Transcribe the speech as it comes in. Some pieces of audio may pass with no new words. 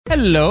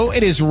Hello,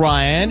 it is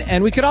Ryan,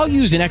 and we could all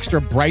use an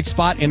extra bright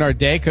spot in our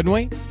day, couldn't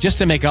we? Just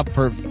to make up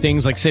for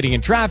things like sitting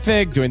in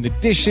traffic, doing the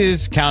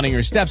dishes, counting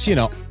your steps, you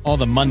know, all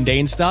the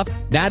mundane stuff.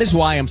 That is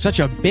why I'm such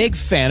a big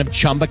fan of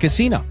Chumba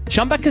Casino.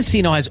 Chumba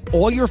Casino has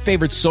all your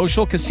favorite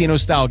social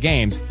casino-style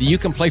games that you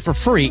can play for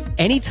free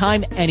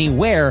anytime,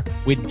 anywhere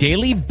with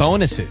daily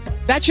bonuses.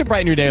 That should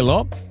brighten your day a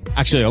little.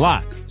 Actually, a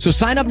lot. So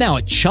sign up now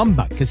at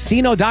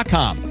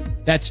ChumbaCasino.com.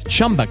 That's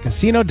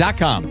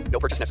ChumbaCasino.com. No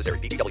purchase necessary.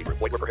 VGW Group.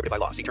 Void where prohibited by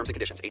law. See terms and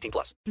conditions.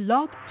 18+.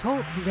 Blog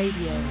Talk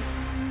Radio.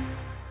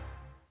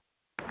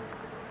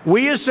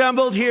 We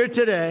assembled here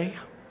today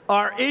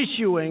are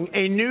issuing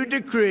a new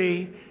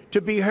decree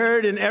to be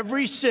heard in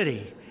every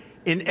city,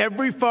 in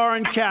every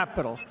foreign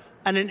capital,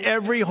 and in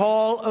every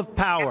hall of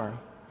power.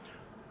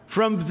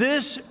 From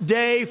this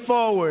day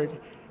forward,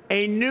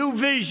 a new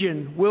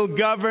vision will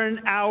govern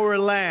our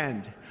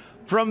land.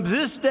 From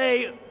this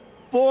day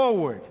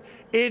forward,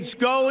 it's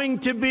going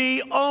to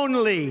be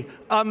only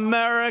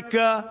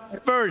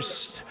America first.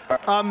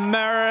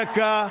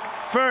 America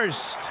first.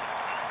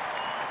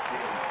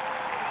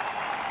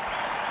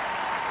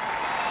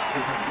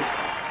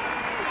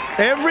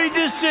 Every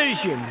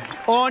decision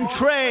on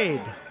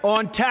trade,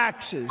 on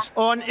taxes,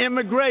 on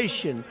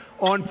immigration,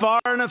 on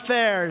foreign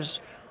affairs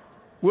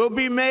will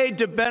be made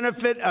to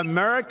benefit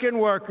American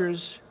workers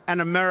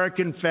and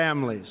American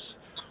families.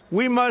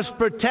 We must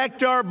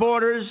protect our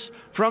borders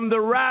from the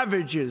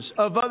ravages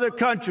of other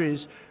countries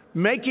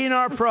making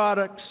our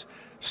products,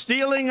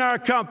 stealing our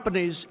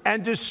companies,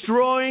 and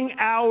destroying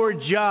our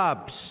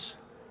jobs.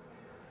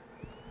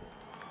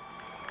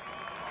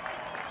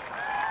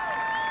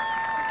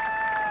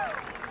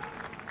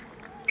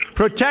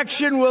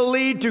 Protection will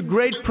lead to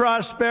great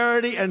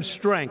prosperity and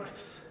strength.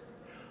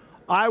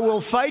 I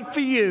will fight for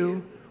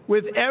you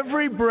with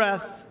every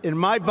breath in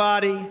my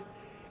body,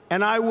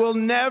 and I will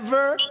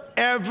never,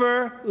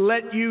 ever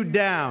let you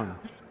down.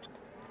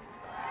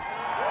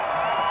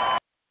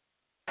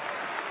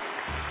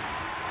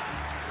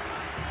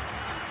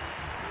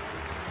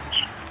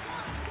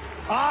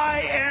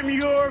 I am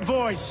your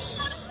voice.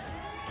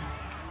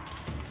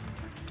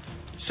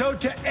 So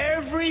to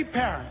every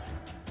parent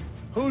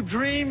who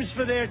dreams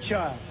for their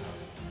child,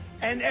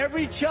 and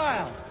every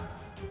child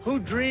who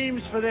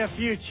dreams for their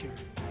future,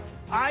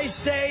 I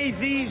say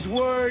these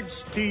words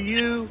to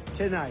you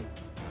tonight.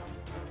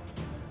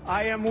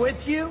 I am with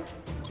you,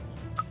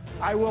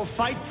 I will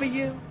fight for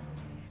you,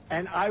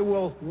 and I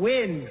will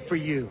win for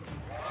you.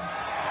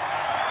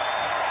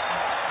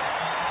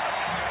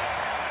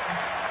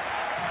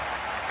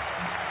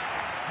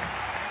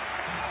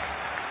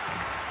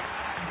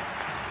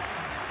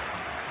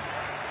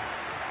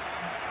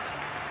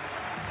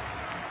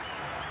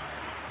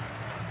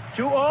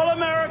 To all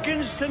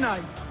Americans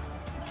tonight,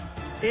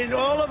 in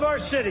all of our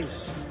cities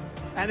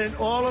and in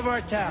all of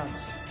our towns,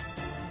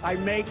 I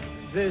make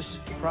this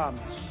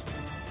promise.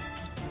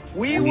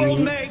 We will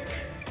make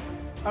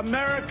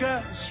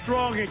America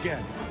strong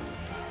again.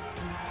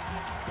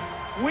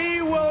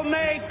 We will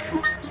make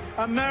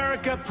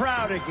America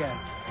proud again.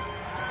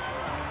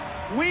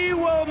 We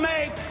will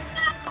make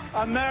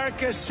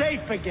America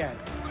safe again.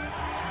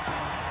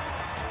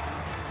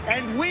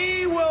 And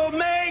we will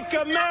make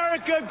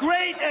America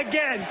great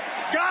again.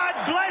 God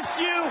bless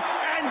you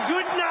and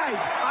good night.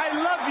 I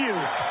love you.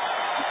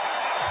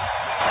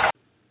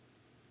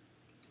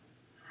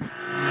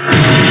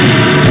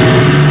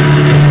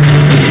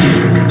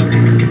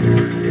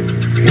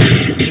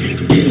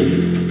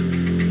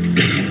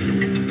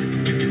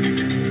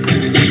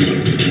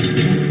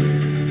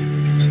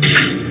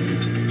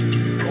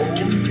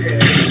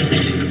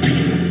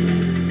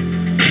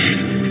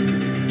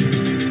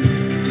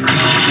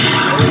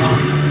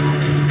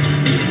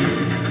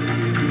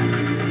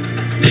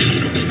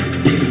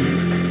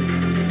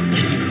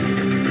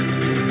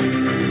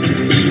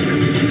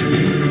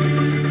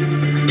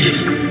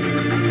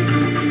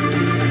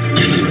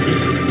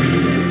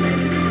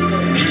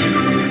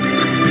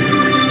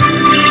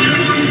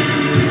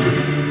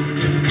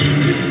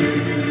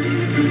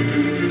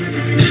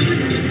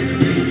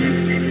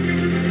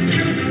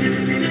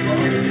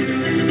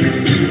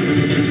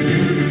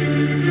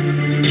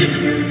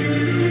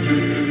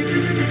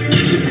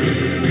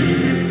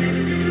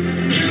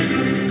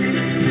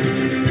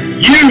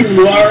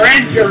 You are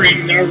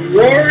entering the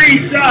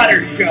Rory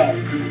Sauter Show,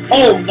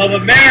 home of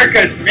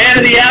America's Man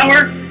of the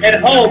Hour and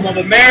home of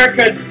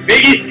America's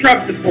biggest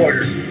Trump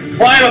supporters.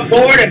 Climb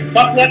aboard and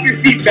buckle up your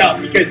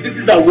seatbelt because this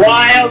is a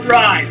wild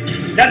ride.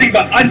 Nothing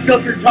but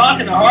unfiltered talk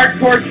and the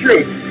hardcore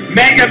truth.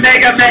 Mega,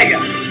 mega, mega.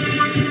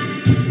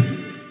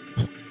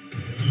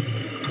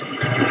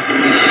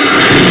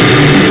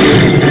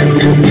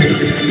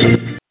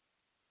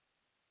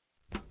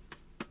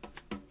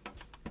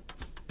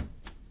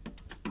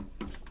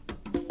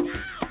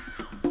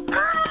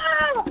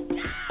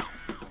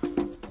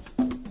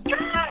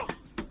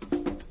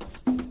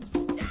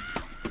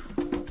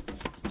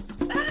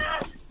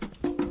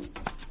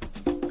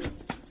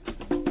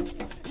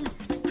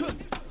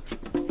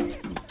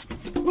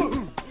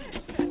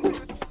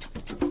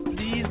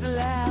 Please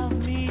allow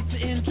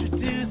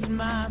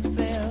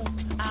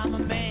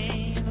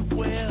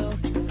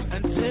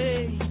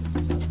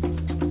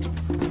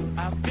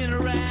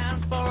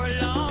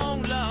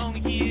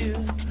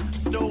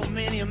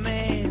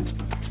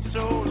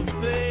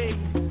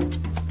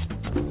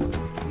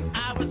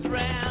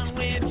around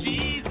when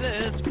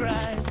Jesus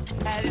Christ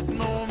had his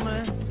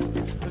moment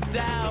of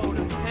doubt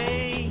and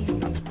pain.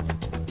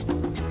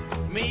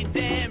 Made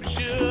damn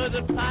sure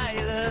the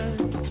pilot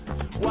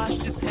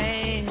washed his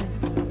hands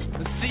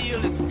and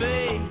sealed his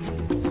face.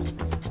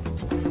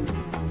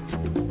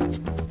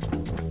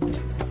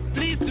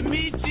 Pleased to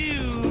meet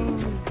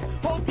you.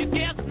 Hope you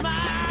guessed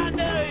my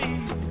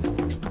name.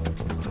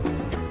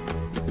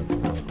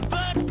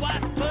 But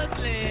what's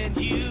puzzling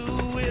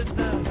you is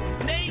the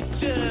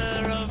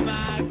nature of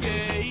my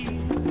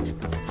game.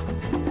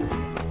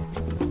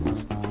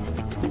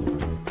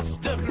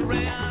 Stuck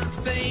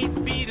around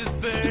St.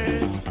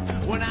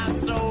 Petersburg when I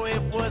saw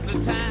it was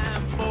a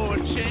time for a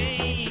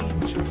change.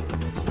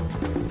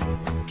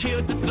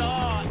 Killed the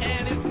Tsar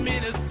and his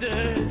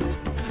ministers.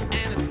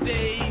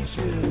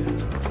 Anastasia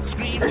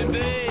screamed in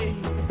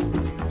vain.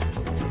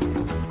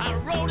 I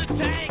rode a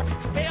tank,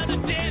 held a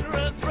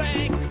generous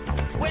rank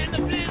when the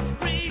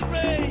blitzkrieg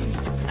raged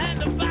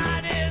and the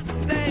bodies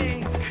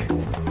sank.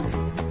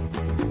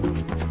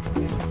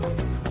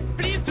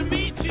 Pleased to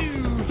meet you.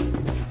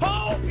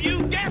 Hope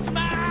you guess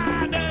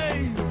my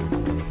name.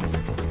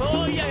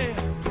 Oh yeah.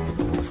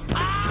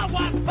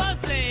 What's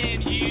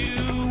puzzling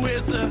you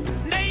is the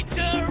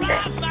nature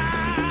of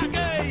my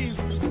game.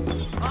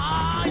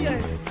 Oh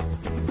yeah.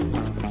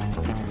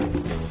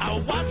 I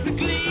watch the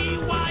glee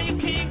while your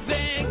kings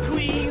and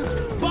queens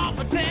fought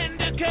for 10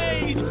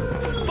 decades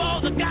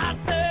for the God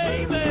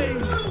save me.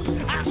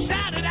 I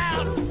shouted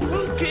out,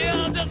 who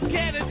killed the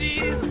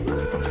Kennedys?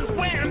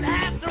 When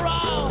after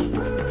all,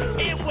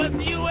 it was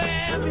you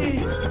and me.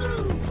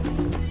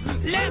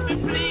 Let me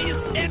please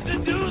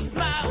introduce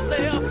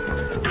myself.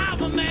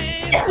 I'm a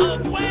man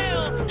of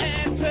wealth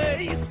and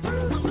taste.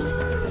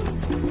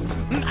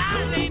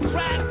 I lay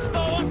traps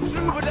for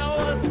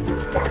troubadours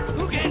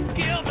who get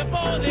killed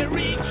before they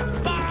reach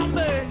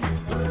Bombay.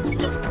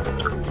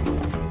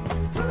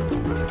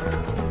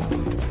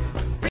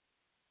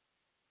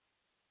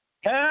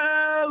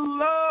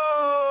 Hello,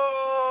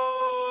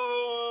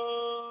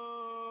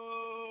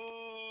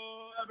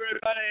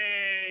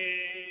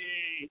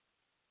 everybody.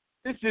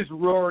 This is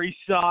Rory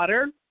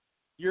Sauter,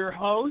 your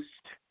host.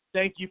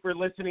 Thank you for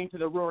listening to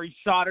the Rory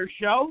Sauter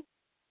Show.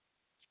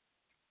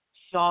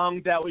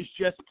 Song that was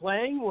just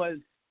playing was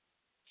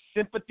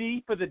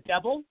Sympathy for the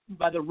Devil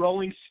by the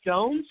Rolling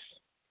Stones.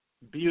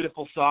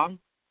 Beautiful song.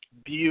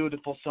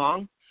 Beautiful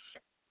song.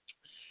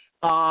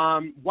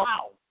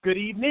 Wow. Good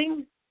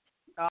evening.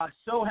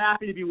 So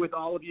happy to be with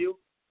all of you.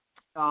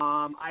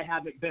 I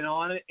haven't been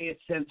on it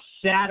since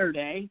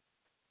Saturday.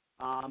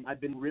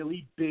 I've been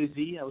really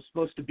busy. I was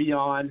supposed to be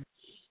on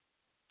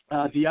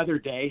the other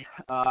day.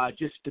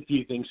 Just a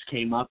few things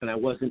came up, and I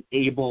wasn't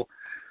able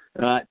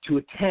to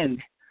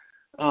attend.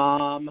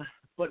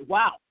 But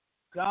wow,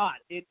 God,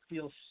 it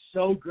feels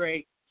so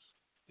great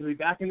to be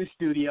back in the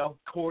studio,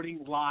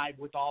 recording live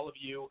with all of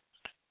you.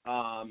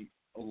 I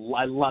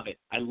love it.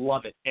 I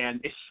love it.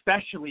 And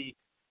especially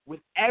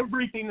with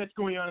everything that's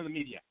going on in the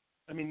media.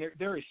 I mean,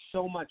 there is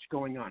so much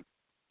going on.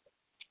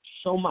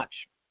 So much.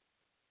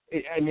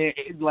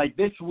 Like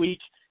this week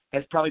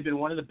has probably been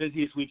one of the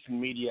busiest weeks in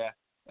media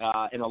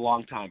in a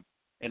long time.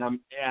 And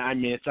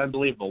it's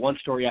unbelievable. One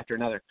story after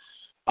another.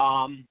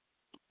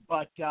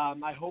 But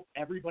I hope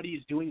everybody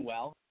is doing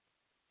well.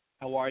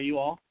 How are you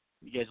all?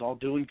 You guys all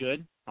doing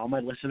good? All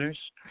my listeners,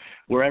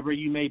 wherever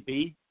you may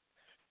be.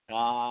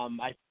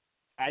 It's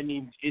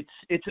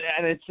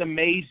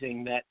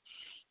amazing that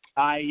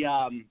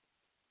I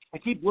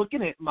keep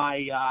looking at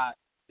my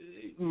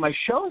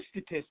show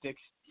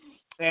statistics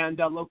and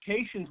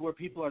locations where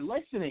people are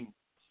listening.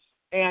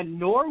 And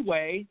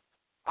Norway,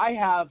 I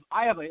have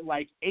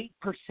like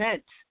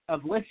 8%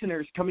 of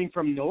listeners coming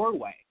from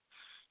Norway.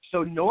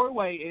 So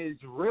Norway is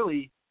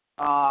really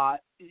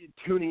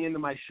tuning into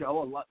my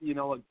show.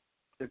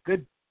 A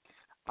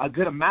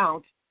good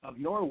amount of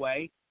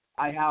Norway.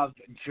 I have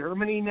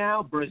Germany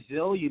now,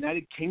 Brazil,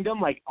 United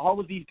Kingdom, like all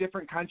of these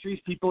different countries,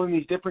 people in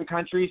these different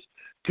countries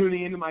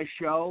tuning into my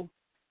show.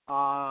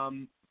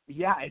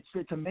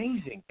 It's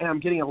amazing. And I'm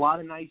getting a lot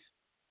of nice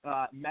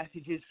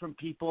messages from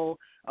people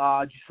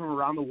just from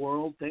around the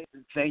world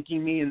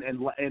thanking me and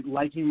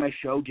liking my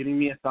show, giving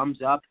me a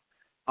thumbs up.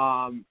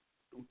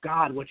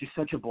 God, which is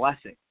such a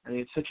blessing. I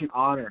mean, it's such an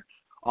honor.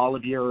 All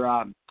of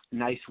your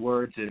nice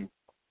words and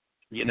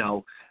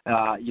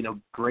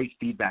great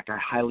feedback. I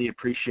highly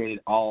appreciate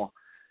it all.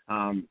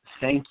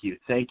 Thank you.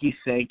 I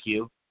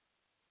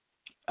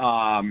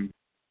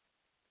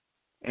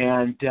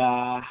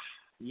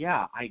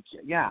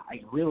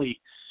really,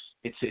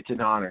 it's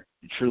an honor.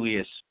 It truly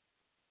is.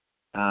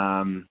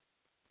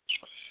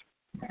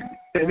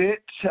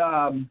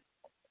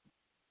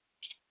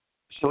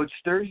 So it's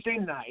Thursday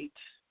night.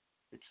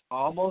 It's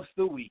almost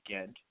the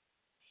weekend.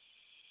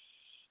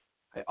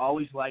 I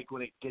always like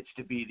when it gets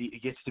to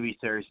be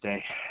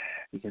Thursday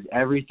because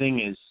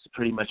everything is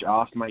pretty much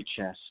off my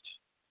chest.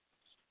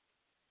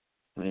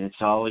 I mean,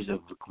 it's always a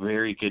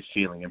very good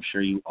feeling. I'm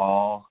sure you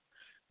all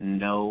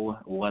know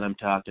what I'm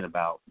talking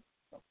about.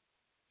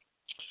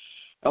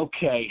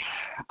 Okay,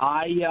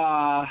 I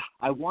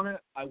want to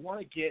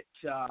get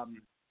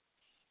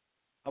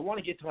I want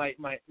to get to my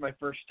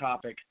first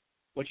topic,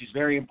 which is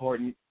very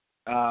important.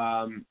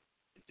 I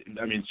mean,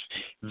 it's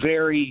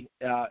very,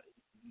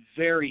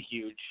 very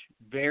huge,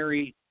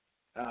 very,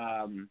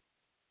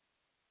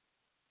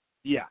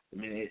 yeah. I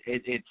mean,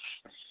 it's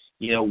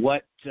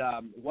what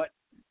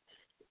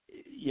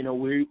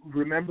we're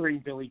remembering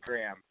Billy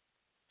Graham.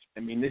 I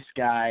mean, this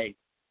guy,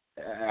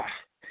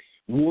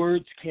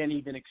 words can't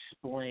even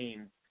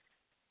explain.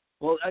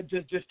 Well,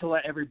 just to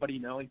let everybody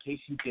know, in case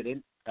you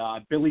didn't,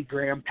 Billy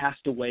Graham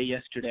passed away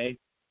yesterday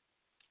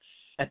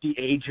at the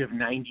age of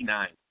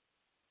 99.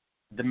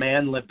 The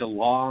man lived a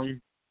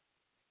long,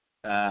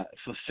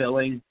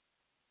 fulfilling,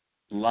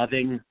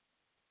 loving,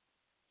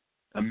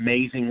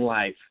 amazing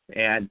life.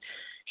 And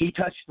he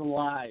touched the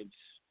lives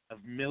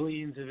of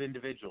millions of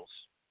individuals,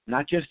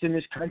 not just in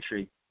this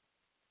country,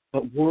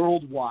 but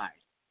worldwide.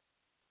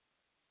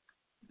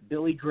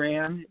 Billy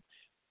Graham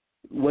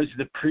was is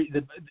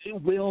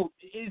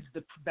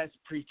the best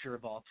preacher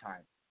of all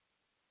time.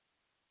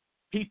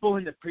 People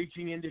in the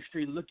preaching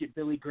industry look at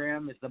Billy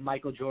Graham as a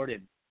Michael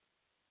Jordan.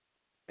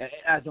 I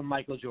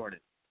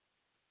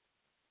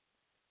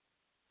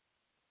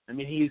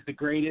mean, he's the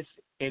greatest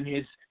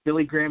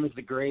Billy Graham is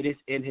the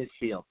greatest in his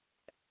field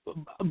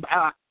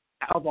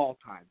of all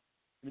time.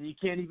 I mean,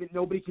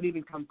 nobody can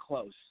even come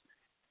close.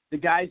 The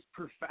guy's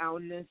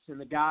profoundness and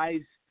the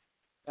guy's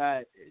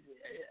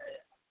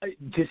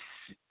just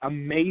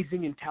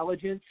amazing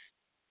intelligence,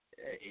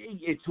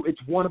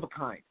 it's one of a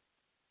kind.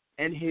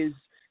 And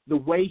the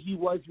way he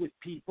was with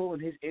people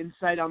and his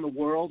insight on the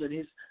world and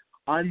his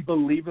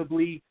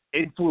unbelievably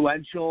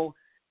influential,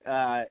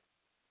 just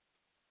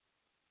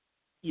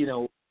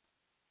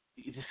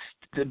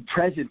the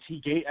presence he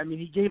gave. I mean,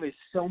 he gave us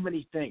so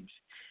many things.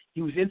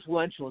 He was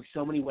influential in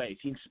so many ways.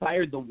 He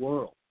inspired the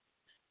world,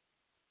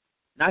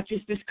 not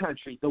just this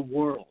country, the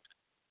world.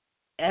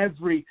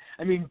 Billy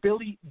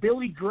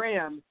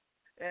Graham,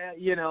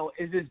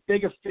 is as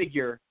big a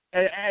figure,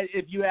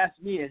 if you ask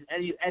me,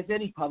 as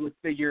any public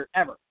figure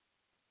ever.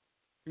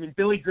 I mean,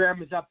 Billy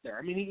Graham is up there.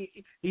 I mean,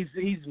 he's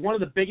one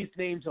of the biggest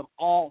names of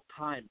all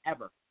time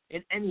ever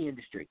in any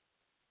industry.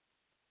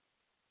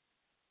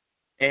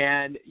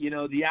 And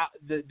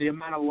the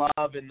amount of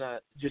love and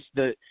the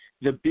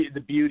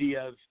beauty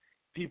of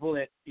people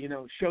that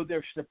showed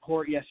their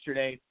support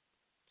yesterday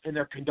and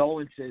their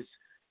condolences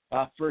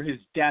for his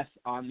death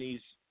on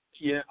these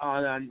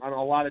on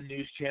a lot of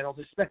news channels,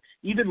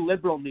 even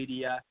liberal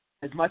media.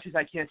 As much as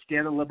I can't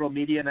stand the liberal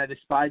media and I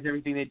despise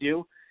everything they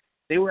do,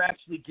 they were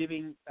actually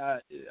giving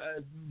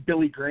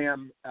Billy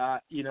Graham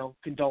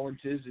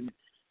condolences and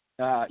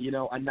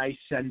a nice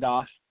send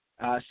off.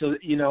 So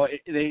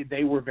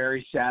they were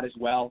very sad as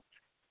well.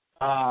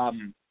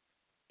 And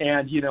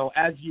as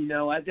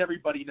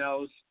everybody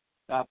knows,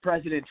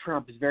 President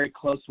Trump is very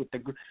close with the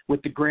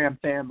Graham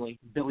family,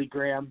 Billy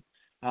Graham,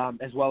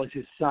 as well as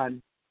his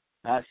son.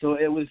 So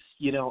it was,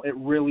 it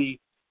really,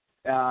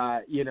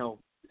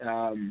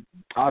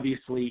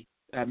 obviously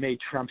made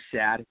Trump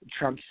sad.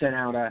 Trump sent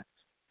out a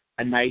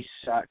nice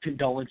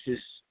condolences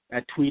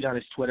tweet on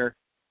his Twitter,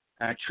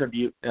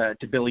 tribute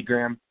to Billy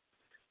Graham.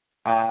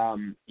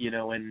 And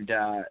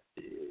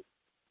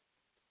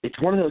it's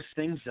one of those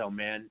things, though,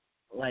 man.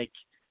 Like,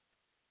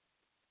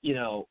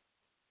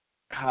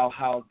 how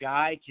a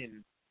guy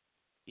can,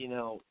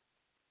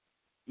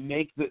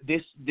 make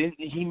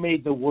he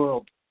made the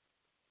world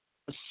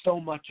so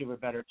much of a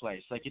better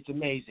place. Like, it's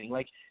amazing.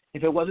 Like,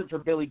 if it wasn't for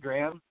Billy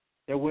Graham,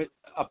 there would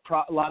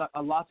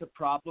lots of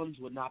problems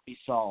would not be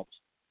solved.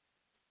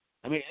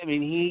 I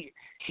mean,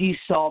 he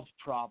solved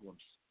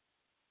problems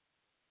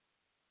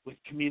with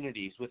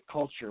communities, with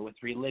culture, with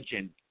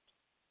religion.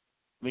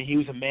 I mean, he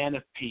was a man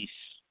of peace.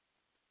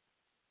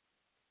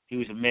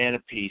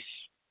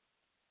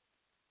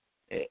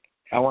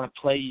 I want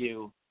to play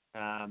you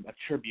a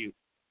tribute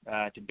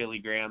to Billy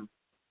Graham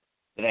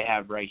that I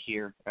have right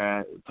here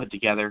put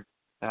together.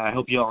 I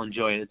hope you all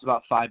enjoy it. It's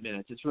about 5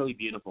 minutes. It's really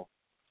beautiful.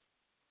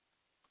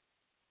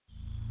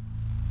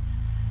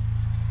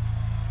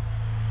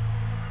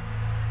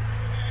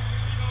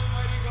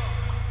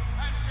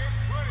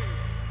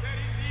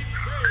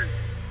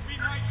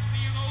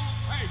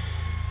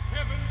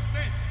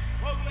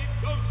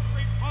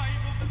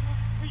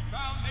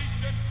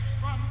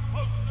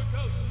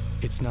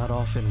 It's not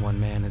often one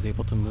man is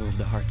able to move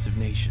the hearts of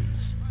nations,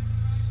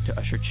 to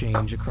usher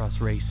change across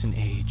race and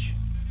age.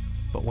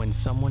 But when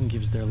someone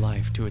gives their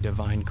life to a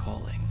divine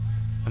calling,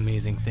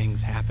 amazing things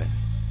happen.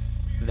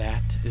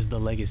 That is the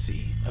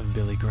legacy of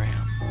Billy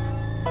Graham.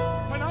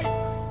 Tonight,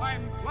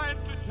 I'm glad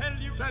to tell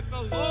you that the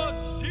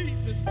Lord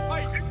Jesus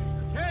Christ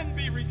can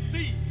be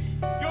received,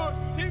 your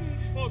sins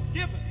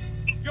forgiven,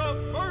 your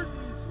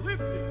burdens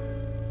lifted.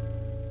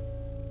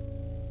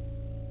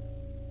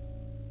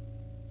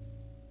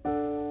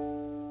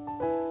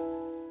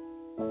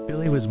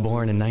 Billy was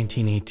born in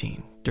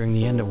 1918, during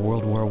the end of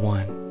World War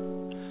I.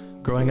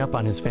 Growing up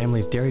on his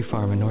family's dairy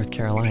farm in North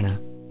Carolina,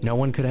 no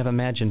one could have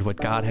imagined what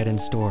God had in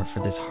store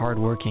for this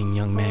hard-working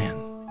young man.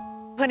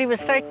 When he was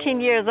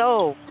 13 years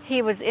old,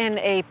 he was in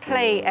a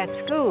play at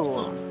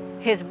school.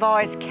 His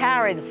voice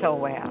carried so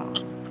well.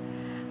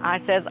 I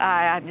says,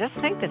 I just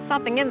think there's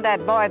something in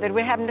that boy that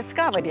we haven't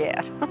discovered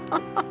yet.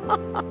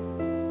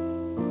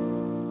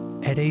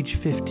 At age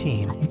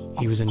 15,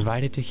 he was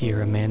invited to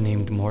hear a man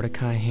named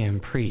Mordecai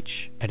Ham preach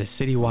at a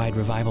citywide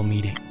revival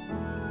meeting.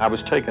 I was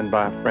taken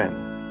by a friend,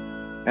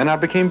 and I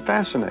became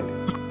fascinated.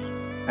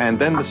 And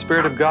then the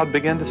Spirit of God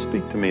began to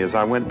speak to me as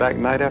I went back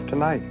night after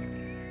night.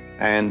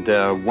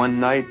 And one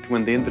night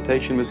when the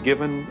invitation was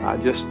given, I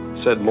just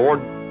said, Lord,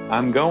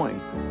 I'm going.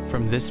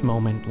 From this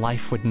moment,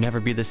 life would never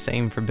be the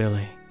same for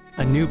Billy.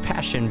 A new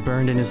passion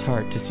burned in his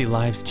heart to see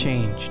lives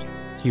changed.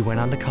 He went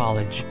on to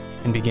college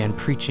and began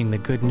preaching the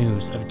good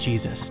news of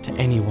Jesus to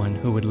anyone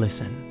who would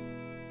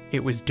listen.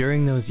 It was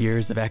during those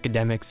years of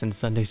academics and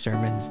Sunday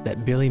sermons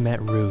that Billy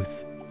met Ruth.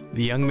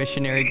 The young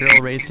missionary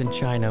girl raised in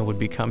China would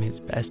become his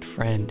best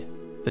friend,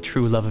 the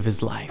true love of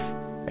his life.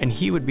 And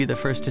he would be the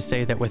first to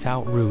say that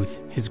without Ruth,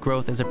 his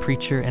growth as a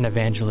preacher and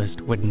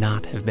evangelist would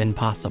not have been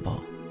possible.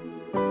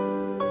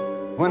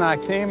 When I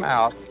came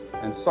out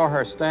and saw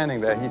her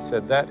standing there, he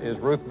said, that is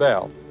Ruth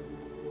Bell.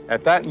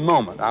 At that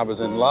moment, I was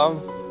in love,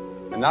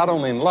 and not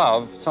only in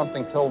love,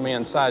 something told me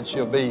inside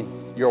she'll be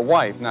your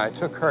wife. Now, it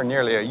took her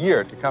nearly a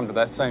year to come to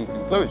that same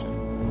conclusion.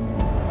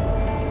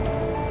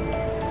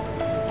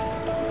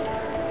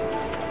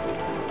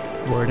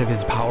 Word of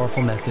his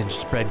powerful message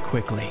spread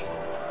quickly.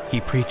 He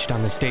preached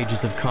on the stages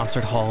of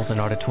concert halls and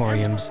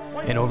auditoriums,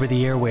 and over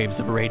the airwaves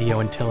of radio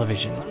and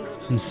television.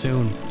 And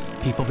soon,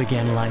 people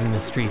began lining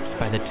the streets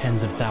by the tens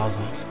of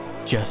thousands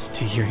just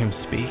to hear him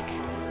speak.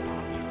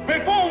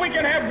 Before we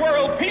can have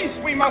world peace,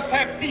 we must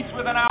have peace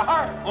within our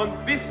heart. Und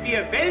bis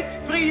wir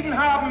Weltfrieden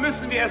haben,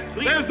 müssen wir erst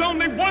Frieden. There's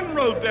only one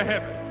road to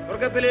heaven.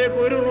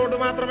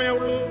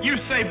 You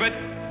say, but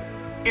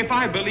if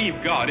I believe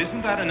God,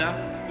 isn't that enough?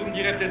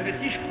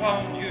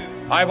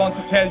 I want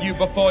to tell you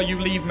before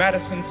you leave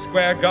Madison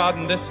Square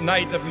Garden this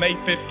night of May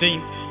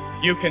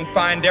 15th, you can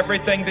find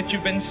everything that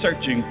you've been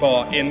searching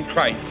for in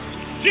Christ.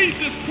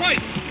 Jesus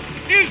Christ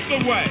is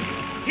the way.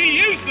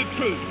 He is the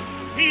truth.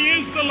 He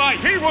is the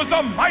light. He was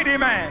a mighty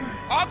man.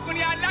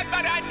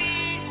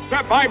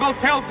 The Bible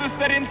tells us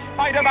that in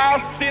spite of our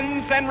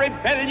sins and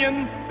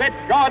rebellion, that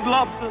God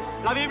loves us.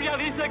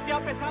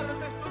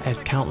 As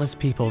countless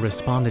people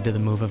responded to the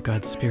move of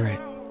God's Spirit,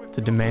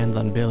 the demands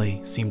on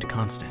Billy seemed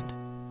constant.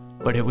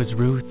 But it was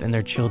Ruth and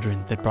their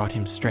children that brought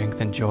him strength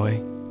and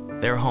joy.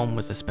 Their home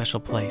was a special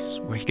place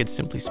where he could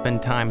simply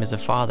spend time as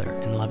a father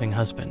and loving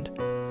husband.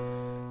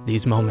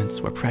 These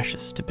moments were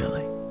precious to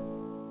Billy.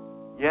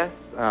 Yes,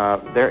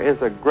 there is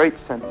a great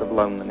sense of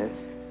loneliness,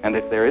 and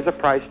if there is a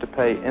price to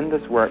pay in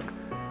this work,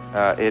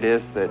 it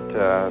is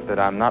that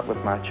I'm not with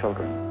my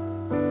children.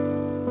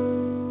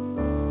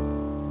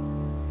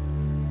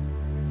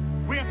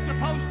 We're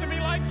supposed to be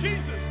like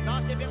Jesus,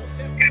 not the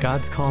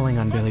God's calling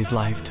on Billy's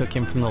life took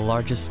him from the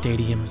largest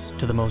stadiums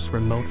to the most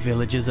remote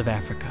villages of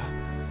Africa.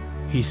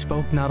 He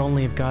spoke not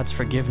only of God's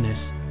forgiveness,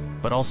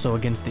 but also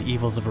against the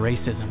evils of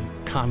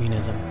racism,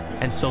 communism,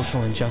 and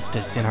social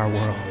injustice in our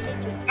world.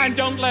 And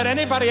don't let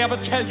anybody ever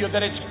tell you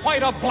that it's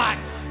white or black.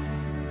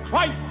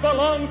 Christ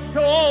belongs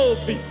to all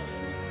people.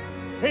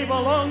 He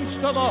belongs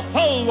to the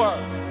whole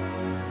world.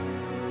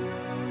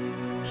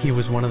 He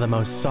was one of the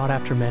most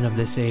sought-after men of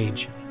this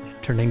age,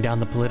 turning down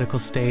the political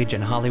stage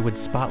and Hollywood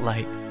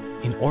spotlight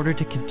in order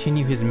to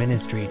continue his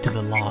ministry to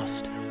the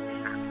lost,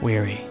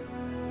 weary,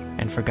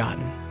 and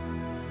forgotten.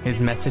 His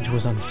message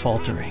was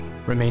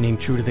unfaltering, remaining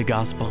true to the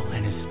gospel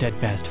and his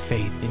steadfast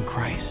faith in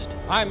Christ.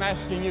 I'm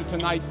asking you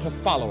tonight to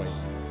follow him,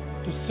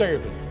 to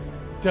serve him,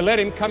 to let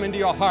him come into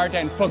your heart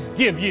and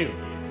forgive you.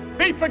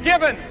 Be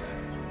forgiven.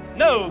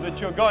 Know that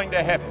you're going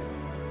to heaven.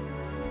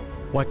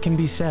 What can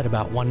be said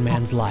about one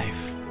man's life?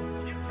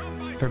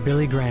 For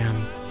Billy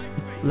Graham,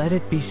 let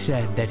it be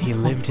said that he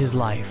lived his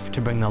life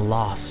to bring the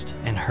lost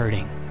and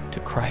hurting to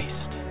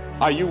Christ.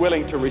 Are you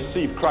willing to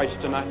receive Christ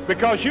tonight?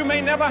 Because you may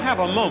never have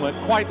a moment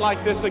quite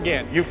like this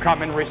again. You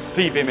come and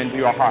receive him into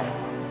your heart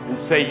and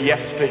say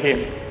yes to him.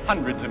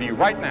 Hundreds of you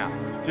right now.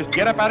 Just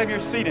get up out of your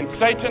seat and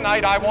say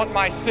tonight, I want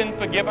my sin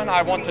forgiven.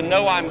 I want to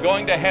know I'm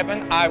going to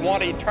heaven. I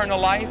want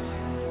eternal life.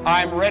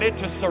 I'm ready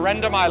to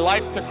surrender my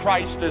life to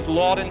Christ as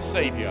Lord and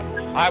Savior.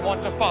 I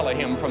want to follow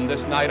him from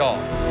this night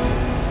on.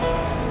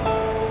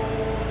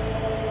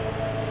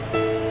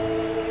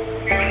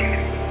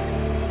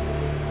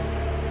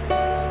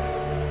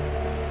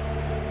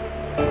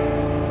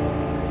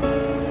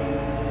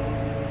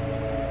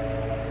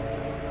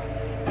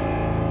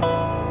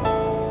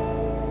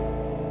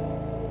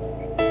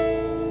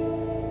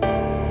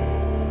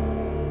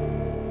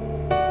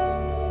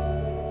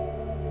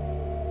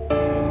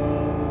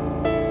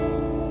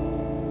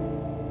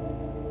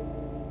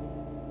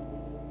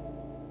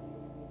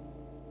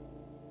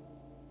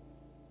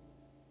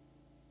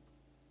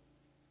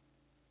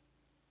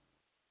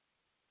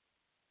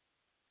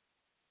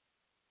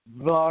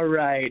 All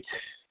right,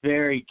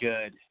 very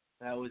good.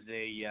 That was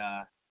a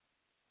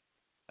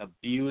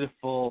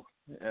beautiful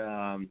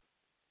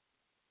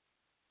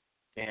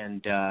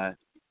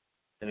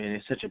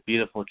it's such a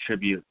beautiful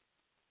tribute.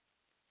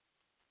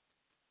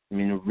 I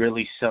mean, it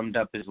really summed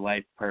up his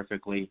life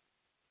perfectly.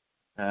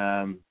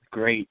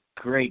 great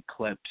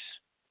clips.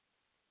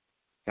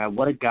 God,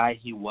 what a guy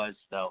he was,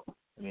 though.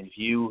 I mean,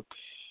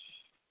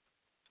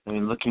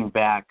 looking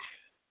back,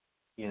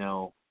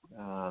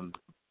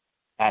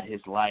 at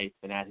his life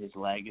and at his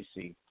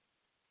legacy,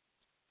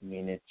 I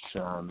mean,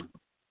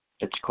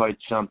 it's quite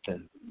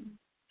something.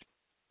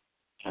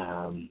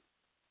 The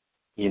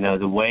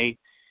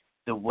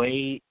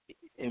way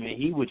I mean,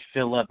 he would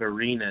fill up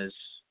arenas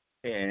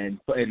and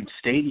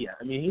stadia.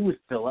 I mean, he would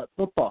fill up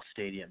football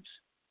stadiums.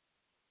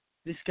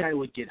 This guy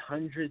would get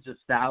hundreds of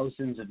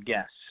thousands of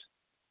guests.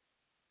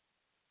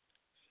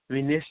 I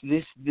mean, this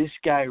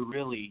guy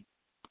really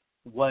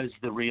was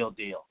the real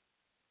deal.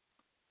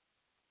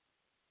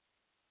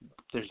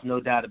 There's no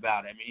doubt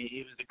about it. I mean,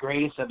 he was the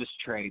greatest of his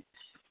trade,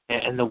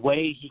 and the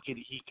way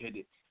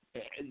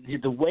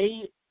the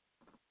way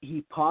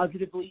he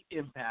positively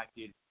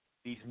impacted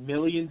these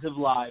millions of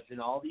lives and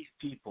all these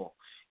people,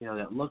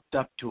 that looked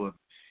up to him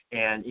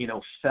and,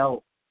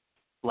 felt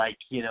like,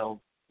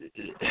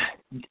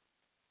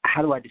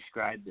 how do I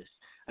describe this?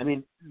 I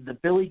mean, the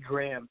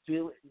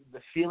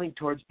feeling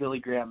towards Billy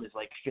Graham is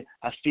like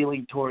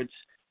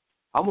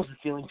almost a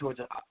feeling towards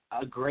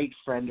a great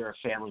friend or a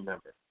family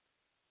member,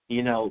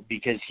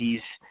 because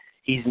he's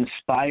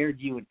inspired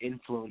you and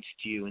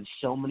influenced you in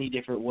so many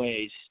different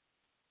ways.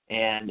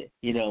 And,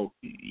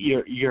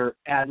 your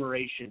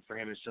admiration for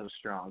him is so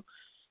strong.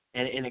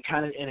 And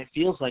it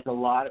feels like a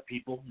lot of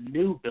people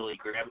knew Billy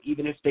Graham,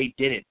 even if they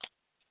didn't.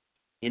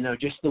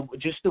 Just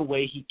the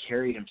way he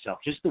carried himself,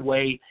 just the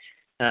way,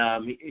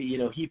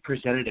 he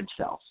presented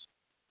himself.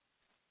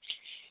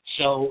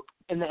 So,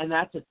 and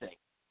that's the thing,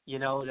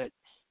 that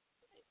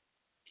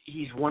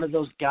he's one of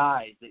those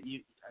guys that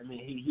he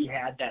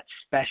had that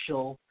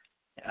special,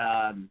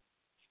 that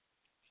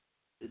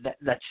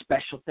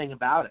special thing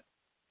about him.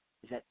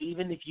 Is that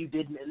even if you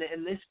didn't,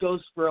 and this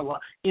goes for a lot,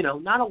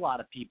 not a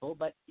lot of people,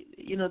 but,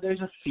 there's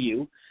a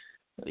few,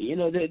 he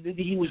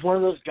was one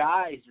of those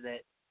guys that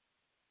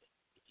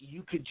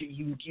you could,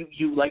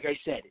 like I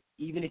said,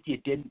 even if you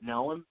didn't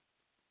know him,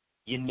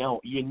 you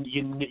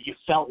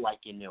felt like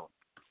you knew him.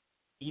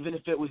 Even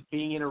if it was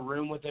being in a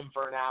room with him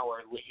for an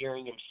hour,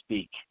 hearing him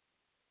speak.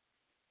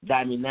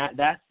 That's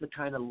the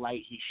kind of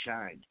light he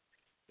shined.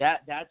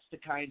 That's the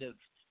kind of,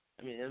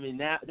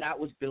 that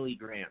was Billy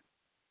Graham.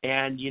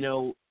 And,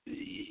 you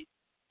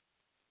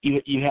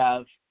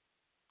have,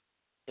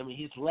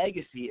 his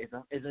legacy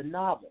is a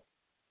novel.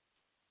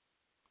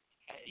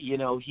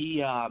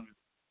 He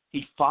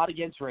fought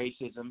against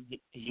racism.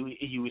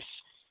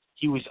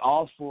 He was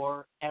all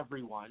for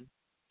everyone.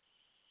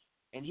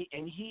 And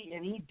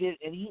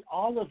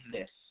all of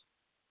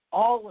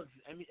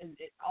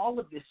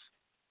this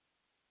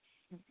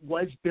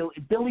was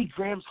Billy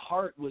Graham's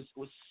heart was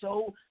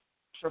so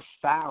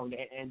profound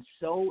and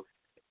so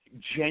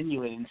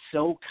genuine and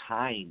so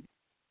kind.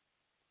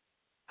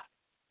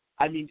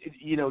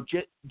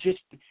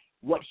 Just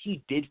what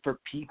he did for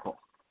people,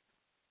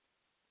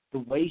 the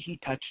way he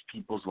touched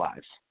people's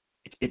lives,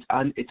 it's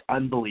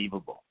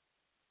unbelievable.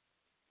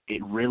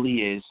 It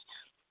really is.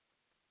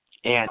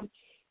 And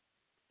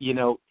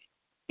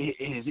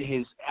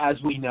his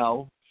as we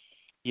know,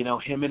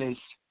 him and his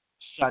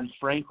son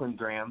Franklin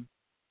Graham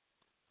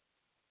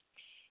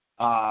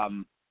are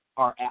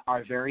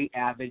very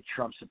avid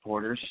Trump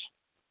supporters.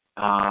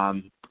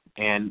 And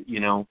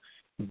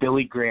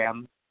Billy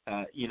Graham,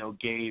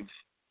 gave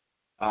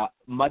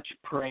much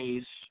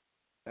praise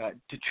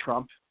to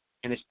Trump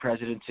in his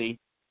presidency,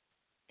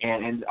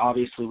 and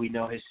obviously we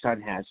know his son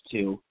has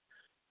too.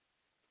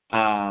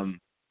 So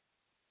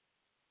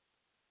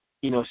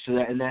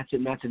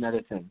that's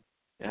another thing.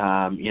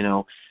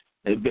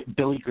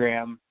 Billy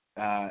Graham,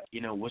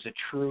 was a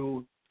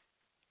true,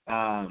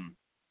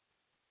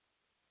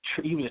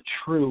 he was a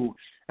true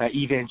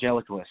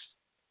evangelicalist.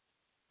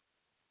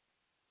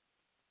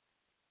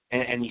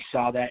 And he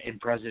saw that in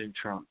President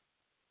Trump.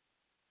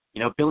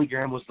 Billy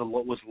Graham was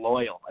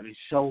loyal.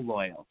 So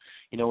loyal.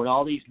 When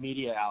all these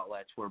media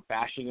outlets were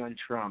bashing on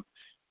Trump,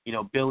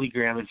 Billy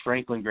Graham and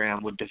Franklin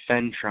Graham would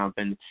defend Trump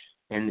and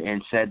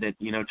said that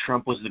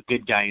Trump was the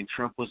good guy and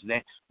Trump was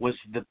the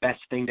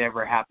best thing to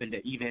ever happen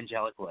to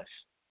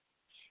evangelicalists.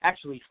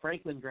 Actually,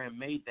 Franklin Graham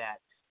made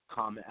that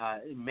comment,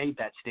 made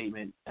that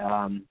statement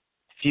a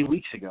few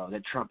weeks ago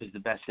that Trump is the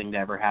best thing to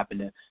ever happen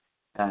to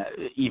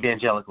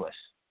evangelicalists.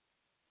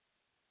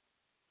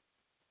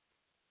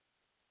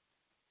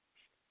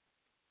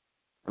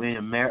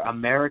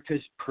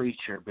 America's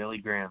preacher, Billy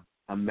Graham.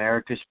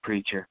 America's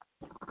preacher.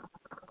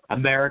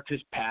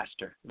 America's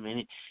pastor.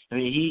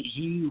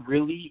 He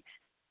really.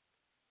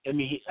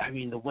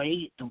 The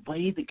way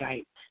the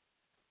guy.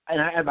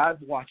 And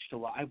I've watched a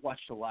lot. I've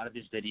watched a lot of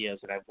his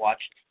videos, and I've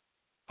watched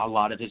a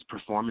lot of his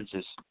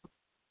performances.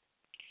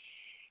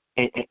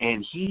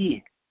 And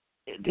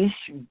this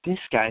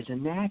guy's a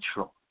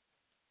natural.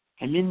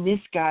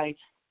 This guy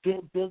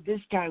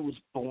was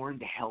born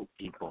to help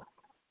people.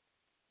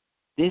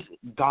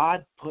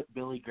 God put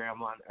Billy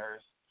Graham on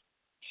earth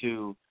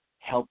to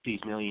help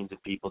these millions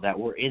of people that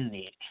were in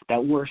need,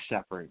 that were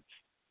suffering,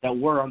 that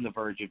were on the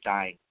verge of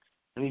dying.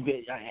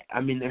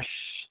 There's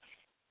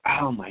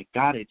oh my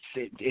God, it's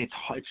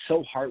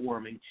so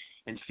heartwarming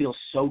and feels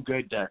so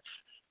good to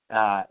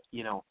have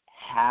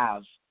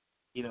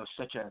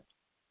such an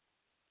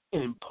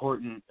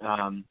important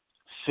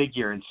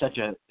figure and such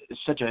a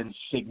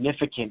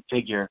significant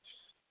figure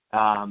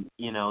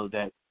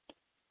that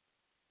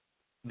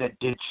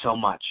did so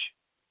much.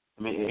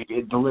 I mean,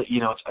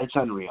 it's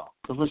unreal.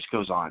 The list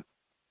goes on.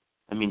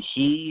 I mean,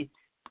 he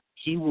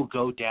will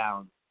go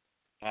down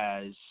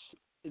as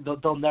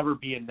there'll never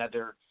be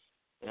another.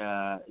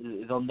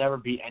 There'll never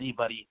be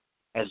anybody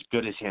as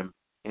good as him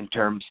in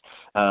terms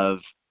of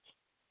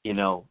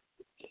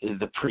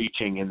the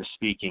preaching and the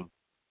speaking.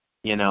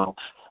 Joel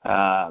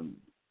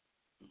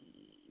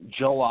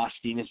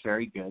Osteen is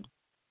very good,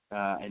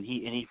 and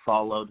he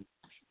followed.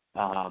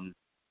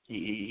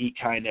 He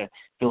kind of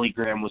Billy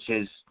Graham was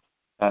his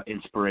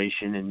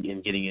inspiration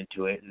in getting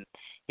into it, and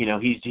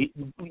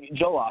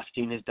Joel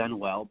Osteen has done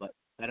well, but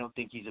I don't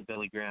think he's a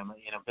Billy Graham.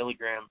 Billy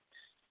Graham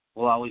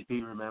will always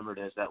be remembered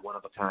as that one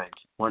of a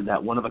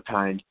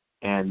kind,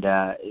 and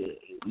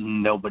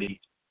nobody,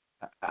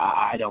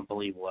 I don't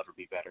believe, will ever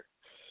be better.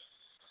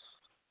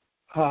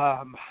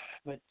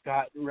 But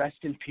God, rest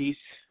in peace,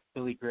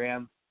 Billy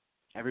Graham.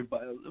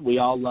 Everybody, we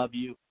all love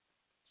you.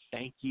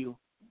 Thank you.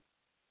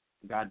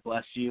 God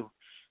bless you.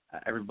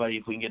 Everybody,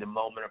 if we can get a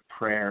moment of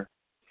prayer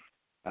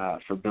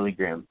for Billy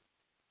Graham.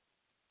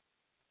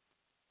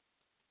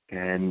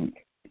 And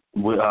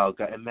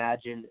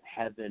imagine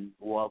heaven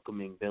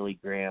welcoming Billy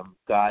Graham,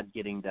 God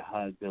getting to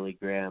hug Billy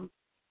Graham.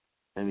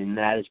 I mean,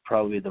 that is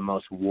probably the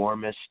most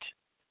warmest,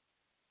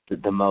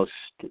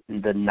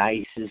 the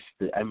nicest.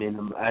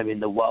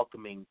 The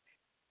welcoming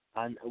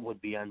would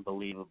be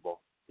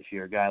unbelievable if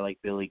you're a guy like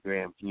Billy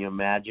Graham. Can you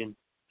imagine?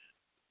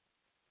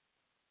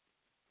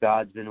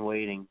 God's been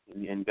waiting,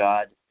 and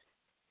God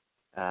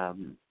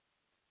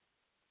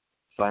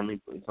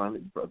finally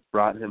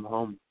brought him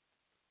home.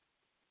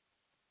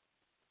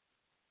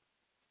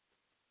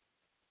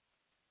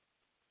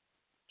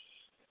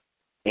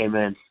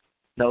 Amen.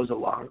 That was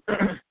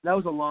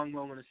a long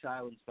moment of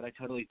silence, but I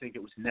totally think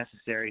it was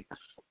necessary.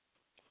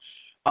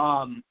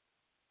 And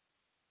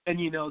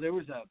there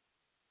was a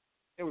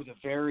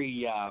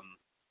very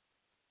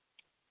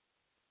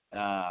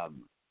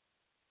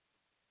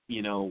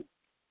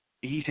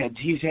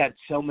he's had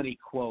so many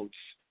quotes,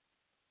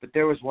 but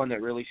there was one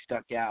that really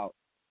stuck out.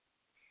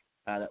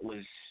 That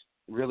was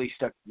really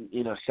stuck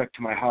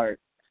to my heart.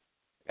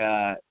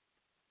 That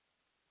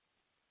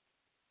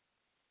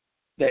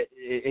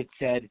it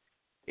said,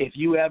 if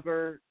you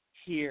ever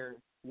hear,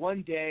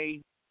 one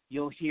day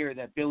you'll hear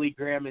that Billy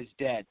Graham is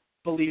dead,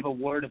 believe a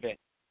word of it,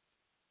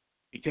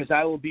 because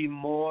I will be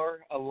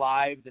more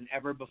alive than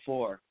ever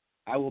before.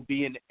 I will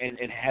be in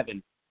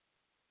heaven.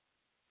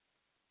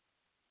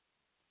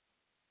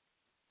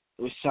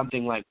 It was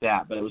something like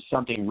that, but it was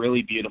something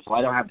really beautiful.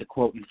 I don't have the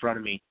quote in front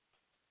of me.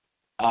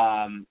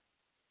 But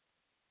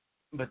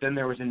then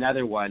there was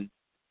another one.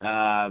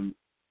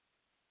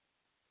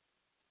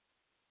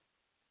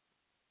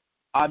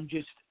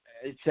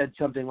 It said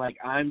something like,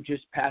 I'm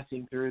just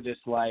passing through this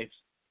life.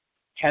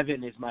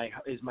 Heaven is my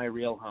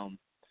real home.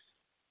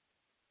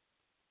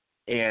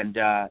 And,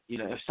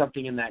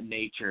 something in that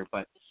nature,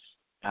 but,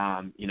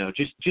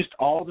 just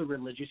all the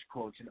religious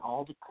quotes and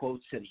all the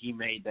quotes that he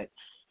made that,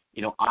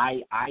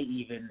 I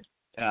even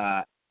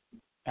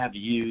have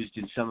used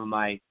in some of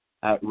my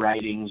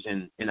writings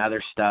and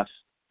other stuff.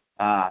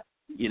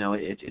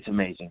 It's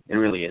amazing. It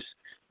really is.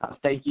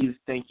 Thank you,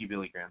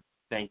 Billy Graham.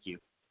 Thank you.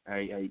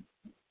 I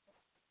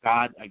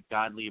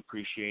godly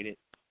appreciate it.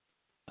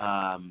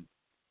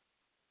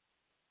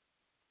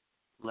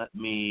 Let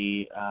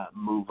me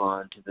move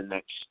on to the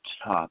next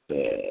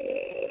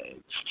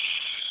topic.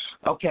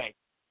 Okay.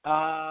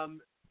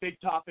 Big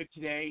topic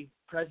today.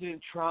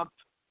 President Trump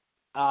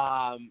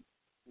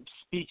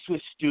speaks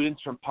with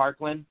students from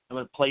Parkland. I'm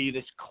going to play you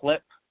this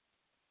clip.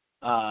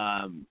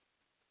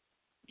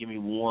 Give me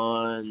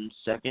 1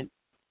 second.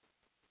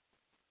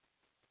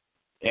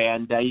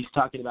 And he's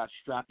talking about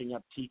strapping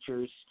up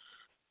teachers.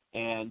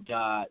 And,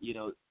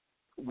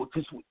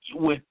 because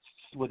with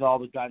all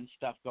the gun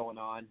stuff going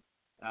on,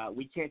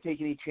 we can't take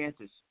any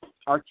chances.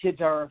 Our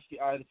kids are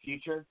the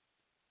future,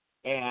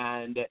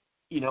 and,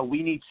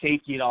 we need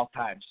safety at all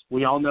times.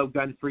 We all know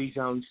gun-free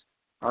zones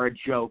are a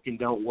joke and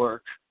don't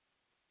work.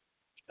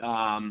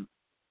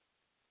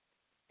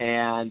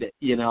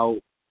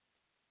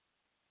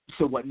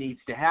 So what needs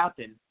to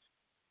happen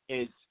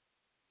is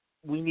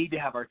we need to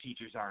have our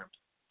teachers armed.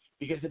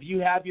 Because if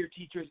you have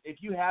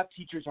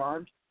teachers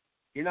armed,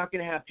 you're not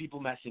going to have people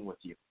messing with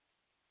you.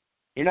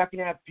 You're not going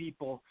to have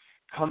people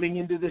coming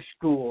into the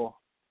school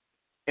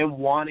and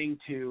wanting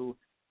to.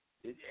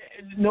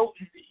 No,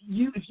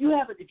 if you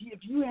have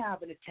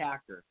an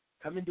attacker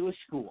come into a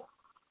school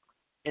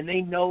and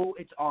they know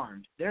it's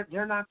armed,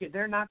 they're not going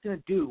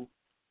to do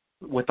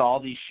with all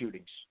these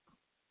shootings.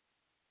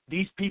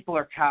 These people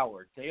are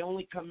cowards. They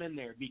only come in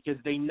there because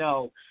they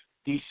know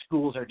these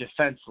schools are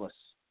defenseless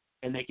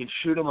and they can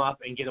shoot them up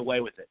and get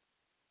away with it.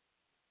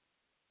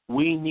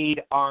 We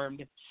need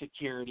armed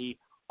security,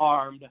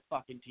 armed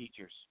fucking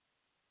teachers.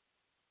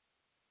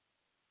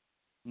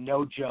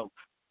 No joke.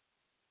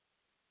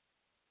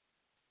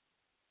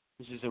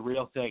 This is a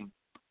real thing.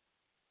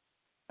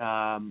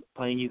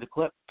 Playing you the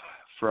clip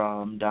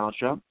from Donald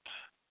Trump.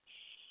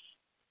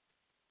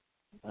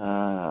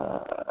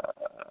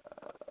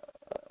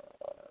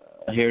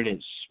 Here it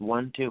is.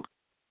 1, 2.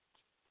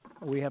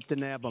 We have to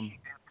nab them.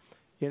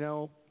 You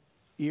know,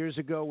 years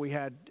ago we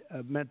had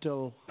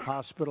mental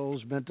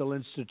hospitals, mental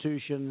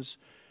institutions.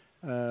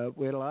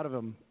 We had a lot of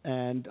them,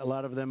 and a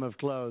lot of them have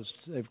closed.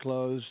 They've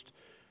closed.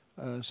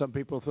 Some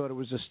people thought it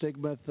was a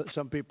stigma.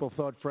 Some people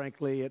thought,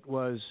 frankly, it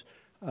was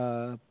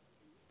the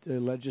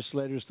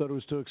legislators thought it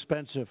was too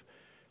expensive.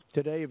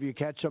 Today, if you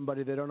catch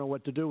somebody, they don't know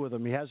what to do with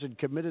him. He hasn't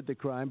committed the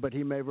crime, but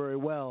he may very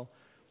well.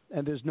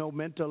 And there's no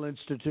mental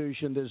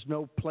institution. There's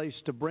no place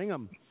to bring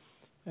him.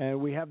 And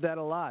we have that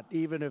a lot.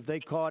 Even if they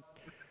caught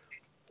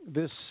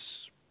this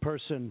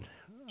person,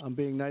 I'm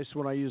being nice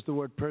when I use the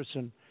word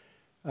person,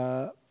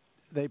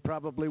 they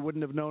probably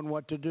wouldn't have known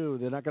what to do.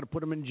 They're not going to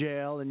put him in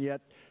jail, and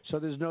yet, so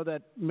there's no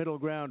that middle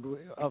ground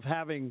of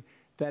having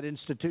that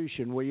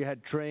institution where you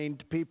had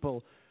trained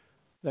people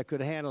that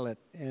could handle it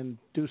and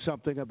do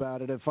something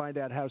about it and find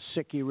out how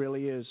sick he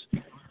really is,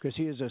 because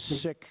he is a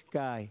sick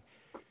guy,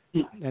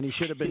 and he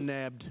should have been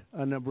nabbed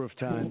a number of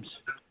times,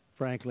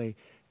 frankly.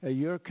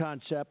 Your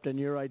concept and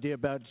your idea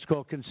about it's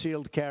called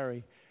concealed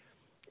carry,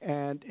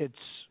 and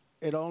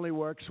it only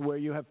works where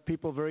you have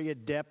people very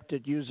adept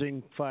at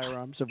using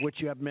firearms, of which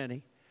you have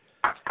many,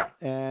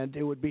 and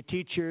it would be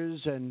teachers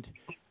and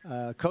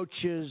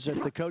coaches.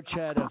 And the coach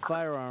had a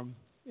firearm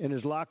in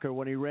his locker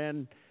when he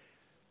ran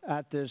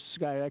at this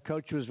guy. That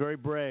coach was very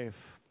brave,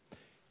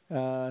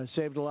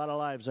 saved a lot of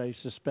lives, I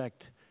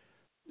suspect.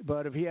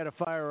 But if he had a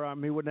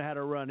firearm, he wouldn't have had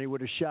to run. He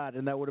would have shot,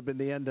 and that would have been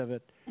the end of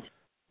it.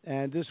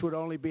 And this would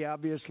only be,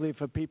 obviously,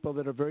 for people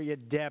that are very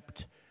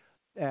adept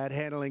at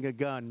handling a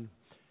gun.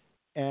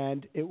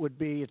 And it would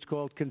be, it's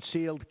called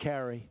concealed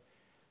carry,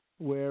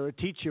 where a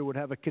teacher would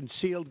have a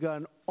concealed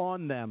gun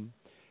on them.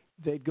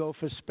 They'd go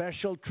for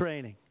special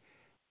training,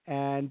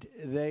 and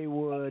they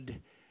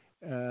would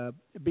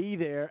be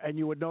there, and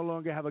you would no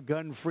longer have a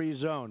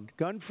gun-free zone.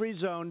 Gun-free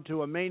zone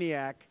to a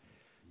maniac,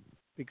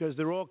 because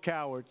they're all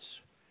cowards.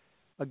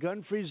 A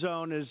gun-free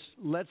zone is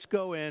let's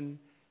go in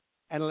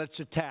and let's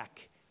attack,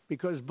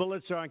 because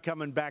bullets aren't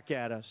coming back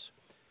at us.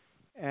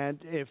 And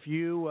if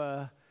you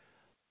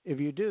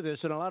do this,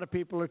 and a lot of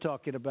people are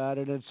talking about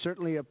it, it's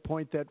certainly a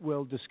point that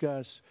we'll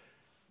discuss,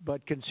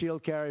 but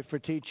concealed carry for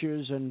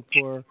teachers and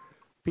for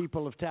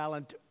people of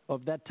talent,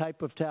 of that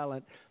type of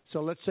talent.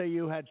 So let's say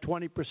you had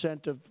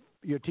 20% of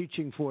your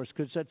teaching force,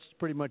 because that's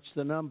pretty much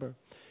the number.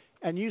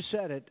 And you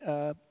said it,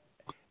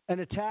 an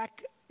attack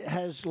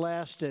has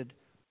lasted,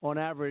 on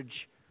average,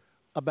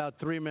 about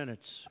 3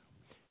 minutes.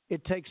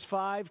 It takes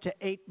 5 to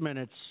 8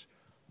 minutes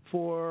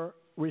for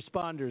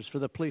responders, for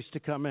the police to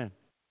come in.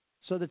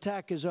 So the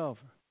attack is over.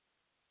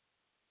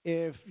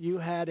 If you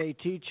had a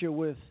teacher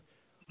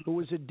who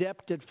was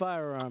adept at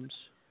firearms,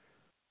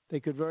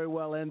 they could very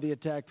well end the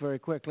attack very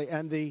quickly.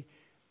 And the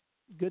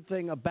good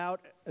thing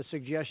about a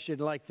suggestion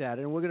like that,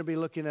 and we're going to be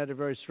looking at it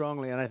very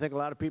strongly, and I think a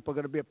lot of people are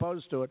going to be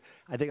opposed to it.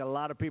 I think a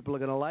lot of people are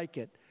going to like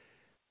it.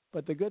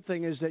 But the good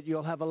thing is that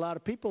you'll have a lot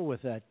of people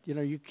with that. You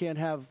know, you can't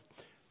have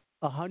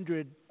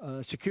 100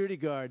 security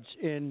guards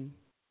in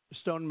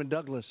Stoneman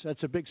Douglas.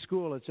 That's a big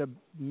school. It's a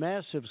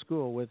massive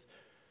school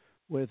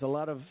with a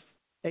lot of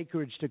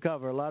acreage to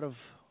cover, a lot of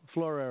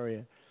floor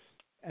area.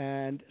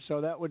 And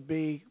so that would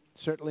be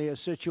certainly a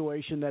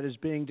situation that is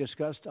being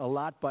discussed a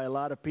lot by a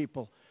lot of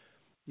people.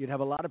 You'd have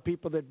a lot of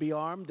people that'd be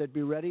armed, that'd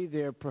be ready.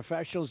 They're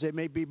professionals. They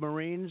may be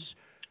Marines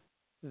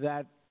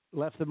that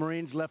left the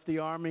Marines, left the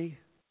Army,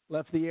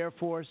 left the Air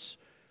Force,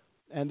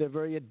 and they're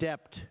very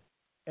adept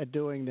at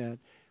doing that.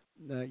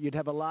 You'd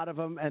have a lot of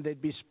them, and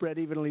they'd be spread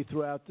evenly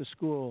throughout the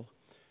school.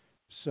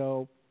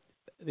 So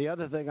the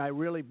other thing, I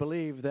really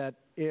believe that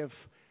if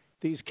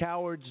these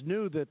cowards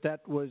knew that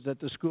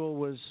the school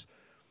was,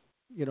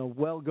 you know,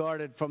 well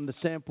guarded from the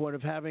standpoint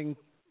of having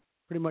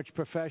pretty much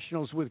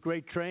professionals with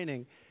great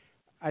training,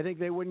 I think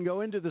they wouldn't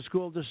go into the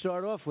school to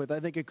start off with.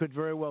 I think it could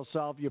very well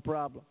solve your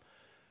problem.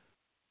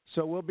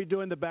 So we'll be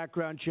doing the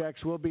background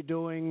checks. We'll be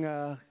doing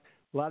a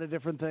lot of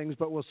different things,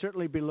 but we'll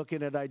certainly be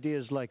looking at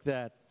ideas like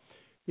that.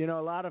 You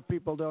know, a lot of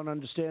people don't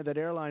understand that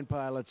airline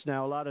pilots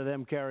now, a lot of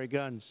them carry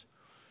guns.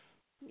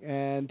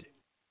 And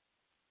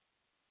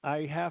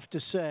I have to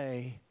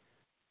say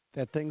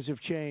that things have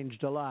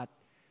changed a lot.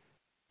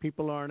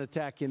 People aren't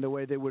attacking the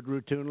way they would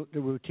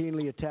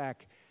routinely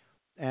attack.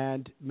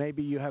 And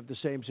maybe you have the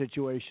same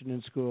situation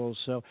in schools.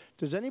 So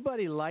does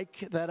anybody like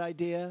that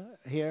idea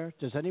here?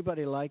 Does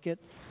anybody like it?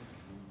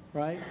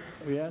 Right?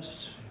 Yes?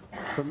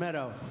 For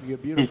Meadow, your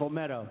beautiful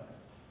Meadow.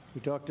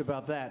 We talked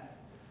about that.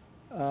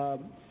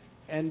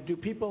 And do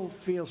people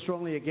feel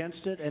strongly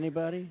against it?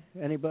 Anybody?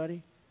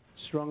 Anybody?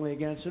 Strongly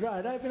against it?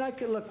 All right. I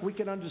mean, look, we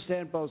can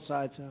understand both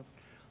sides of it.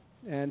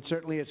 And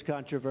certainly it's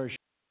controversial.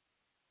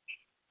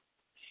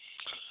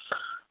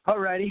 All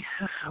righty.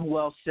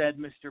 Well said,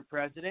 Mr.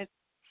 President.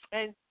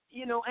 And,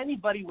 you know,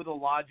 anybody with a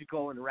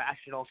logical and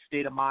rational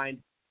state of mind,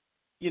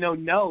 you know,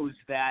 knows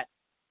that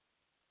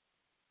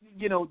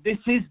this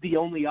is the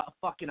only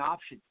fucking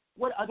option.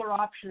 What other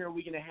option are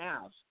we going to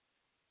have,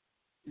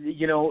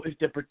 is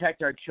to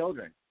protect our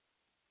children?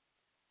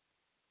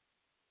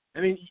 I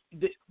mean,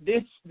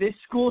 this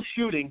school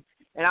shooting,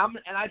 and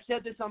I've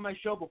said this on my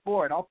show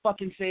before, and I'll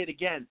fucking say it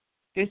again.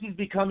 This is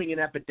becoming an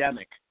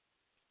epidemic.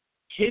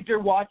 Kids are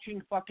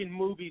watching fucking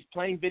movies,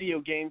 playing video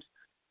games,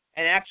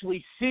 and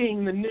actually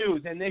seeing the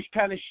news and this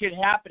kind of shit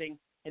happening.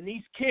 And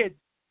these kids,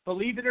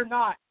 believe it or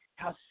not,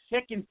 how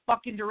sick and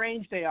fucking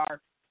deranged they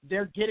are,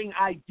 they're getting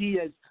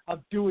ideas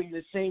of doing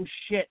the same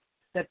shit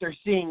that they're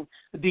seeing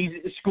these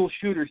school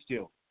shooters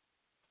do.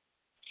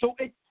 So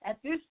at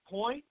this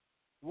point,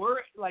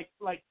 we're like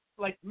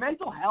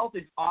mental health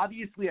is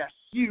obviously a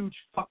huge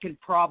fucking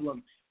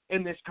problem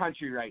in this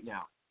country right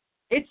now.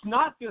 It's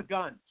not the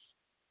guns,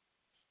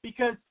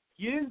 because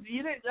you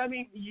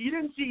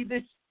didn't see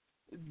this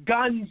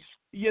guns,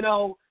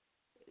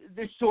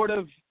 this sort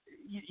of,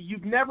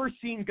 you've never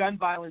seen gun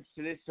violence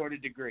to this sort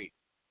of degree.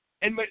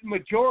 And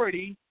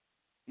majority,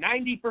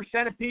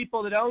 90% of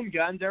people that own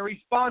guns are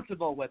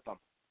responsible with them.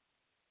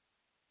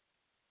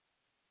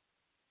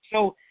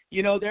 So,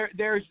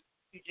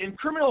 and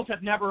criminals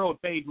have never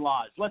obeyed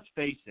laws, let's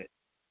face it.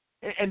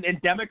 And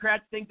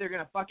Democrats think they're going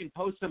to fucking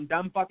post some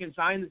dumb fucking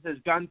sign that says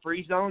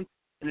gun-free zone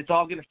and it's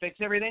all going to fix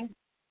everything?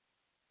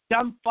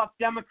 Dumb fuck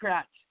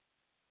Democrats.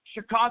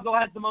 Chicago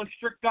has the most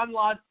strict gun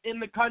laws in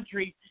the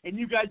country, and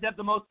you guys have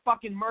the most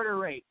fucking murder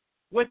rate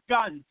with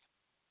guns.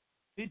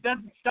 It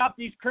doesn't stop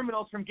these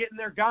criminals from getting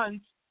their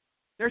guns.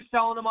 They're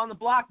selling them on the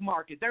black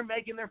market. They're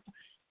making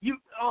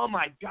oh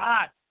my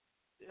God.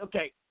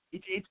 Okay,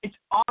 it's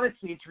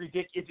honestly, it's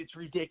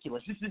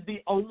ridiculous. This is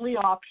the only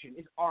option,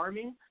 is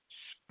arming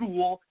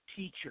school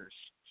teachers.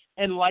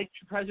 And like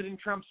President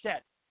Trump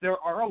said, there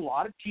are a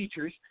lot of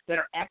teachers that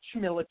are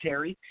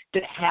ex-military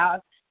that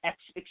have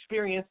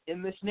experience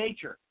in this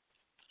nature.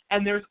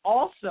 And there's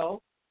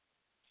also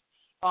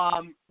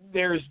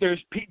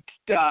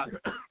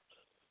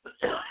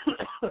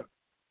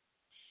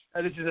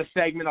this is a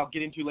segment I'll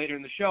get into later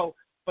in the show,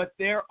 but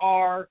there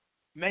are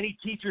many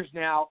teachers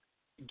now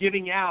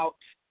giving out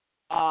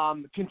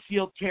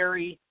concealed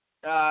carry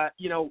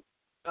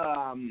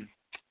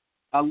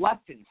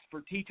lessons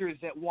for teachers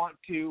that want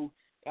to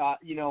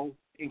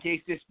in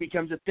case this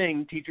becomes a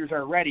thing, teachers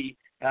are ready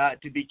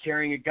to be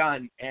carrying a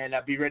gun and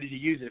be ready to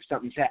use it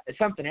if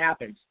something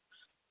happens.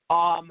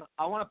 I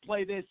want to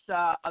play this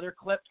other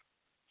clip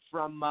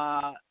from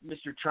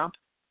Mr. Trump.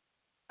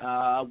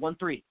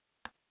 1-3.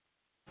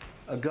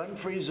 A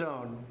gun-free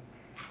zone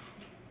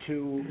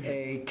to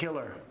a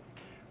killer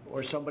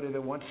or somebody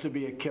that wants to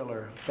be a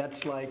killer, that's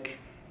like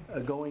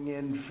going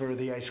in for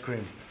the ice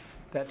cream.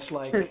 That's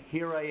like,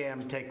 here I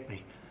am, take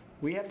me.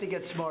 We have to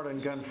get smart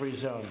on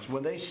gun-free zones.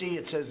 When they see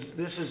it says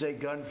this is a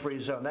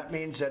gun-free zone, that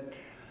means that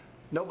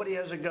nobody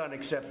has a gun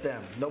except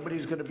them.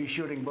 Nobody's going to be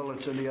shooting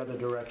bullets in the other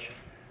direction.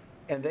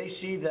 And they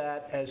see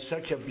that as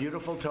such a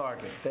beautiful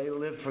target. They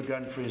live for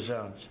gun-free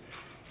zones.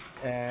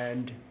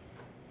 And,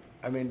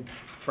 I mean,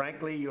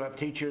 frankly, you have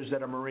teachers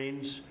that are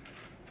Marines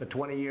for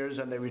 20 years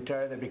and they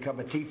retire, they become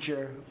a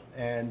teacher,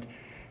 and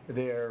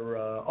they're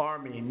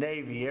Army,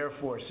 Navy, Air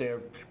Force,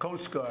 they're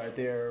Coast Guard,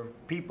 they're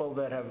people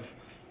that have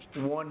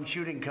won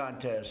shooting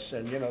contests,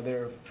 and,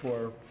 they're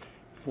for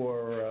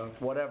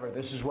whatever.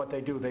 This is what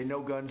they do. They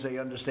know guns, they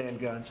understand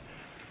guns.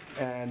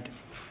 And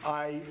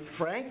I,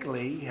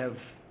 frankly, have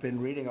been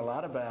reading a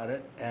lot about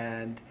it,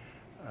 and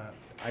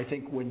I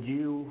think when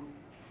you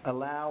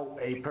allow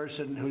a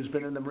person who's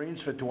been in the Marines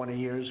for 20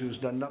 years, who's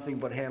done nothing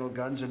but handle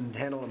guns and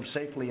handle them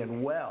safely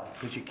and well,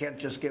 because you can't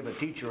just give a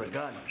teacher a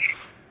gun.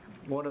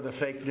 One of the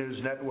fake news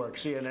networks,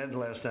 CNN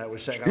last night,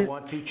 was saying, I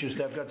want teachers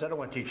to have guns. I don't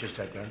want teachers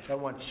to have guns. I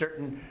want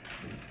certain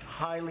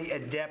highly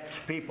adept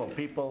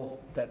people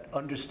that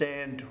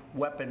understand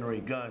weaponry,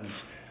 guns,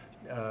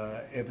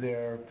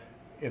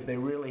 if they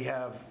really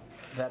have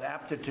that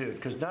aptitude,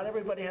 because not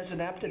everybody has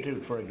an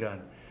aptitude for a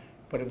gun.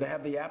 But if they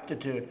have the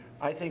aptitude,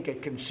 I think a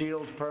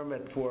concealed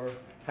permit for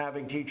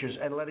having teachers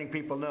and letting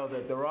people know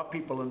that there are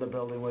people in the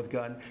building with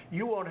guns.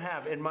 You won't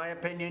have, in my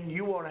opinion,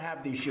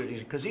 these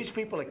shootings, because these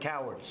people are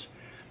cowards.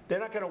 They're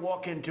not going to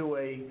walk into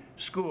a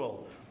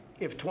school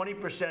if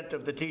 20%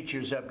 of the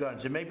teachers have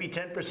guns. It may be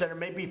 10% or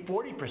maybe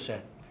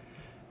 40%.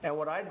 And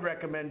what I'd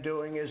recommend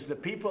doing is the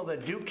people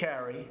that do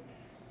carry,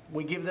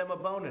 we give them a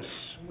bonus.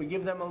 We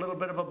give them a little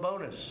bit of a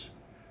bonus.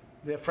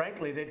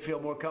 Frankly, they'd feel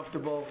more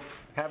comfortable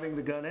having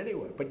the gun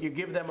anyway, but you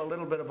give them a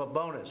little bit of a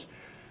bonus.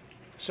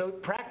 So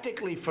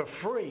practically for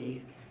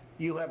free,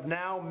 you have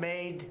now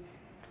made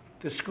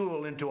the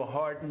school into a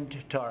hardened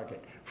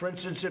target. For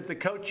instance, if the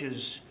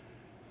coaches,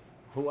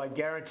 who I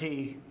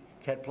guarantee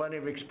had plenty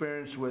of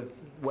experience with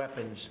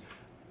weapons,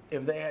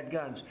 if they had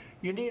guns,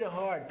 you need a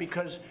hard,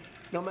 because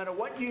no matter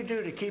what you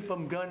do to keep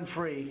them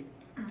gun-free,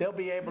 they'll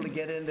be able to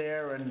get in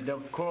there and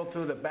they'll crawl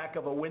through the back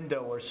of a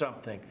window or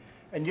something.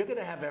 And you're going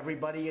to have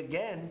everybody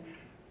again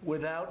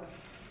without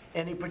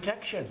any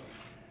protection.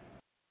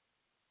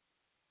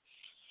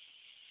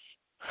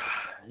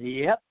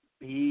 Yep,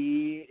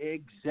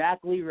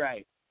 exactly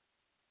right.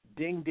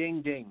 Ding,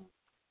 ding, ding.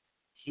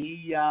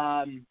 He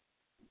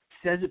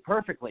says it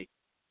perfectly.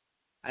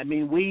 I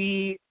mean,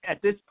 we,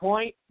 at this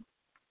point,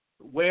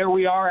 where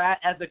we are at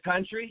as a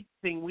country,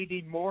 think we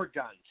need more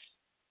guns.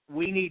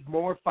 We need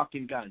more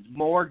fucking guns,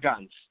 more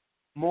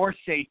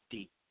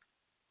safety,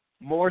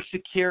 more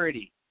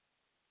security,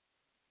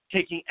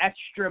 taking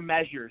extra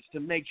measures to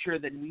make sure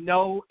that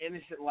no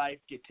innocent life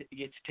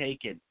gets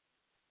taken.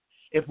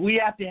 If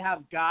we have to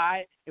have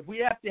armed, if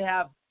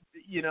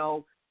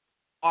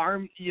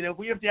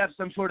we have to have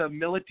some sort of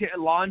military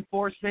law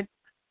enforcement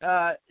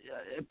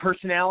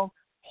personnel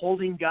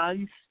holding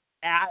guns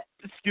at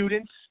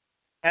students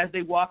as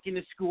they walk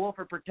into school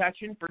for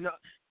protection,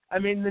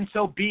 then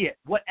so be it.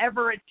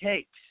 Whatever it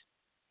takes.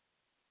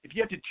 If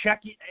you have to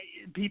check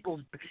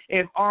people's,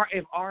 if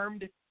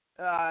armed,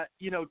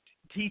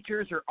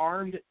 teachers or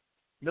armed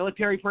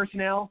military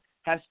personnel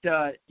has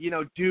to,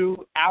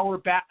 do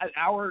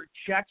our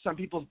checks on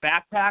people's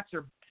backpacks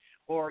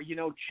or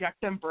check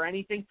them for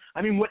anything.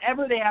 I mean,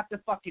 whatever they have to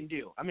fucking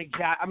do. I'm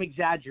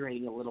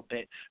exaggerating a little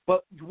bit,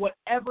 but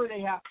whatever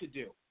they have to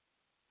do.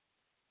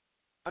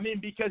 I mean,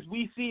 because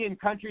we see in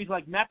countries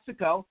like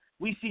Mexico,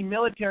 we see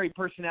military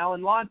personnel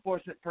and law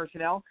enforcement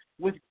personnel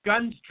with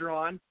guns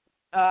drawn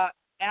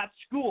at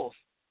schools,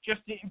 just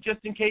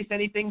in case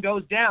anything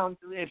goes down.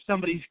 If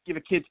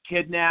a kid's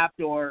kidnapped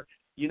or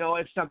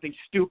if something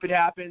stupid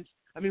happens.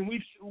 I mean,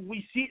 we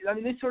see. I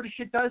mean, this sort of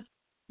shit does.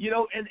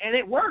 And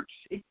it works.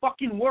 It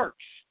fucking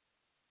works.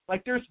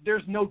 Like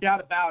there's no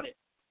doubt about it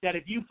that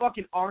if you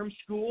fucking arm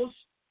schools,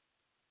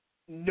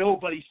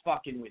 nobody's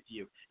fucking with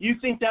you. You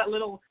think that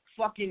little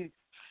fucking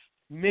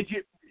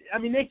midget? I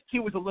mean, this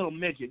kid was a little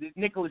midget.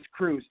 Nicholas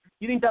Cruz.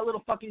 You think that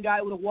little fucking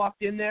guy would have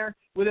walked in there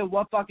with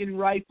a fucking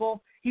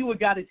rifle? He would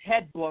have got his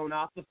head blown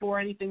off before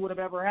anything would have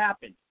ever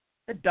happened.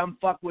 That dumb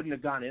fuck wouldn't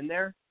have gone in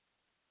there.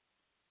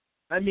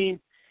 I mean,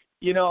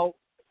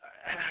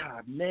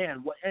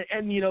 man,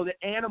 and the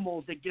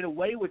animals that get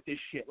away with this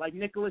shit, like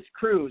Nicholas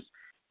Cruz.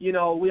 We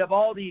have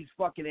all these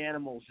fucking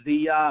animals.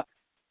 The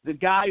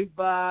guy,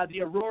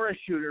 the Aurora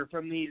shooter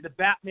from the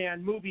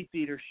Batman movie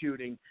theater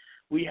shooting.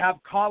 We have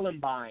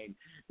Columbine.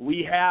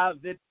 We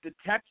have the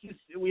Texas.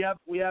 We have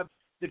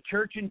the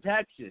church in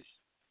Texas.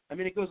 I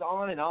mean, it goes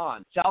on and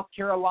on. South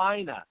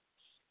Carolina.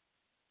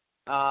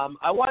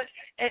 I want,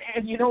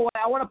 and you know what?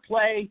 I want to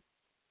play.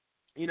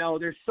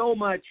 There's so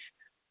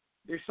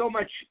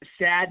much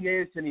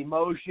sadness and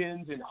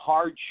emotions and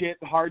hard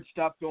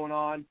stuff going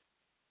on.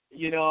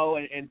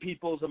 And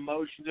people's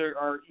emotions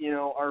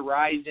are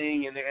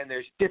rising, and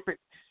there's different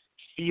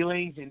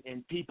feelings,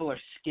 and people are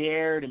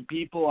scared, and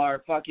people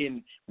are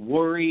fucking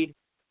worried.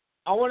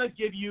 I want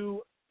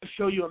to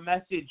show you a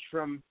message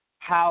from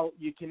how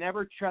you can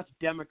never trust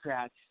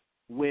Democrats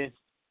with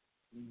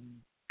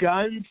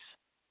guns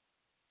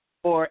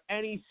or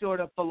any sort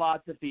of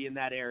philosophy in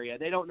that area.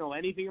 They don't know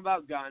anything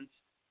about guns.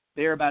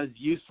 They're about as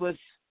useless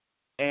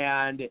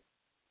and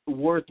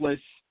worthless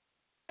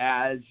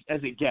as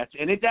it gets.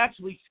 And it's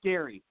actually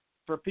scary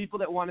for people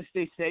that want to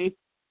stay safe.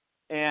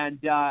 And,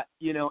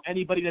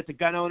 anybody that's a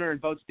gun owner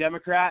and votes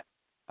Democrat,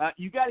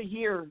 you got to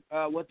hear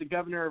what the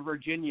governor of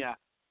Virginia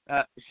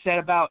said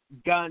about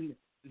guns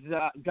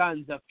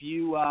a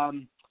few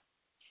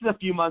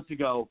months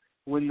ago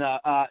when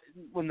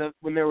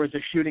there was a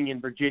shooting in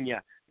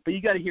Virginia. But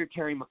you got to hear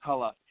Terry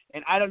McCullough.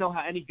 And I don't know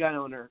how any gun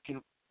owner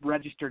can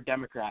register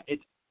Democrat.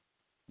 It's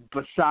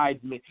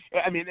besides me.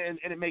 I mean, and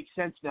it makes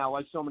sense now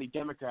why so many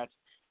Democrats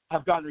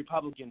have gone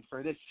Republican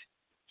for this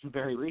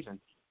very reason.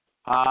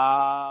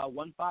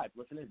 1-5,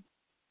 listen in.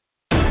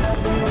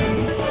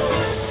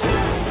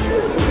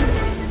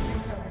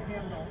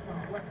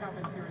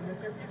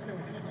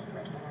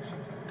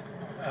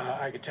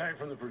 I can tell you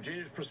from the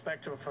Virginia's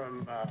perspective,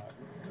 from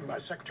my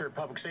Secretary of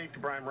Public Safety,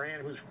 Brian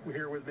Moran, who's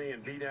here with me,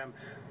 and VDEM,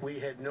 we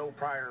had no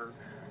prior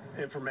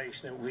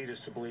information that would lead us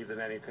to believe that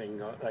anything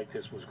like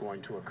this was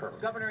going to occur.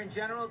 Governor, in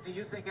general, do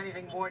you think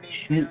anything more needs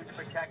to do to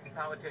protect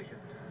politicians?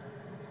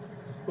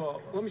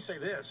 Well, let me say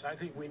this. I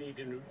think we need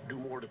to do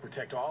more to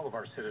protect all of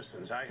our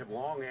citizens. I have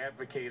long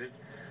advocated,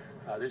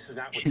 this is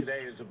not what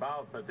today is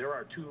about, but there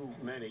are too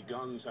many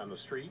guns on the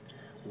street.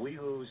 We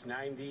lose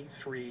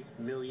 93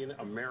 million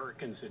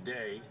Americans a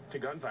day to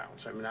gun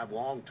violence. I mean, I've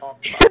long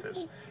talked about this.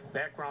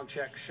 Background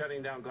checks,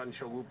 shutting down gun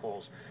show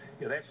loopholes.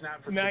 That's not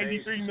for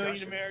today's 93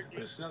 million discussion.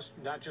 Americans. But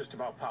it's not just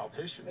about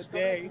politicians. A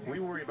day. We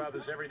worry about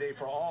this every day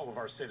for all of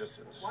our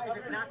citizens. Why is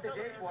it not the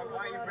day for it?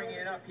 Why are you bringing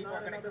it up? People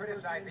are going to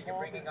criticize that you're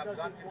bringing up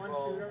gun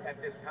control at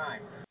this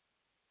time.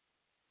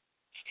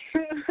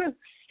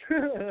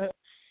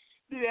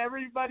 Did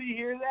everybody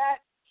hear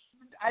that?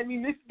 I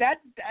mean,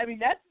 that's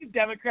the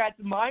Democrats'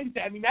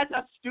 mindset. I mean, that's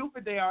how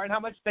stupid they are and how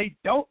much they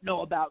don't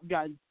know about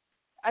guns.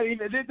 I mean,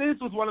 this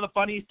was one of the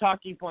funniest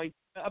talking points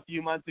a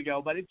few months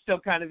ago, but it still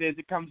kind of is.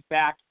 It comes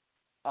back,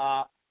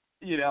 on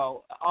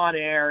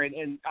air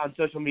and on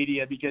social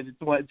media because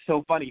it's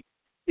so funny.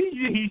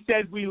 He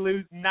says we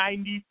lose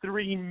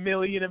 93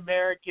 million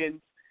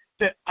Americans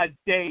a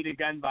day to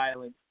gun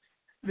violence.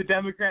 The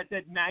Democrats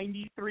said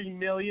 93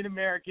 million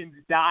Americans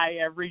die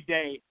every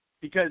day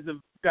because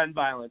of gun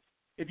violence.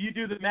 If you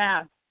do the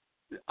math,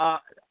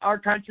 our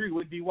country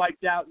would be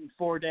wiped out in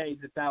 4 days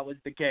if that was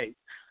the case.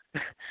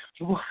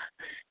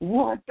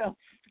 What the?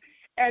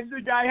 And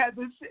the guy had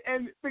this,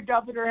 and the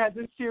governor had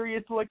this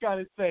serious look on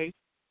his face.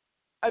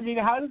 I mean,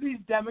 how do these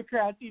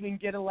Democrats even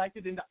get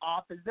elected into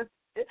office? That's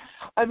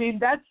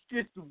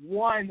just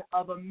one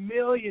of a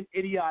million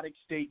idiotic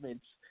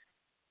statements.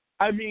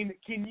 I mean,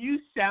 can you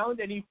sound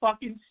any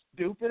fucking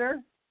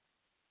stupider?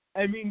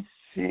 I mean,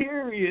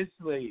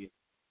 seriously.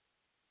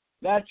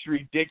 That's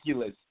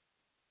ridiculous.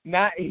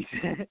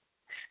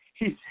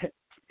 He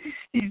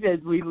says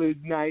we lose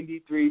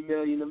 93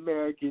 million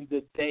Americans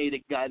a day to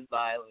gun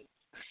violence.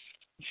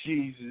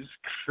 Jesus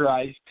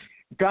Christ.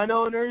 Gun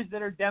owners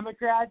that are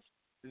Democrats,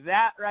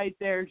 that right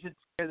there should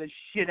scare the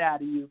shit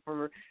out of you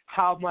for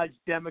how much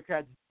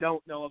Democrats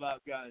don't know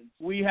about guns.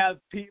 We have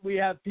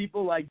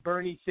people like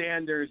Bernie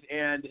Sanders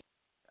and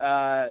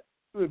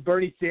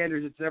Bernie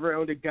Sanders that's never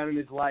owned a gun in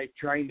his life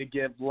trying to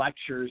give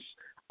lectures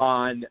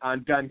on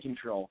gun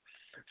control.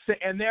 So,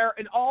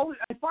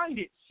 I find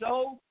it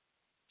so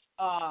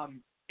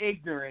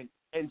ignorant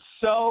and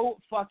so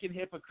fucking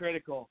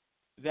hypocritical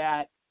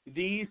that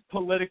these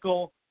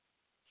political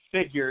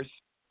figures,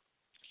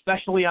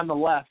 especially on the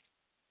left,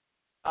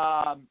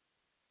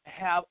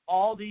 have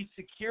all these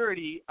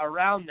security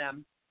around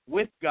them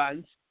with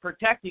guns,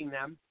 protecting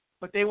them,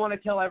 but they want to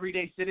tell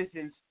everyday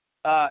citizens,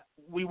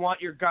 we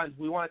want your guns.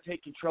 We want to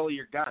take control of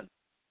your guns.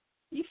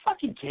 Are you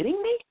fucking kidding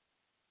me?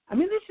 I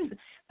mean,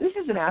 this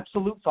is an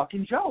absolute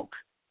fucking joke.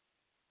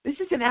 This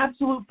is an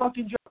absolute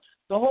fucking joke.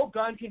 The whole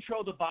gun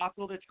control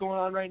debacle that's going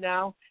on right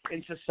now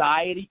in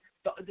society,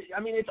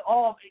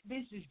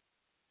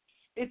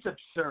 it's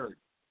absurd.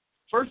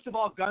 First of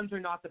all, guns are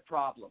not the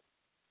problem.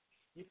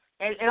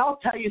 And I'll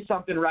tell you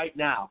something right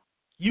now.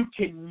 You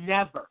can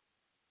never,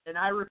 and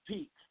I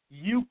repeat,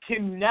 you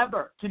can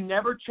never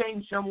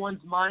change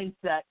someone's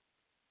mindset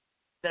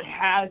that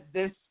has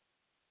this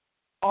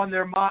on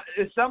their mind.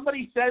 If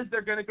somebody says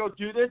they're going to go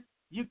do this,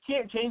 you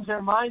can't change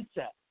their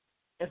mindset.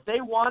 If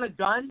they want a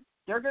gun,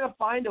 they're going to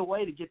find a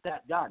way to get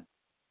that gun.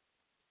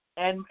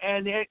 And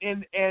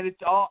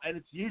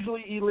it's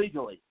usually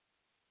illegally.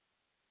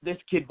 This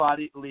kid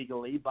bought it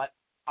legally, but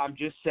I'm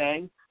just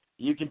saying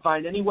you can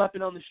find any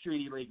weapon on the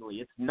street illegally.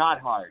 It's not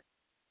hard.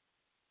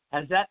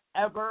 Has that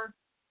ever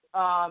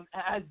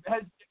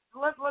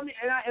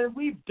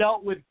we've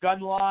dealt with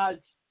gun laws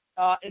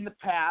in the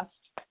past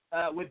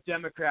with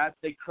Democrats.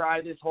 They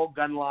cry this whole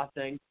gun law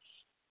thing.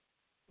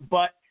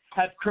 But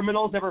have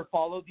criminals ever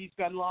followed these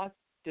gun laws?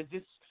 Does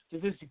this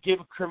give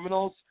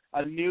criminals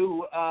a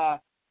new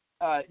thought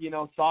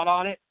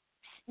on it?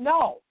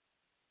 No.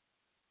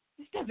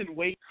 This doesn't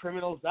wake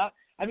criminals up.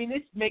 I mean,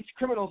 this makes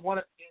criminals want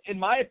to, in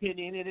my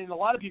opinion, and in a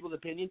lot of people's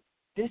opinion,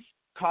 this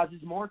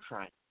causes more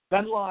crime.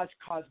 Gun laws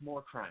cause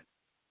more crime.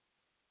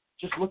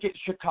 Just look at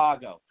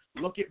Chicago.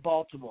 Look at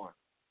Baltimore.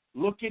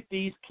 Look at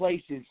these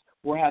places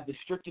where have the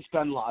strictest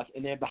gun laws,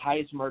 and they have the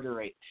highest murder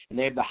rate, and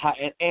they have the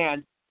high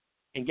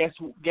and guess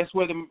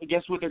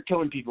what they're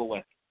killing people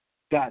with?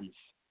 Guns.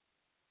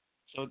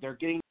 So they're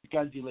getting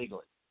guns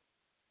illegally.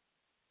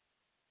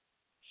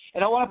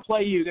 And I want to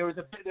play you. There was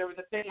a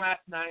thing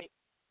last night.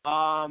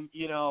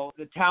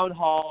 The town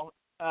hall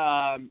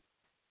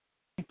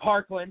in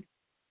Parkland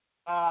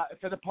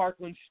for the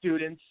Parkland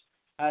students.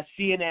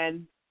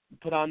 CNN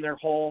put on their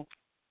whole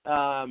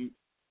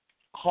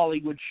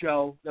Hollywood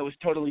show that was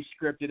totally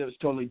scripted. It was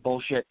totally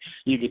bullshit.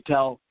 You could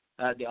tell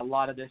a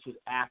lot of this was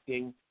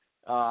acting.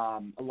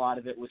 A lot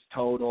of it was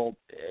total.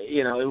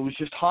 It was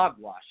just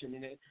hogwash. I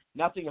mean,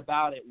 nothing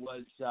about it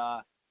was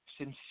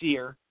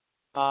sincere.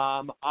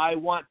 I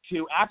want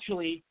to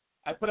actually.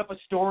 I put up a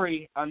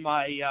story on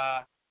my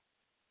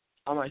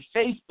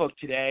Facebook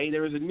today.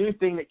 There was a new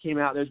thing that came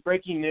out. There's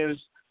breaking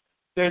news.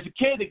 There's a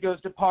kid that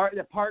goes to in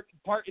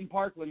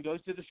Parkland,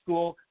 goes to the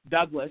school,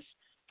 Douglas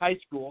High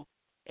School,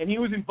 and he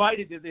was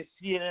invited to this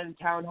CNN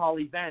town hall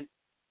event.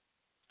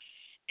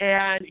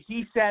 And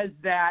he says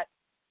that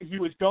he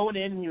was going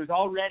in and he was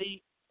all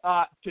ready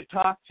to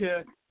talk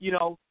to,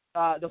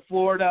 the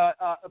Florida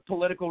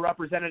political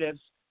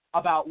representatives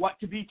about what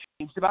to be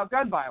changed about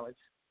gun violence.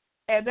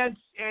 And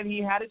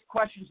he had his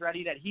questions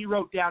ready that he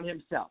wrote down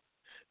himself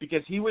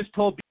because he was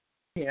told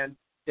beforehand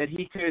that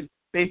he could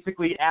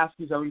basically ask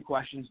his own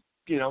questions,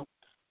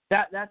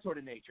 that sort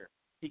of nature.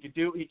 He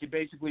could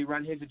basically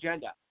run his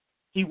agenda.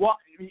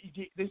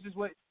 This is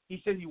what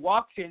he says. He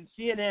walks in,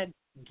 CNN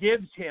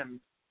gives him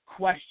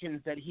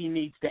questions that he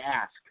needs to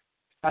ask.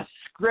 A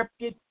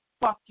scripted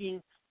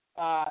fucking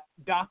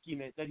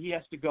document that he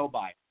has to go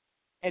by.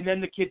 And then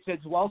the kid says,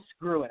 well,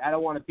 screw it. I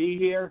don't want to be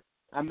here.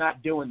 I'm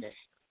not doing this.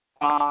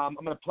 I'm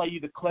going to play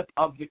you the clip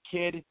of the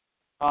kid,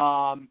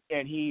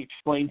 and he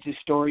explains his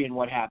story and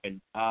what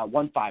happened.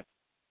 1-5,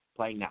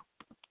 playing now.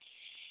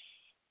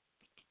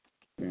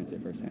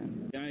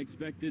 I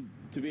expected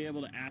to be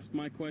able to ask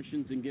my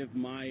questions and give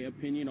my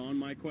opinion on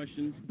my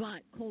questions.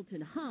 But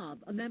Colton Hobb,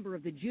 a member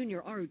of the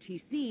junior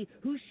ROTC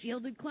who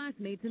shielded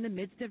classmates in the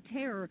midst of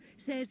terror,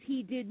 says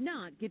he did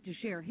not get to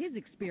share his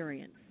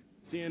experience.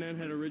 CNN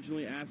had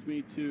originally asked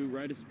me to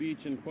write a speech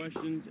and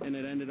questions, and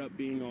it ended up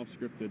being all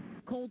scripted.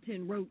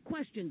 Colton wrote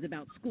questions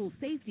about school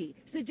safety,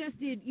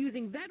 suggested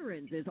using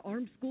veterans as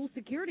armed school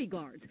security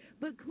guards,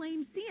 but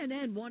claimed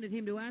CNN wanted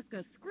him to ask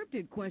a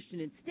scripted question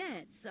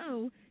instead,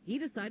 so he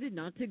decided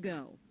not to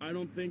go. I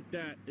don't think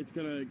that it's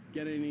going to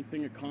get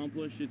anything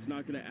accomplished. It's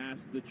not going to ask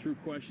the true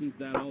questions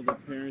that all the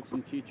parents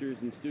and teachers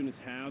and students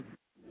have.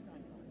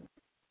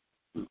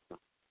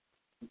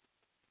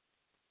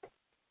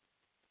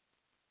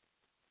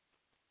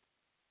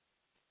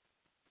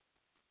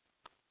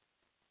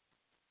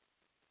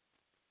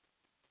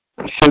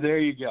 So there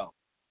you go.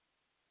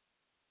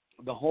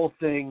 The whole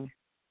thing,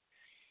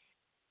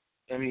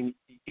 I mean,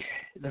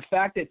 the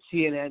fact that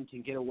CNN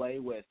can get away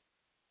with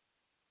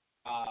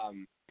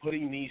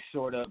putting these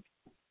sort of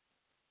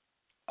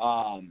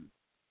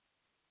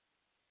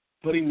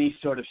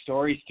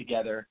stories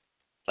together,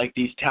 like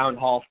these town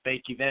hall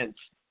fake events,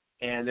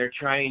 and they're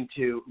trying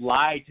to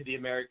lie to the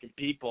American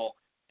people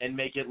and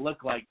make it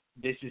look like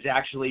this is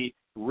actually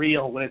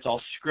real when it's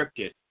all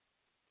scripted.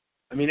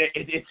 I mean,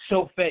 it's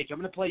so fake. I'm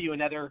going to play you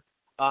another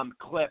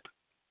clip,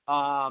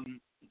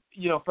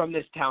 from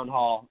this town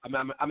hall.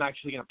 I'm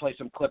actually going to play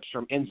some clips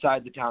from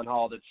inside the town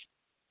hall.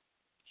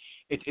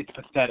 It's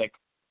pathetic.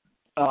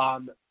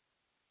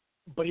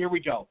 But here we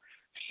go.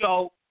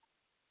 So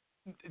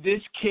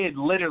this kid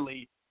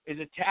literally is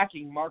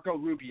attacking Marco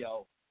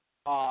Rubio,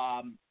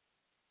 and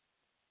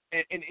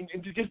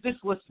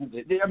just listen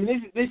to this. I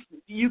mean, this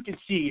you can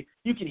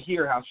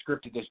hear how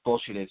scripted this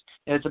bullshit is,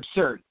 and it's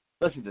absurd.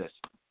 Listen to this.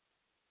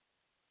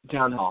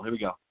 Town hall. Here we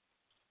go.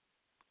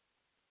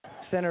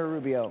 Senator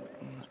Rubio,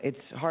 it's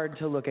hard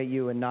to look at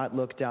you and not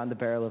look down the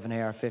barrel of an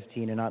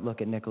AR-15 and not look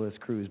at Nicholas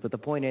Cruz. But the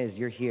point is,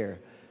 you're here,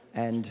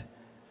 and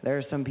there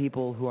are some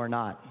people who are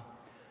not.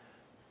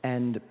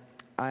 And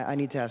I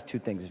need to ask two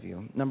things of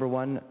you. Number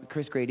one,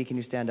 Chris Grady, can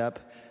you stand up?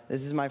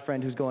 This is my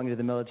friend who's going to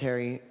the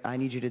military. I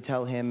need you to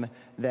tell him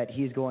that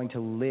he's going to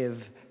live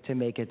to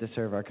make it to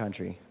serve our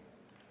country.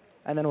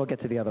 And then we'll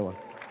get to the other one.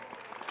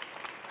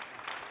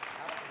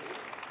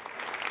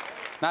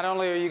 Not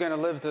only are you going to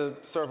live to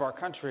serve our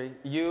country,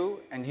 you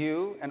and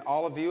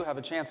all of you have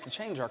a chance to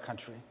change our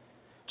country.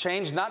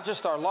 Change not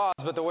just our laws,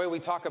 but the way we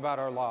talk about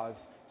our laws.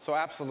 So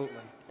absolutely.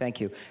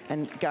 Thank you.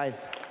 And guys,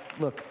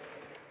 look,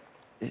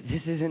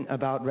 this isn't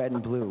about red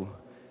and blue.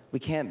 We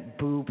can't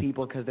boo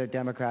people because they're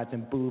Democrats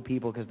and boo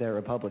people because they're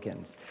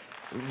Republicans.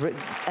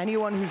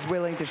 Anyone who's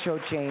willing to show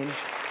change,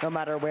 no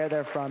matter where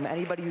they're from,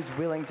 anybody who's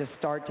willing to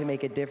start to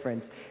make a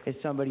difference is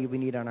somebody we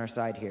need on our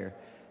side here.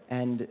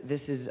 And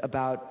this is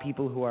about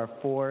people who are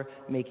for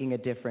making a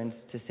difference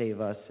to save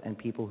us and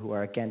people who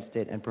are against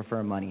it and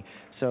prefer money.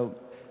 So,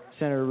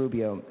 Senator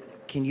Rubio,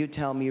 can you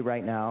tell me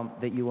right now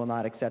that you will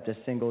not accept a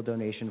single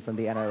donation from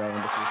the NRA in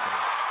the future?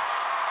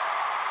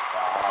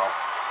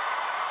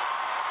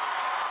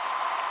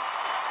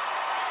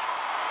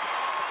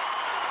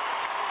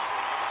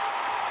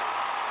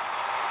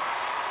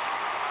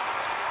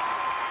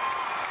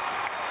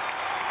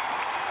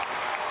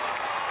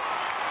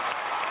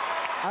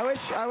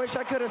 I wish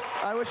I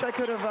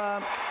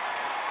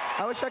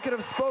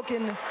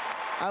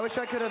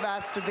could have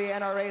asked the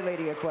NRA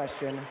lady a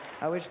question.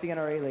 I wish the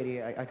NRA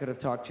lady I could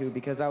have talked to,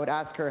 because I would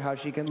ask her how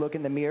she can look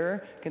in the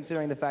mirror,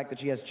 considering the fact that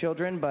she has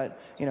children, but,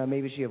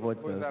 maybe she avoids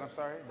those. What is that? I'm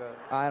sorry?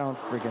 I don't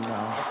freaking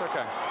know. That's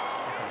okay.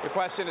 The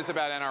question is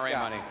about NRA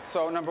money.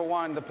 So, number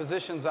one, the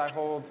positions I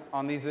hold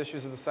on these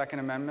issues of the Second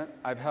Amendment,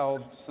 I've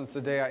held since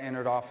the day I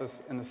entered office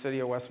in the city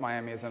of West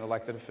Miami as an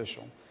elected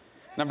official.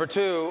 Number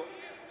two,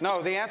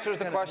 no, the answer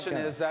to the question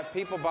is that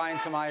people buy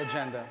into my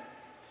agenda.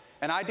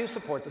 And I do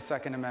support the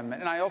Second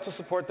Amendment. And I also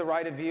support the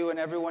right of you and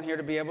everyone here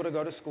to be able to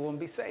go to school and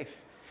be safe.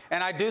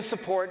 And I do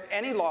support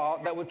any law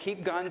that would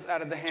keep guns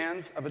out of the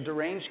hands of a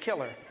deranged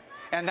killer.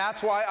 And that's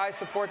why I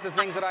support the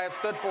things that I have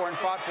stood for and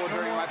fought for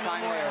during my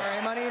time there. More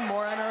NRA money,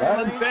 more NRA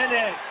money.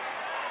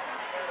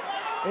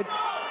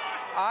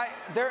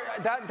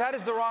 That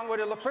is the wrong way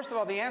to look. First of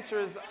all, the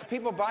answer is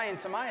people buy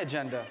into my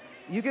agenda.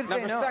 You could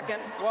say no. Number second,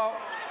 well,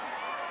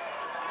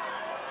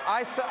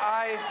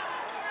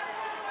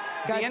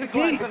 the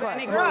influence of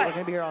any group. We're going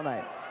to be here all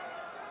night.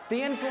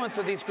 The influence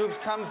of these groups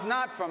comes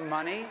not from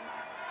money.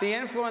 The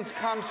influence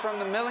comes from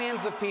the millions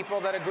of people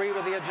that agree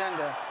with the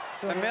agenda.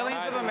 The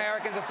millions of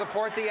Americans that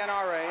support the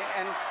NRA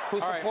and who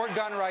support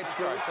gun rights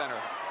groups. Senator.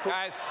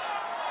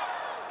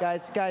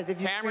 Guys, if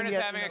you Cameron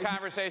is having a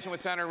conversation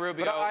with Senator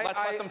Rubio. Let's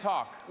let them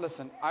talk.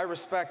 Listen, I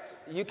respect,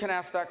 you can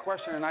ask that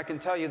question, and I can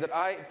tell you that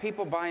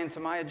people buy into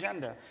my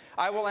agenda.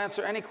 I will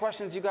answer any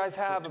questions you guys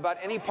have about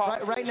any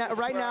policy. Right now,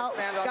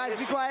 guys,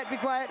 be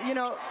quiet. And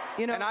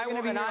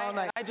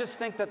I just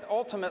think that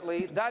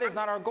ultimately that is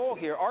not our goal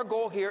here. Our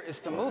goal here is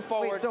to move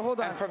forward. So hold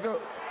on.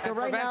 So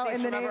right now,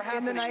 in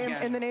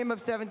the name of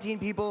 17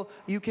 people,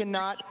 you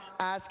cannot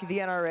ask the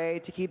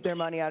NRA to keep their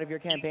money out of your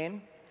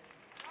campaign?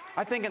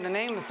 I think in the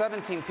name of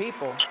 17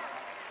 people,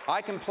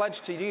 I can pledge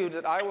to you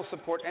that I will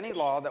support any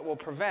law that will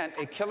prevent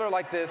a killer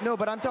like this. No,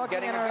 but I'm talking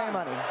getting NRA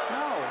money.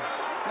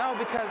 No,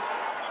 because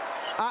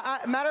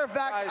Matter of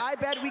fact, I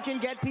bet we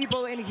can get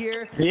people in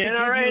here The to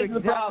NRA give you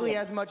is the exactly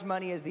problem. as much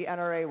money as the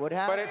NRA would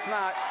have. But it's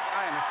not.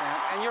 I understand.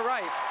 And you're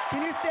right.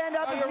 Can you stand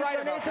up No, and you're give right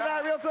donate about to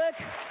that real quick?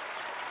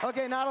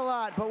 Okay, not a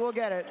lot, but we'll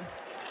get it.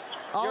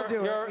 I'll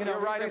do it.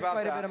 You're right we've raised about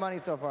quite that. a bit of money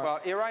so far. Well,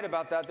 you're right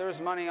about that. There's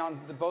money on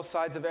both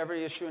sides of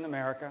every issue in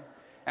America.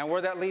 And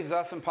where that leaves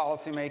us in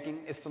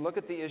policymaking is to look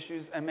at the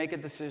issues and make a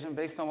decision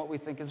based on what we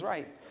think is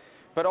right.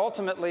 But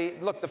ultimately,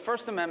 look, the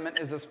First Amendment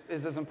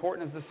is as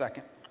important as the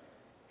Second.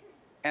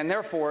 And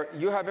therefore,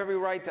 you have every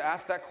right to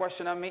ask that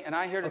question of me, and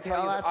I'm here to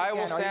tell you that I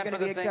will stand for the things. Are you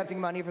going to be accepting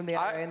money from the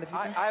NRA in the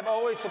future? I've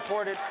always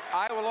supported,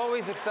 I will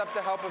always accept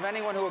the help of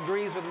anyone who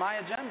agrees with my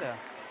agenda.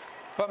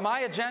 But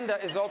my agenda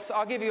is also,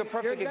 I'll give you a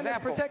perfect Your agenda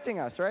example. is protecting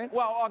us, right?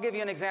 Well, I'll give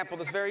you an example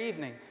this very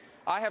evening.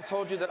 I have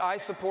told you that I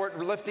support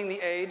lifting the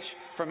age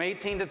from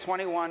 18 to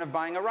 21 of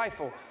buying a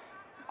rifle.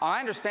 My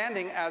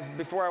understanding, as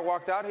before I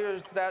walked out here,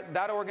 is that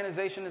that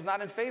organization is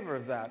not in favor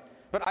of that.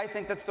 But I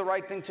think that's the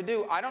right thing to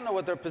do. I don't know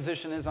what their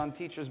position is on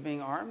teachers being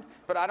armed,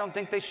 but I don't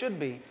think they should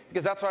be,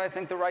 because that's what I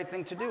think the right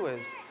thing to do is.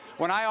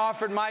 When I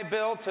offered my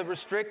bill to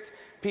restrict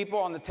people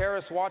on the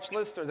terrorist watch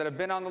list or that have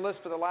been on the list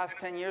for the last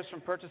 10 years from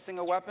purchasing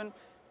a weapon,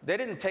 they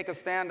didn't take a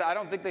stand. I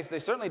don't think they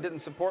certainly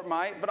didn't support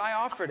but I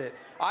offered it.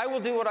 I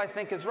will do what I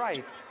think is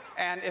right.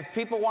 And if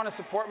people want to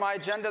support my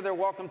agenda, they're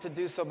welcome to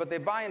do so, but they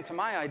buy into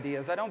my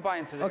ideas. I don't buy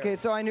into theirs. Okay,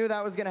 so I knew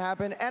that was going to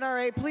happen.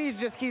 NRA, please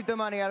just keep the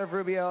money out of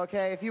Rubio,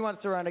 okay? If he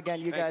wants to run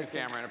again, you guys. Thank you,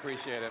 Cameron.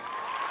 Appreciate it.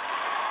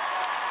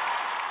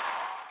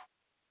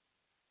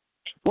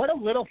 What a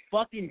little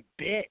fucking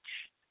bitch.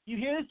 You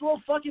hear this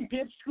little fucking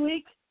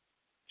pipsqueak?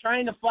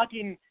 Trying to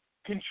fucking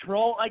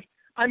control,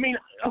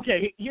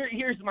 okay,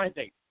 here's my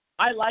thing.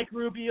 I like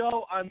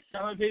Rubio on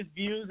some of his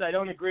views. I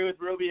don't agree with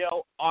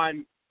Rubio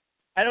on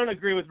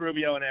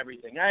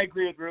everything. I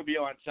agree with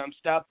Rubio on some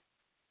stuff.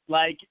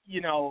 Like,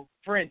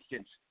 for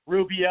instance,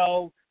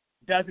 Rubio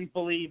doesn't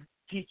believe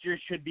teachers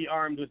should be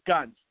armed with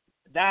guns.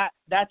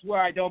 That's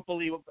where I don't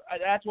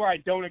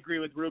agree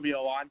with Rubio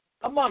on,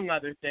 among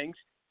other things.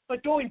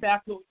 But going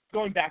back to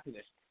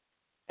this.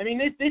 I mean,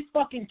 this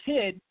fucking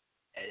kid,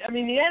 the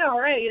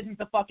NRA isn't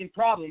the fucking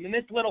problem, and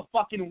this little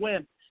fucking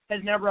wimp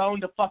has never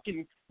owned a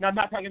fucking, no, I'm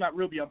not talking about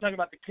Rubio, I'm talking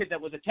about the kid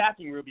that was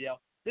attacking Rubio.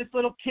 This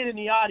little kid in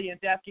the audience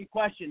asking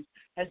questions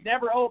has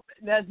never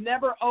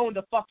owned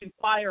a fucking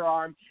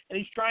firearm, and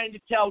he's trying to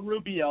tell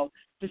Rubio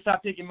to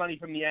stop taking money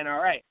from the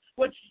NRA.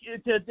 Which,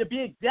 to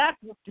be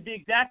exact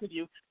with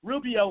you,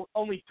 Rubio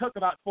only took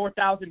about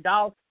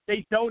 $4,000.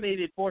 They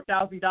donated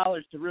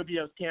 $4,000 to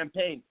Rubio's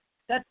campaign.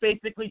 That's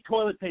basically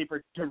toilet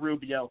paper to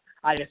Rubio,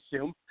 I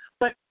assume.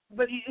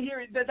 But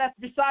here, that's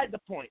beside the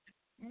point.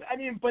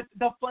 But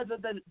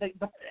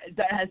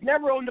that has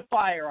never owned a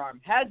firearm,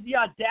 has the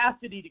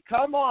audacity to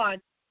come on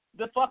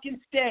the fucking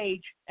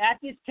stage at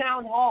this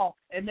town hall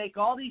and make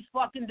all these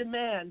fucking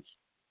demands.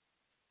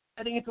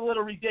 I think it's a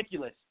little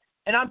ridiculous.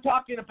 And I'm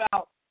talking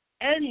about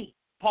any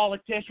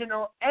politician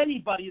or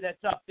anybody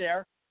that's up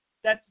there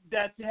that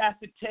has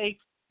to take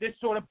this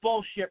sort of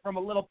bullshit from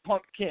a little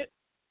punk kid.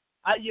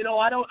 I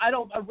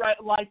don't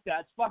like that.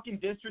 It's fucking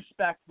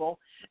disrespectful.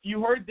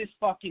 You heard this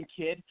fucking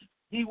kid.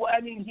 He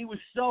was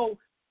so.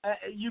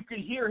 You could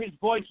hear his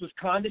voice was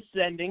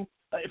condescending.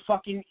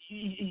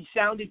 He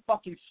sounded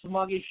fucking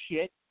smug as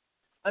shit.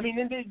 I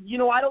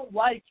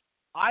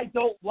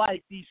don't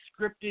like these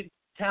scripted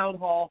town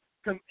hall.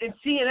 And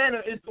CNN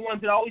is the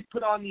ones that always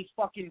put on these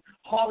fucking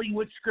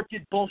Hollywood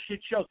scripted bullshit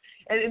shows.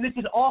 And this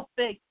is all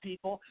fake,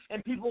 people.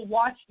 And people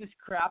watch this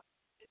crap.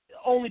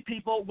 Only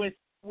people with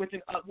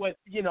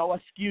a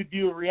skewed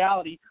view of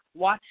reality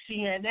watch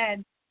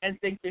CNN and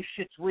think this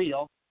shit's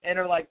real and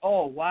are like,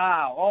 oh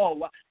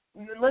wow.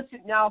 Listen,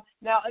 now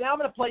I'm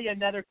going to play you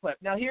another clip.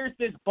 Now here's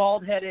this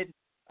bald-headed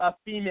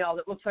female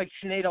that looks like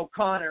Sinead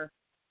O'Connor,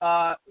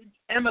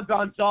 Emma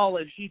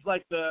Gonzalez. She's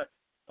like the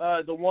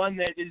one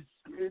that is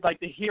like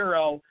the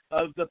hero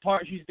of the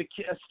part. She's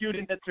a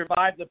student that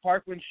survived the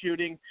Parkland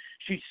shooting.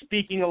 She's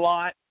speaking a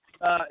lot,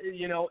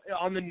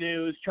 on the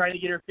news, trying to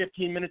get her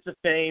 15 minutes of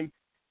fame.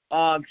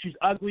 She's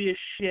ugly as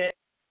shit.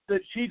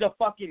 She's a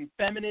fucking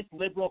feminist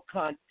liberal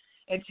cunt,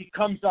 and she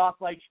comes off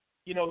like,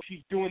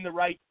 she's doing the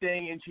right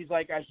thing and she's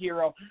like a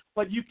hero.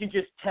 But you can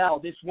just tell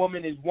this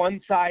woman is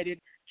one-sided.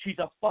 She's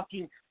a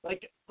fucking,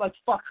 like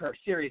fuck her,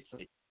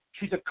 seriously.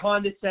 She's a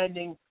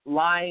condescending,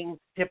 lying,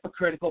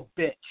 hypocritical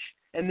bitch.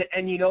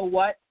 And you know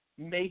what?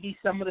 Maybe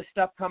some of the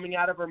stuff coming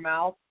out of her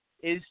mouth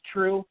is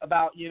true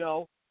about,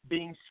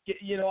 being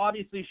scared.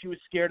 Obviously she was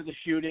scared of the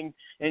shooting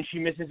and she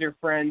misses her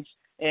friends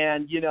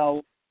and,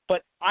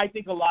 but I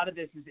think a lot of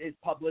this is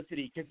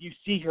publicity because you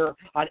see her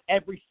on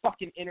every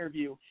fucking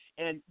interview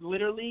and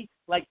literally,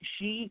 like,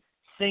 she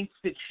thinks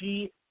that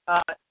she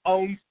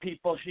owns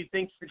people. She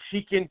thinks that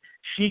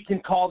she can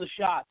call the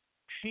shots.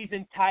 She's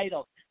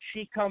entitled.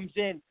 She comes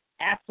in,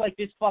 acts like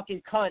this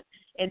fucking cunt,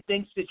 and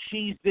thinks that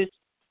she's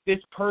this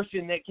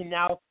person that can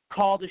now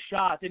call the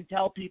shots and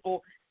tell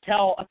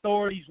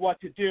authorities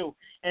what to do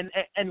and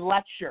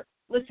lecture.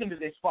 Listen to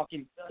this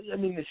fucking,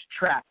 this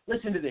trash.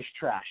 Listen to this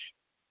trash.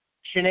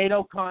 Sinead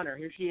O'Connor,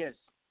 here she is.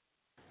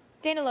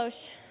 Dana Loesch,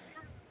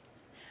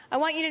 I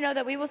want you to know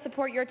that we will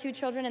support your 2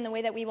 children in the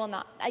way that you will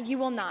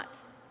not.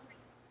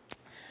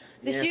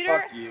 The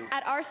shooter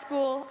at our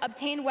school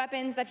obtained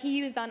weapons that he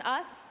used on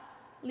us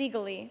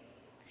legally.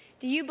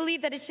 Do you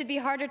believe that it should be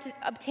harder to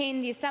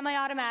obtain these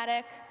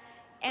semi-automatic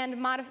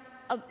and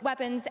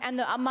weapons and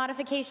the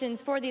modifications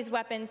for these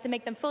weapons to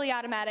make them fully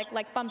automatic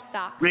like bump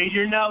stock? Read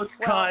your notes,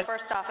 cunt.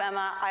 First off,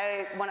 Emma,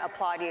 I want to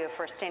applaud you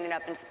for standing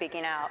up and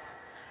speaking out.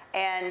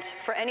 And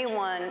for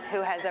anyone who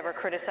has ever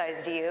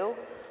criticized you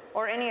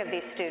or any of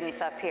these students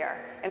up here,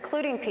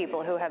 including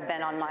people who have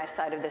been on my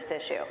side of this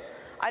issue,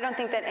 I don't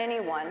think that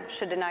anyone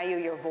should deny you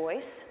your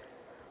voice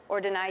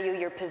or deny you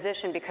your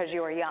position because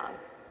you are young.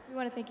 We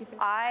want to thank you for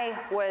that. I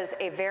was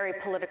a very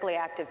politically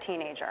active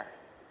teenager,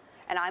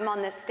 and I'm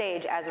on this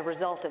stage as a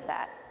result of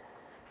that.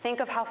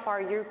 Think of how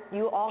far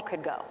you all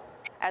could go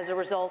as a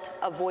result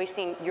of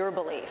voicing your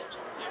beliefs.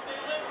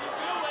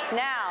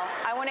 Now,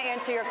 I want to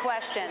answer your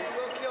question,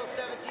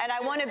 and I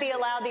want to be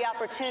allowed the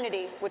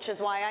opportunity, which is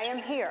why I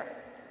am here,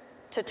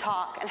 to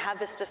talk and have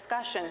this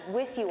discussion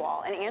with you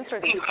all and answer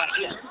these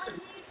questions.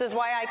 This is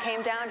why I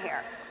came down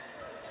here.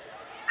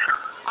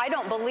 I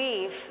don't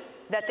believe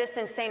that this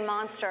insane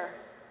monster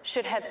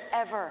should have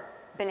ever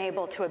been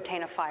able to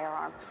obtain a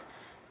firearm,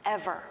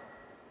 ever.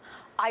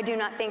 I do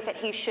not think that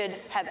he should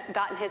have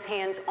gotten his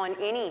hands on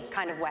any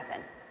kind of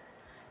weapon.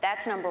 That's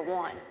number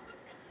one.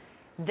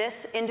 This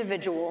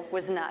individual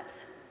was nuts.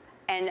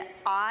 And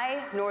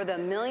I, nor the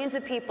millions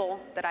of people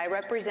that I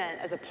represent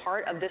as a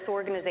part of this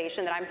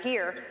organization that I'm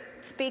here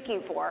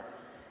speaking for,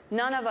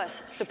 none of us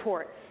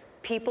support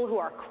people who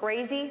are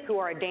crazy, who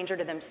are a danger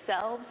to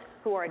themselves,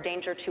 who are a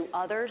danger to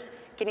others,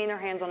 getting their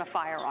hands on a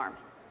firearm.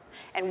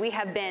 And we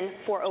have been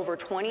for over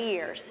 20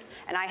 years,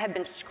 and I have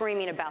been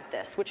screaming about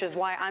this, which is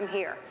why I'm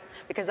here,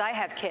 because I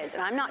have kids,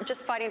 and I'm not just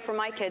fighting for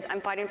my kids,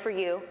 I'm fighting for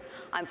you,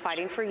 I'm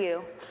fighting for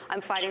you,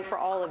 I'm fighting for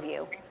all of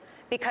you,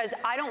 because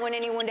I don't want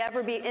anyone to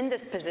ever be in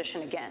this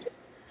position again.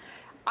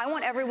 I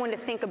want everyone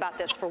to think about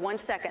this for 1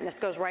 second. This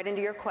goes right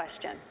into your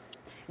question.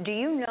 Do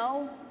you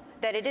know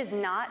that it is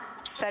not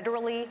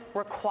federally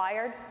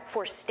required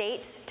for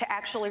states to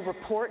actually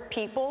report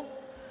people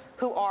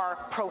who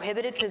are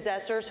prohibited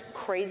possessors,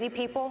 crazy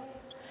people,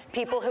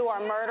 people who are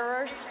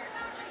murderers?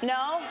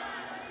 No?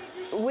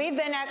 We've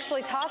been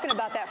actually talking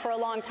about that for a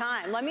long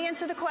time. Let me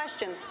answer the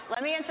question.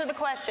 Let me answer the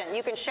question.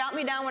 You can shout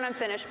me down when I'm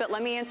finished, but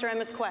let me answer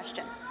Emma's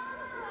question.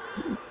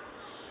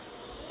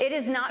 It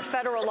is not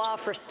federal law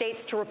for states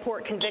to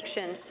report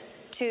convictions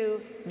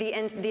to the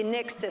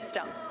NICS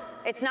system.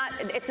 It's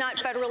not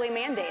federally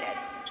mandated.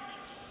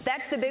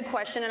 That's the big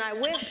question, and I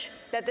wish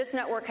that this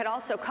network had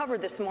also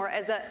covered this more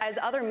as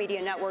other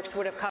media networks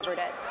would have covered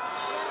it.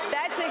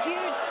 That's a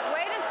huge,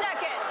 wait a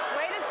second.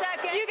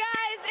 You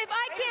guys, if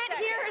I can't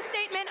hear her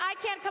statement, I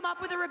can't come up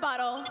with a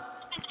rebuttal.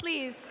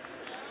 Please.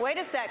 Wait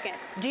a second.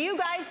 Do you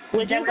guys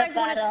want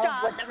to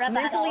stop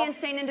mentally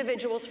insane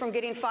individuals from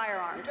getting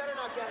firearms?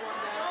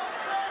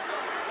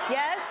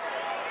 Yes?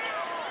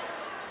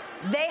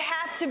 They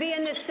have to be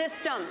in the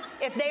system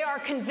if they are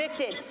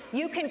convicted.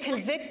 You can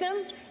convict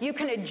them, you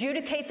can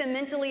adjudicate them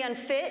mentally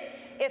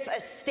unfit. If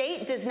a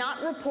state does not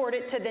report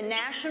it to the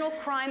National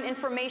Crime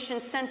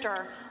Information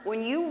Center,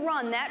 when you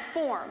run that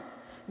form,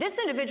 this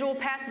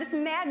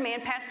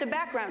madman passed a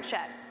background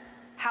check.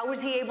 How was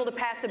he able to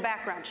pass a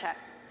background check?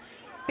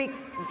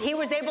 He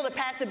was able to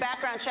pass a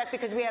background check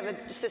because we have a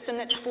system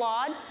that's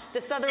flawed.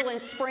 The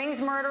Sutherland Springs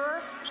murderer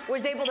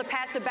was able to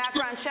pass a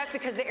background check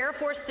because the Air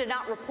Force did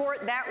not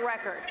report that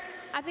record.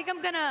 I think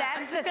I'm gonna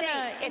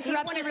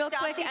interrupt you real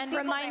quick and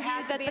remind you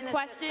that the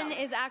question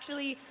is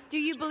actually, do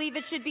you believe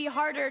it should be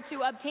harder to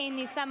obtain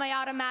these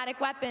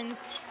semi-automatic weapons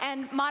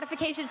and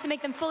modifications to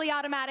make them fully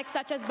automatic,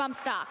 such as bump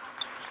stock?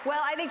 Well,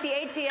 I think the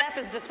ATF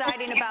is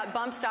deciding about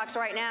bump stocks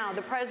right now.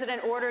 The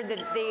president ordered the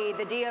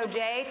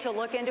DOJ to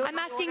look into it. I'm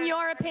asking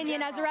your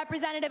opinion as a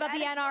representative of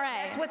the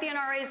NRA. That's what the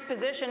NRA's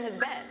position has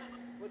been.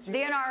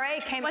 The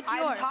NRA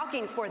I'm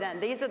talking for them.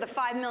 These are the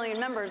 5 million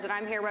members that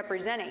I'm here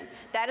representing.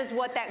 That is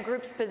what that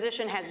group's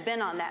position has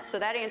been on that. So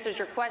that answers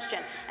your question.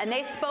 And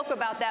they spoke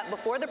about that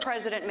before the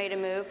president made a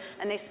move,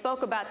 and they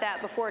spoke about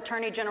that before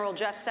Attorney General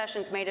Jeff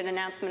Sessions made an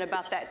announcement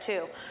about that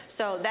too.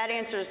 So that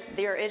answers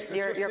your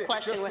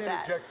question with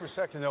that. Just interject for a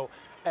second, though.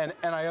 And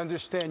I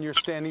understand you're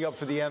standing up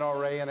for the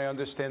NRA, and I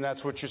understand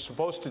that's what you're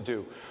supposed to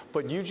do.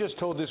 But you just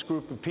told this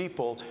group of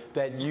people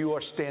that you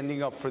are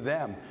standing up for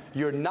them.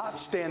 You're not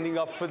standing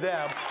up for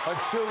them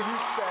until you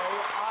say,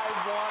 I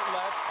want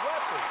less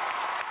weapons.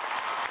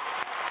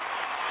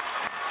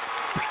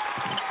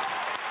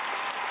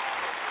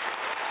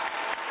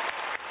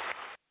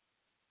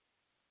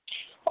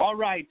 All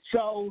right,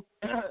 so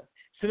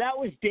that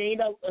was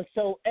Dana.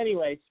 So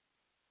anyways,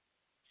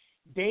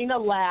 Dana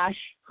Lash,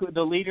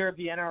 the leader of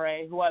the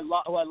NRA, who I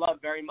love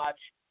very much,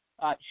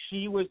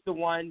 she was the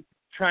one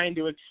trying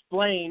to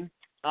explain,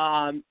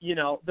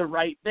 the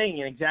right thing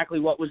and exactly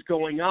what was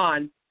going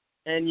on.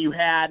 And you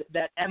had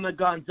that Emma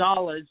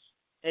Gonzalez,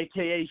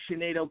 a.k.a.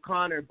 Sinead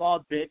O'Connor,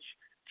 bald bitch,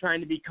 trying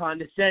to be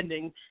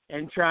condescending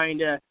and trying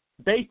to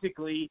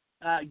basically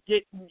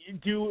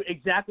do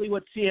exactly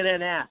what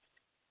CNN asked.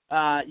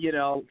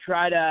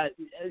 try to,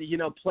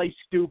 play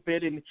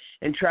stupid and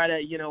try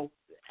to,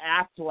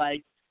 act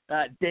like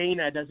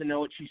Dana doesn't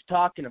know what she's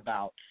talking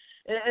about.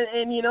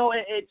 And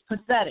it's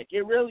pathetic.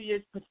 It really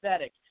is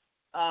pathetic.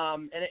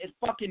 And it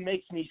fucking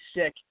makes me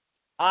sick.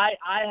 I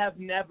have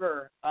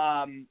never,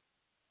 I've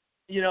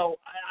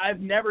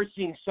never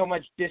seen so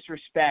much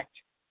disrespect,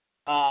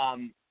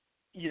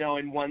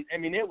 in one. I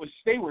mean,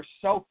 they were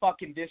so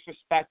fucking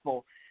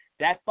disrespectful,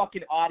 that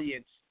fucking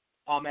audience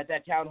at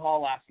that town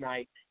hall last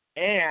night,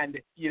 and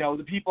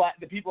the people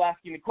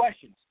asking the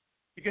questions,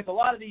 because a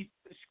lot of these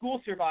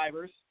school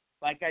survivors,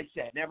 like I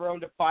said, never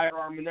owned a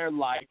firearm in their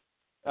life,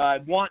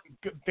 want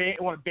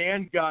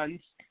ban guns,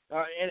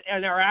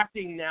 and are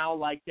acting now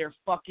like they're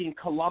fucking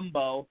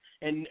Columbo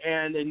and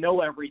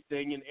know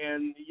everything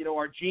and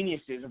are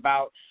geniuses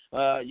about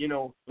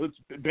it's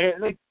ban.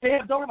 Like, they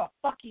don't have a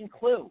fucking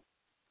clue.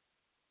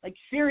 Like,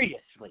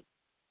 seriously.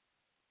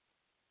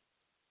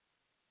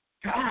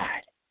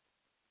 God.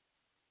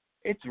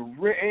 It's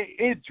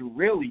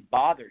really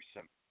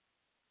bothersome.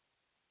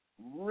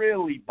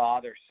 Really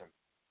bothersome.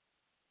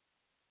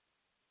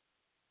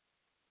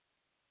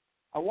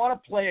 I want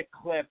to play a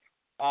clip.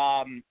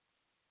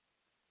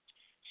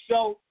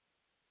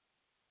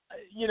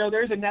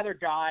 There's another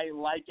guy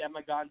like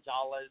Emma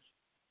Gonzalez.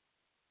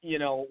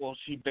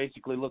 She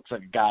basically looks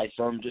like a guy,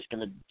 so I'm just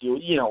going to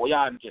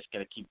I'm just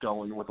going to keep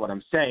going with what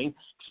I'm saying,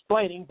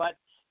 explaining. But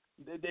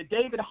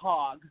David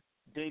Hogg,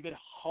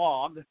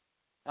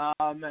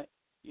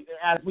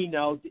 as we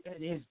know,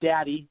 his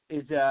daddy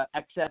is a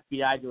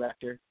ex-FBI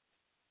director.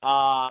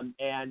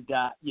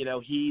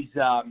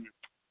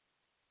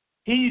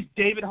 He's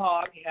David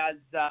Hogg has,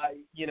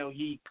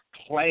 he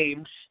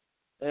claims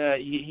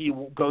he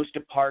goes to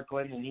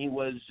Parkland and he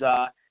was,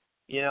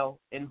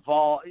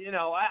 involved.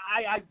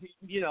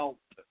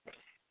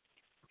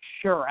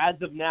 Sure,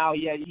 as of now,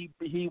 yeah,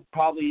 he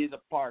probably is a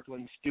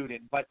Parkland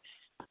student. But,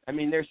 I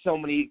mean, there's so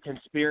many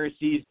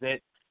conspiracies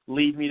that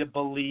lead me to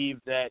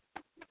believe that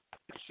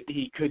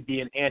he could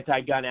be an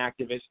anti-gun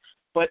activist.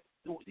 But,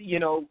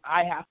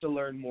 I have to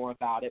learn more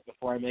about it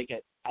before I make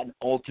an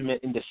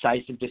ultimate and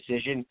decisive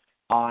decision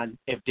on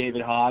if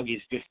David Hogg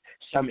is just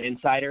some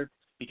insider,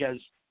 because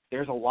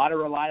there's a lot of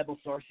reliable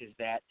sources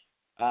that,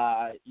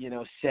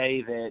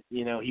 say that,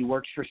 he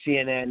works for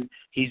CNN.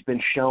 He's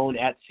been shown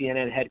at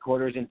CNN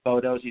headquarters in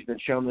photos. He's been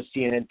shown with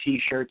CNN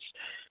T-shirts.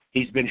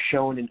 He's been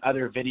shown in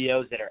other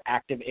videos that are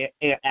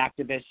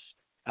activist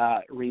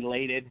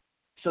related.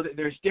 So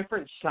there's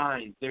different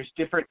signs. There's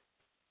different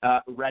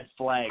red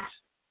flags.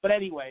 But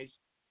anyways,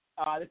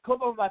 the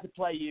clip I'm about to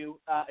play you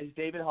is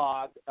David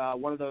Hogg,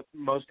 one of the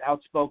most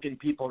outspoken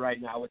people right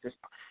now with this,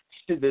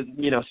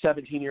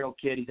 17-year-old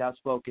kid. He's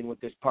outspoken with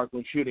this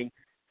Parkland shooting.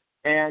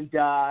 And,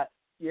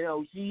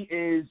 he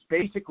is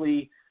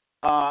basically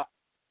caught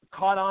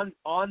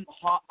on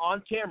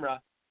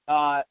camera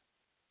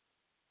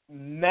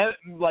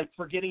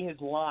forgetting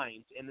his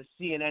lines, and the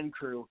CNN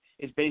crew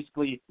is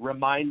basically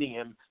reminding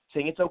him,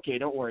 saying, it's okay,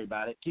 don't worry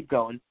about it, keep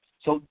going.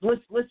 So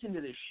listen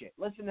to this shit.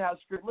 Listen to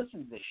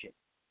this shit.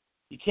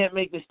 You can't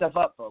make this stuff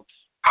up, folks.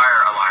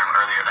 Fire alarm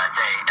earlier that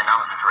day, and that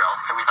was a drill.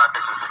 So we thought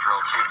this was a drill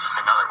too, just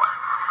another one,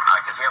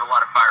 because we have a lot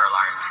of fire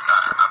alarms,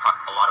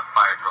 a lot of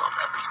fire drills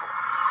at the school.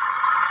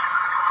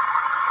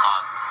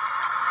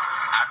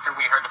 After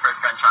we heard the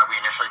first gunshot,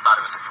 we initially thought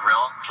it was a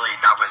drill. Actually,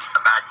 that was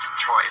a bad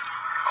choice.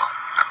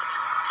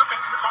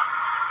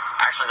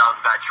 Actually, that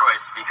was a bad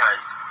choice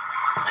because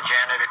the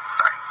janitor.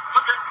 Sorry.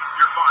 Okay,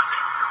 you're fine.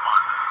 You're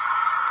fine.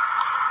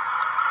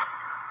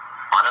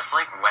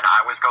 Honestly, when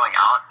I was going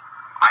out,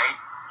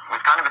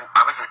 when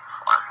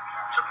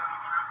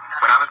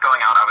I was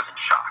going out, I was in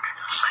shock.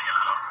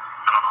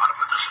 I don't know how to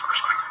put this in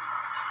perspective.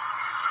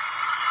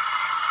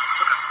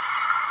 Okay.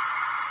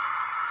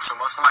 So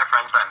most of my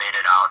friends that made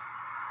it out,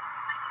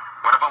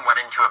 one of them went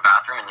into a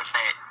bathroom in the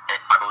same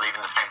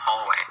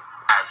hallway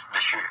as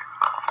the shooter.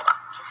 Hold on.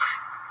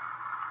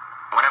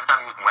 One of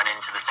them went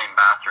into the same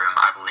bathroom,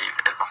 I believe,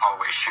 as the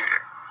hallway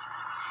shooter.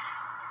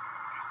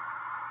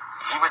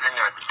 He was in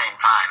there at the same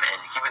time,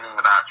 and he was in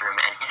the bathroom,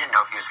 and he didn't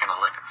know if he was going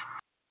to live.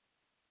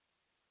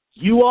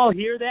 You all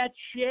hear that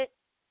shit?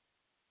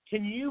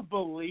 Can you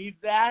believe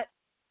that?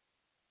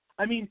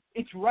 I mean,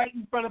 it's right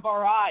in front of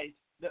our eyes.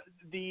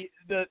 The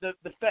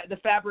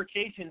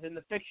fabrications and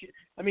the fiction.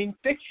 I mean,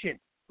 fiction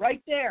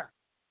right there,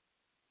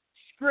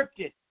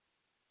 scripted.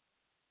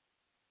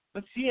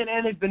 But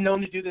CNN has been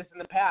known to do this in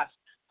the past.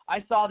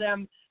 I saw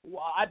them.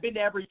 I've been to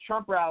every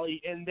Trump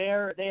rally, and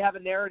they have a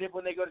narrative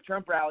when they go to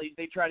Trump rallies.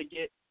 They try to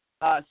get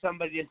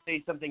somebody to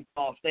say something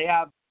false. They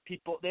have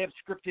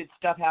scripted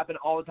stuff happen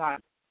all the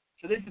time.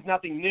 So this is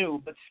nothing new,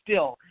 but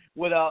still,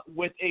 with a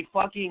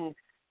fucking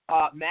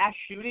mass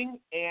shooting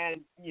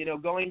and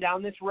going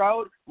down this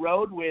road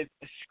with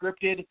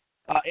scripted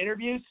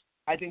interviews,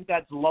 I think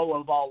that's low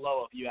of all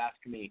low, if you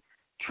ask me.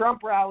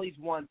 Trump rallies,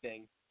 one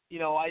thing.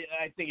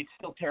 I think it's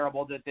still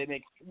terrible that they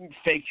make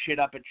fake shit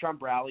up at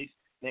Trump rallies.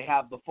 They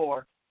have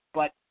before,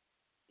 but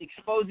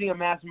exposing a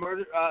mass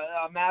murder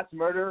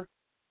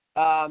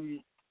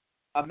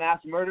a mass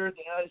murder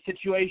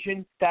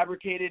situation,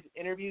 fabricated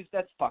interviews,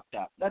 that's fucked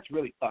up. That's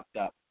really fucked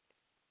up.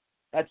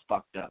 That's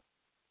fucked up.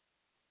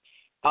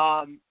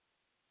 So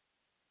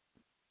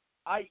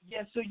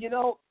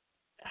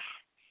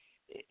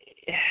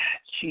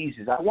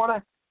Jesus, I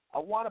wanna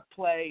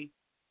play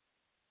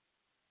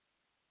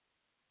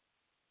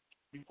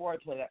before I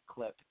play that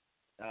clip.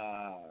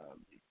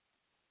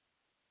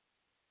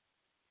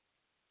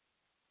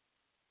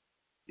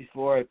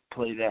 Before I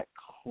play that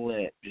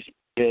clip, just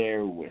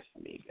bear with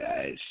me,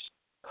 guys.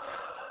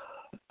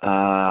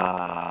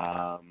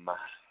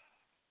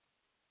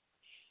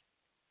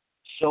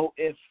 So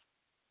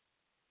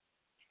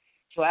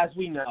as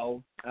we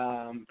know,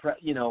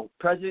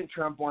 President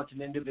Trump wants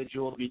an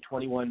individual to be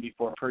 21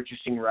 before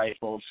purchasing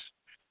rifles,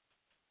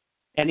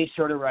 any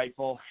sort of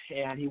rifle,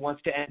 and he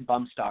wants to end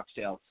bump stock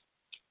sales.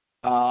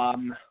 A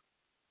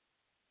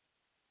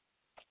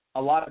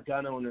lot of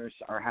gun owners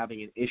are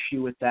having an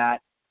issue with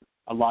that.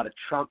 A lot of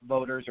Trump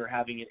voters are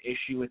having an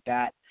issue with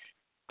that.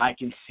 I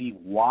can see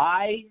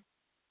why,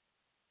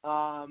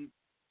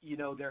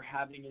 they're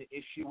having an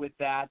issue with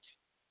that,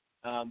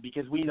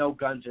 because we know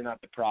guns are not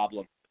the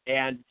problem.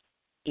 And,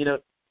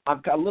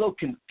 I'm a little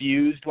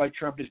confused why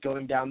Trump is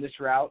going down this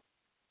route,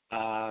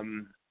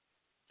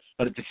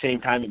 but at the same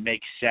time, it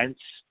makes sense.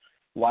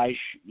 Why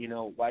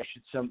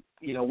should some,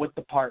 with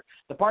the part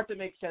that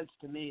makes sense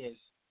to me is,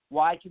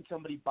 why can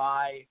somebody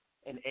buy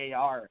an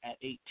AR at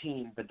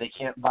 18, but they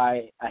can't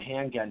buy a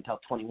handgun until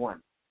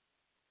 21?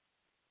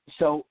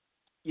 So,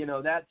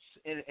 that's,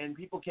 and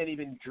people can't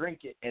even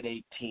drink it at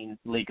 18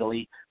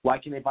 legally. Why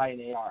can they buy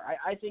an AR?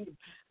 I think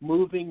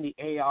moving the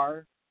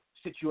AR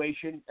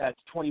situation to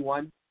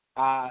 21,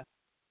 I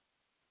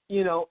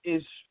think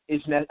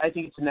it's necessary. I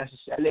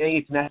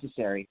think it's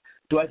necessary.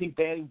 Do I think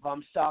banning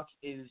bump stocks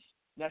is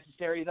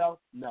necessary, though?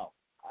 No.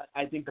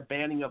 I think the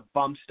banning of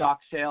bump stock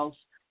sales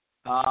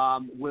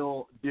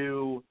will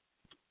do.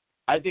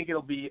 I think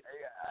it'll be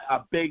a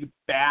big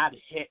bad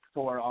hit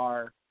for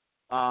our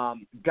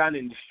gun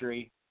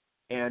industry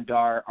and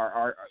our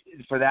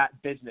for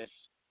that business,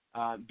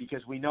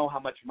 because we know how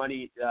much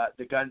money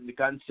the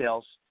gun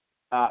sales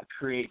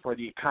create for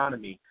the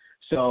economy.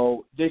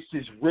 So this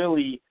is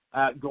really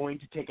going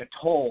to take a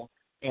toll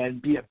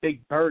and be a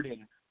big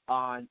burden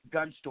on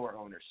gun store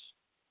owners.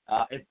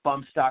 If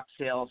bump stock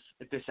sales,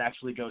 if this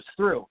actually goes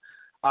through,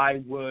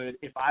 I would,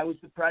 if I was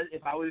the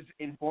president, if I was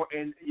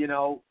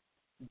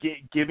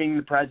giving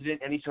the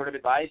president any sort of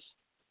advice,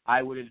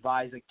 I would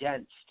advise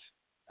against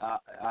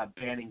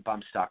banning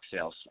bump stock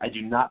sales. I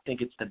do not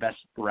think it's the best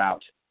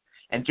route.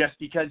 And just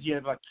because you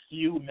have a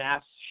few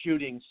mass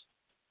shootings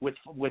with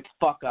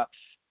fuck ups,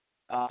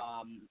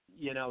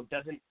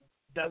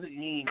 doesn't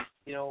mean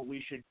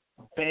we should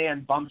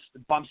ban bump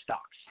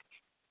stocks.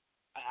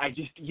 I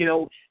just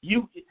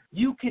you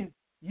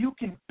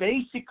can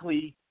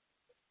basically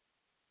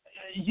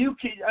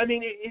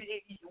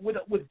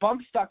with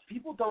bump stocks,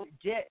 people don't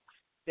get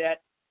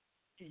that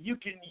you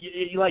can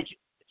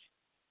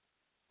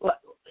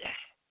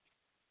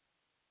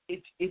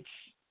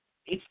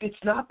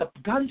it's not the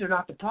guns are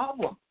not the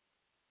problem.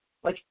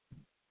 Like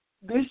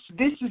this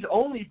has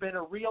only been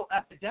a real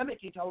epidemic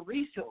until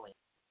recently,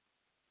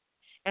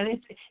 and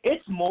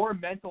it's more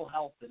mental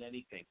health than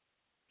anything.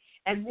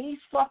 And these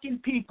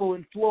fucking people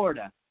in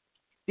Florida,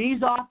 these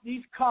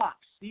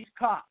cops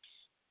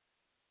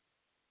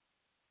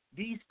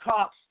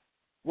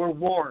were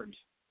warned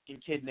in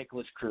Kid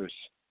Nicholas Cruz.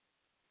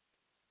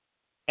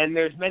 And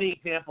there's many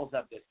examples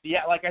of this.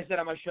 Like I said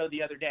on my show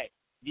the other day,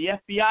 the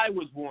FBI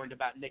was warned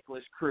about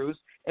Nicholas Cruz,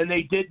 and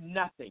they did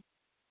nothing.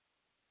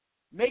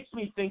 Makes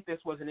me think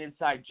this was an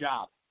inside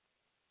job,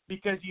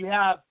 because you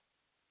have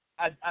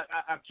a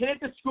kid at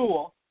the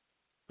school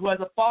who has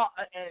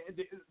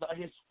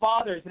his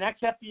father is an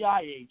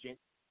ex-FBI agent.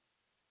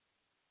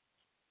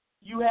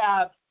 You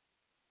have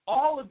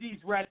all of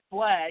these red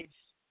flags,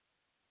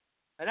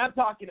 and I'm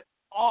talking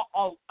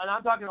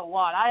a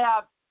lot.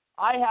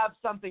 I have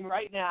something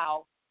right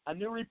now, a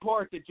new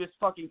report that just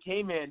fucking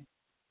came in,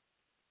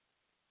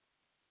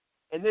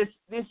 and this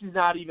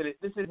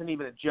isn't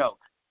even a joke.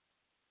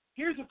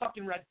 Here's a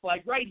fucking red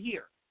flag right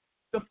here.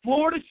 The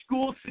Florida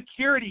school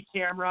security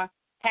camera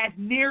had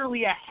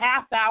nearly a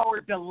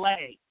half-hour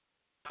delay,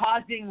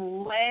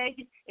 causing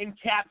lag in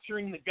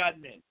capturing the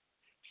gunman.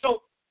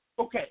 So,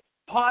 okay,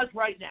 pause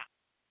right now.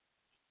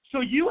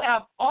 So you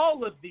have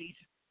all of these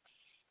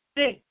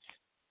things.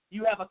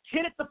 You have a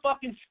kid at the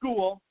fucking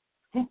school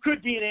who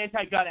could be an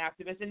anti-gun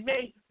activist and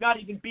may not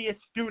even be a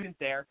student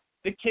there.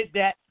 The kid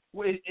that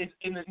is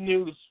in the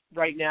news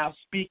right now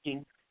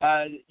speaking,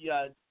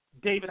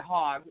 David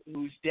Hogg,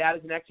 whose dad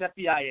is an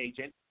ex-FBI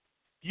agent.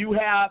 You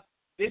have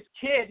this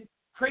kid,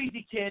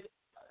 crazy kid,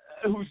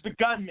 who's the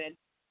gunman,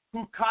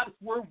 who cops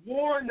were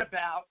warned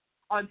about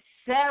on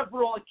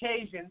several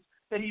occasions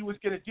that he was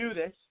going to do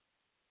this,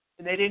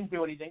 and they didn't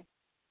do anything.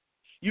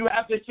 You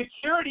have the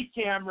security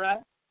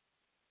camera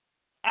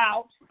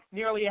out,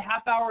 nearly a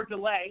half-hour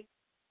delay.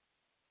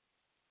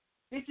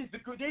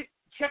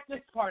 Check this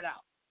part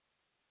out.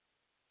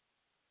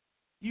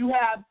 You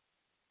have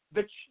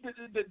the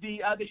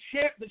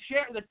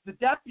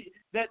deputy,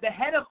 the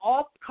head of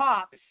all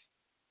cops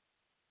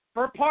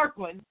for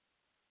Parkland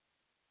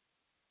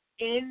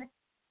in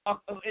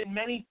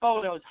many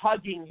photos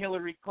hugging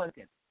Hillary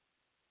Clinton.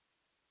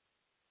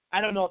 I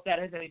don't know if that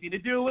has anything to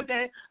do with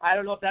it. I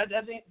don't know if that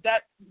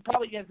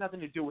probably has nothing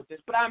to do with this,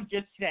 but I'm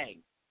just saying.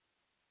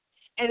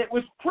 And it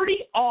was pretty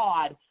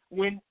odd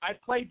when I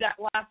played that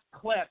last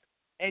clip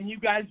and you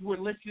guys were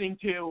listening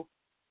to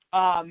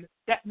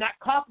that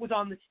cop was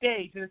on the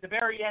stage, and at the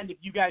very end, if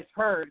you guys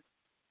heard,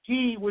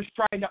 he was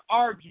trying to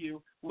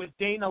argue with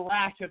Dana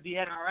Lash of the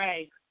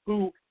NRA,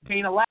 who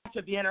Dana Lash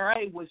of the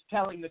NRA was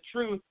telling the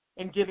truth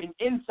and giving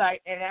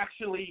insight and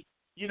actually,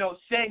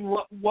 saying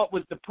what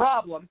was the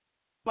problem.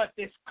 But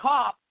this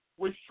cop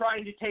was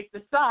trying to take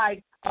the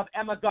side of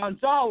Emma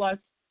Gonzalez,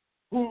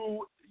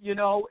 who,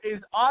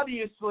 is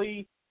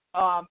obviously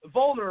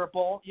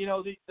vulnerable,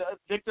 the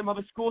victim of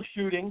a school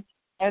shooting.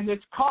 And this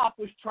cop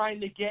was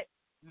trying to get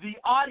the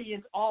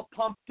audience all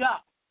pumped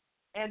up.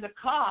 And the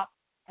cop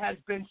has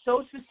been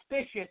so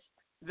suspicious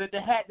that the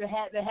head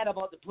of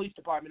the police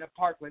department of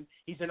Parkland,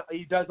 he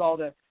does all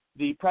the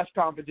press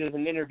conferences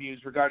and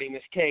interviews regarding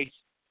this case.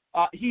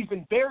 He's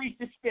been very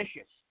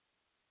suspicious.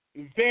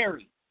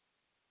 Very.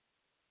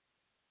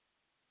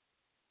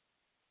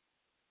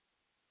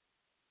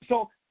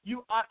 So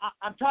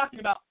I'm talking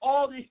about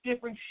all this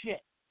different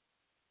shit.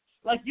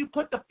 Like you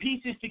put the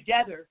pieces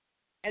together,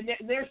 and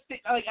there's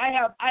like I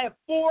have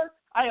four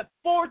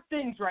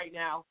things right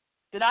now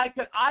that I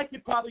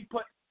could probably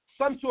put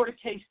some sort of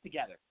case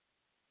together.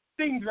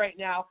 Things right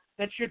now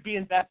that should be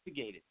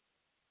investigated.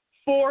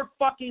 4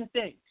 fucking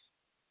things.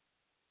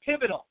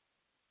 Pivotal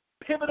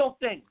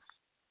things.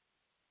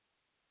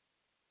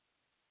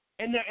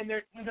 And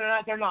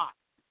they're not.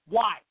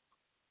 Why?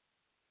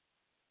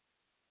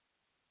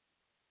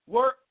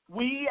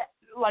 We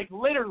like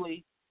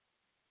literally,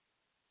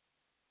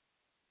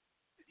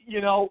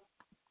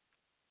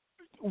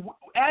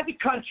 as a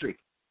country,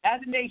 as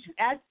a nation,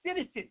 as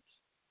citizens,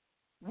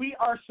 we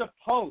are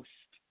supposed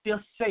to feel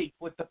safe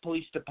with the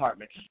police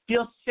department,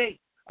 feel safe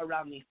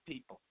around these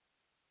people.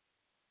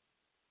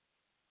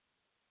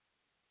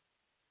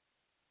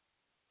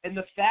 And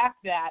the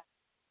fact that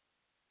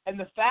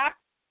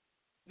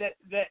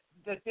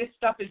this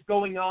stuff is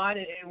going on,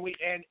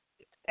 and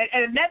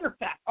another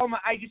fact. Oh my!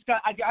 I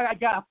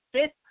got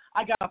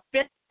a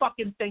fifth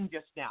fucking thing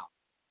just now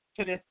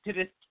to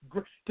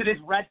this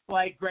red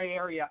flag gray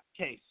area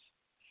case.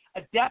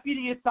 A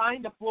deputy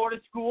assigned to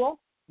Florida school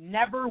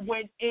never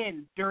went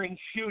in during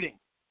shooting.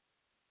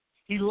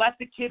 He let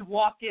the kid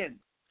walk in.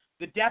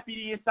 The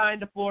deputy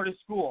assigned to Florida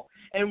school,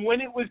 and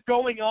when it was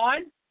going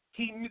on,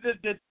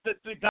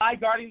 the guy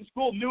guarding the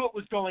school knew it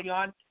was going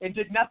on and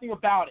did nothing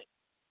about it.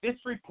 This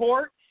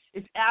report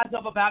is as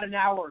of about an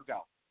hour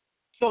ago.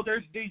 So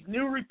there's these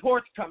new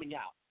reports coming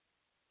out.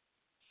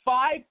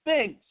 5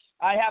 things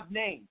I have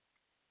named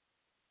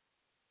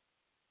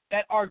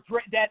that are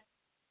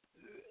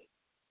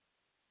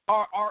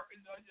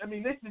I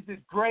mean, this is as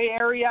gray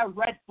area,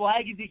 red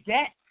flag as it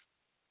gets.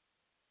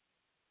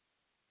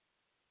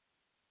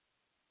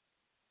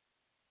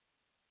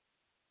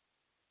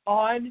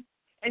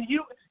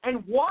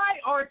 And why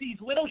aren't these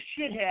little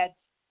shitheads,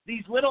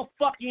 these little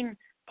fucking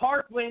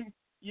Parkland,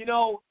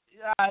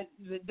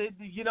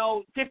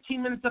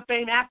 15 minutes of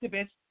fame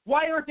activists,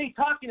 why aren't they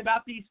talking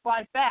about these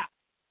 5 facts?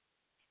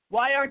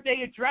 Why aren't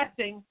they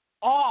addressing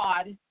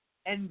odd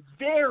and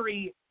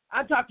very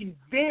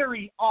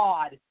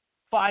odd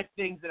 5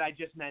 things that I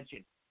just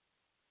mentioned?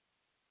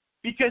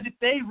 Because if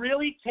they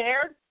really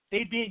cared,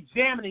 they'd be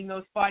examining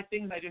those 5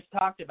 things I just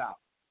talked about.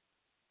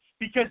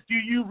 Because do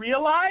you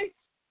realize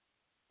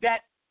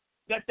that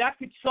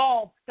could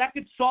solve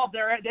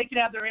they could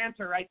have their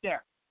answer right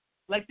there.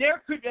 Like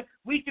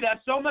we could have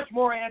so much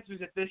more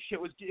answers if this shit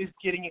is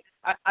getting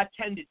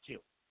attended to.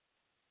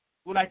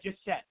 What I just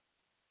said.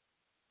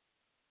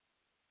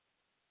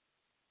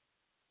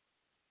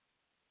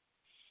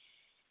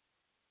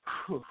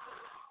 Whew.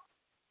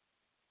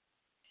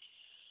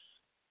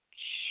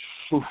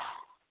 Whew.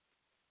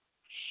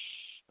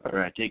 All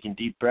right, taking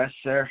deep breaths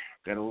there.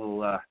 Got a little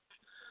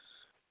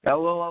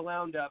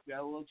wound up.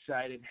 Got a little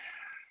excited.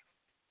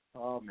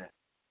 Oh man.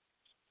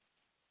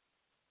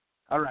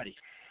 Alrighty.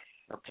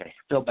 Okay,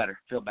 feel better.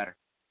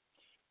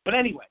 But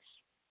anyways,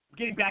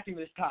 getting back into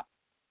this topic.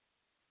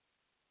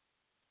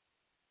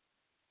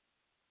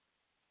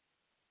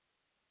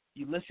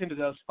 You listen to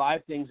those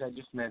 5 things I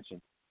just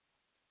mentioned.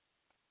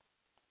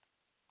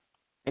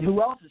 And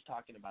who else is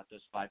talking about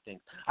those 5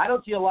 things? I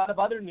don't see a lot of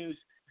other news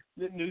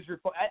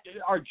report.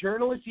 Are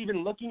journalists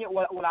even looking at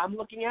what I'm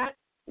looking at?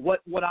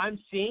 What I'm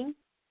seeing?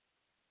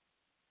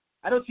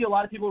 I don't see a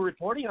lot of people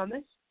reporting on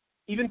this,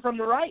 even from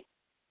the right.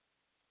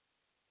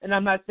 And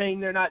I'm not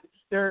saying I'm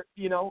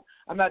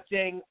not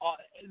saying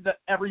that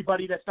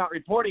everybody that's not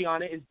reporting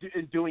on it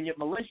is doing it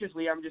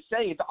maliciously. I'm just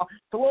saying it's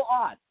a little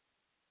odd.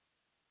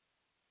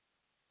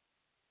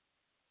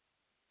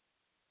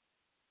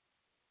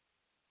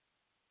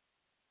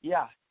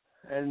 Yeah,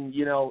 and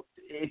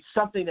it's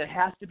something that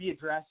has to be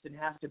addressed and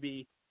has to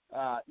be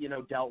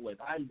dealt with.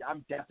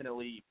 I'm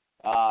definitely,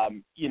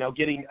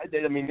 getting.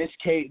 I mean, this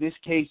case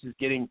is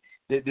getting.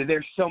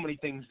 There's so many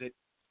things that,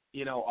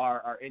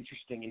 are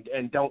interesting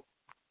and don't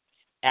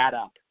add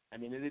up. I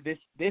mean, this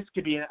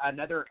could be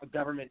another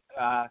government.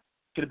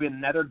 Could have been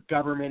another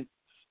government,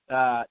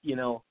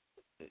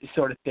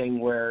 sort of thing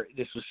where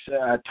this was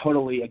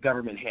totally a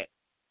government hit.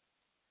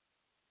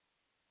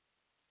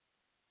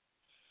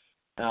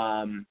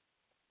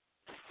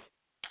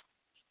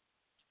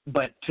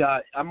 But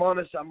I'm on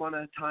a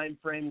time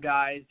frame,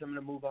 guys. I'm going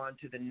to move on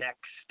to the next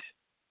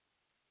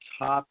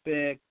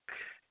topic.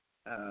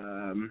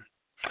 I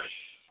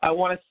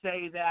want to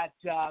say that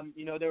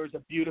there was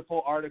a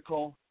beautiful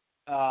article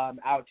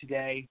out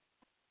today,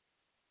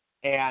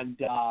 and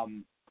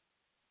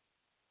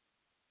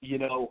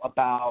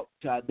about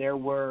there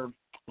were.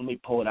 Let me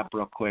pull it up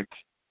real quick.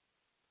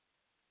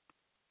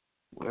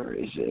 Where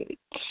is it?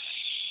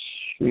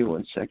 Give me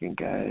 1 second,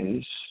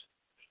 guys.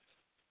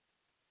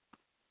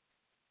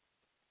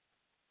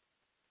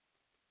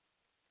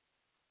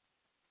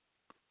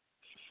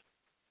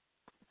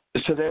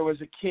 So there was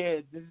a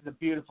kid. This is a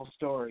beautiful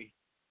story.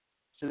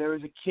 So there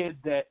was a kid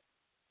that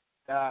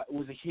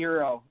was a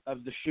hero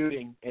of the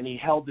shooting, and he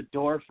held the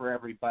door for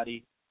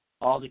everybody,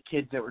 all the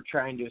kids that were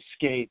trying to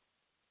escape.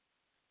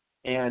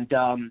 And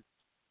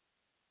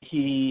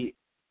he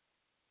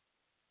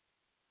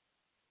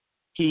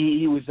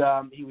was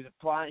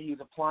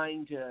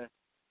applying to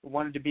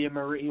wanted to be a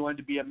Marine. He wanted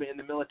to be in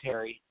the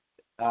military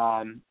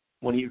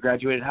when he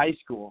graduated high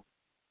school.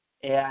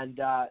 And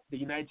the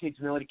United States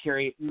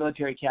Military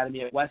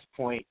Academy at West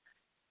Point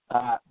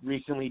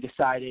recently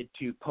decided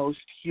to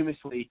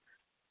posthumously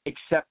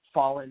accept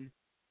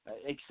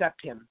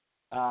him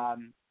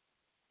to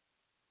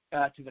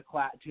the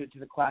class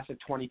of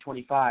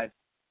 2025.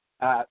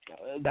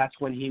 That's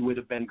when he would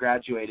have been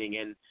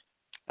graduating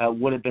and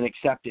would have been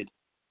accepted.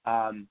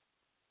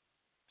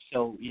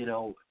 So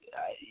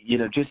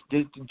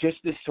just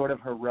this sort of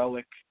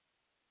heroic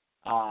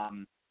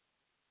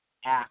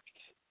act.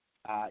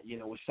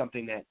 Was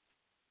something that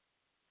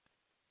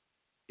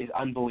is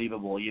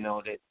unbelievable.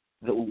 That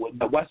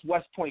the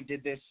West Point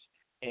did this,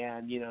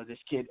 and this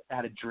kid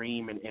had a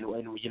dream, and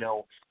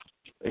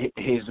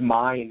his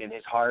mind and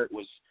his heart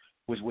was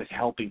with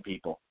helping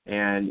people,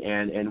 and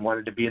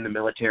wanted to be in the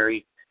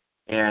military,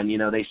 and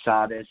they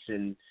saw this,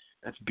 and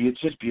it's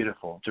just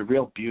beautiful. It's a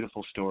real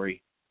beautiful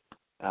story.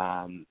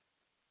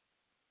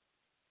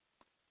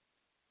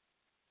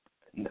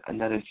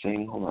 Another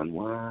thing. Hold on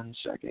 1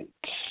 second.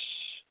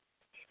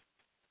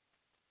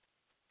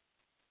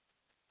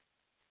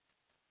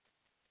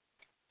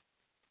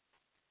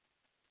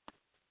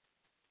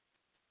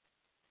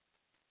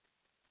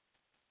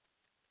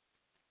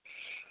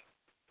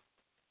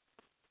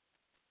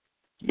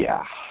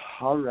 Yeah,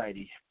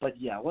 alrighty. But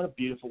yeah, what a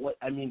beautiful,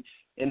 and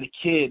the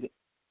kid,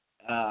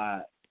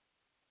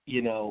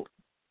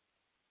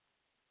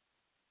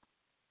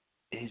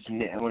 his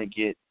name, I want to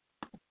get,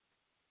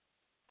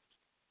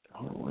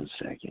 hold on 1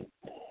 second.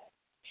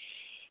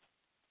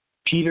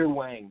 Peter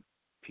Wang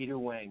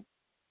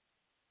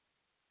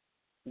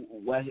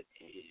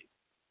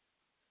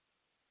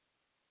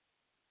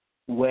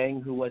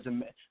who was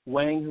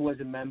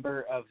a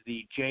member of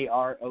the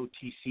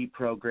JROTC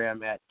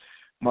program at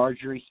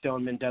Marjorie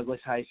Stoneman Douglas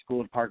High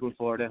School in Parkland,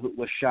 Florida, who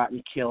was shot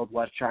and killed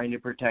while trying to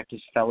protect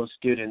his fellow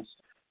students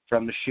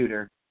from the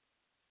shooter.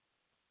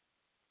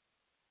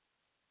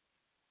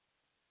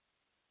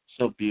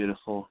 So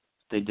beautiful.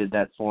 They did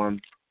that for him.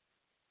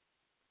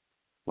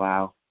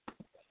 Wow.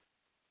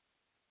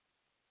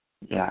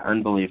 Yeah,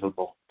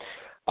 unbelievable.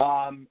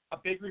 A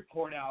big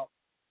report out,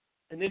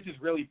 and this is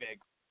really big.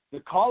 The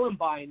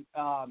Columbine,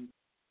 a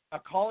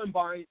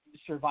Columbine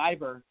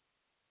survivor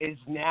is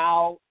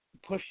now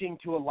pushing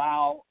to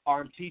allow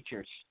armed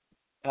teachers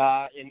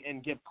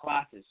and give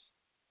classes.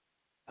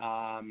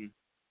 And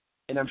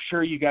I'm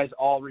sure you guys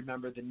all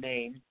remember the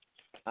name.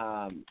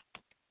 I'm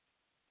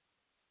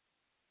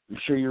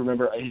sure you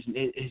remember his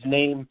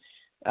name.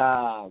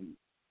 Hold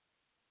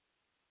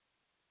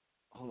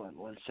on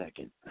 1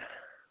 second.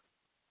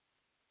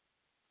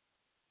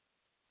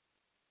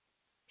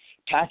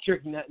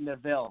 Patrick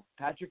Neville.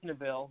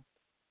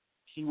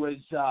 He was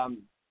a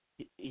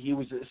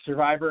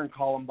survivor in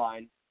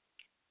Columbine,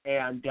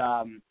 and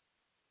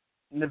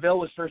Neville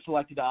was first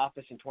elected to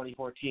office in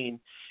 2014,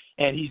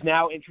 and he's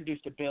now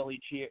introduced a bill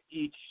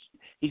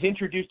He's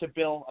introduced a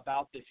bill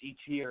about this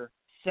each year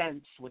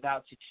since,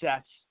 without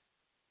success.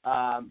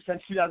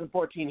 Since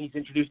 2014, he's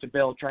introduced a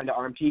bill trying to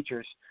arm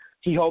teachers.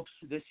 He hopes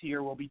this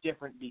year will be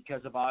different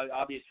because of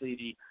obviously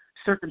the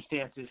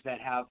circumstances that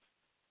have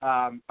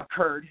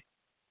occurred.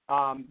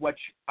 Which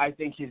I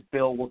think his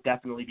bill will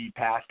definitely be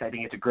passed. I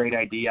think it's a great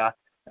idea.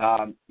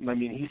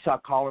 He saw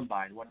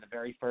Columbine, one of the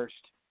very first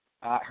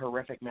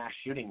horrific mass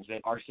shootings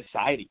in our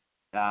society,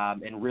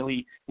 and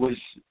really was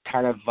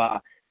kind of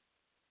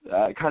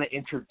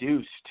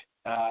introduced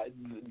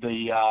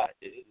the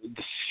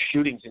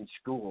shootings in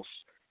schools.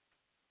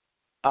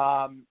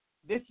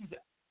 This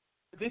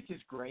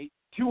is great.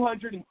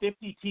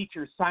 250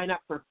 teachers sign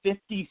up for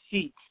 50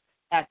 seats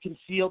at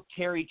concealed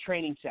carry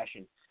training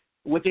session.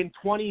 Within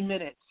 20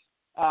 minutes,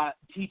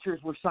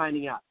 teachers were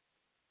signing up.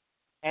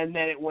 And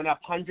then it went up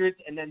hundreds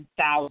and then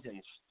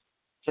thousands.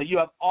 So you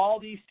have all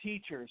these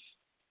teachers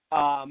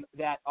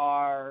that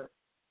are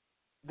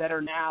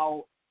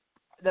now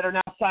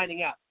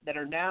signing up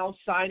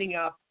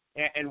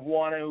and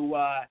want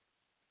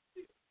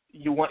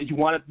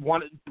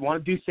to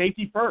do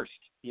safety first.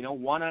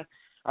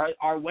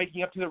 Are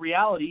waking up to the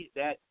reality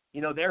that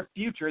their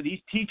future.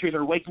 These teachers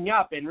are waking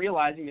up and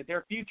realizing that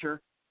their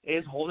future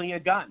is holding a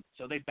gun.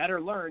 So they better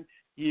learn.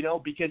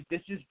 Because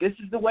this is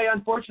the way,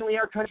 unfortunately,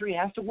 our country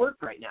has to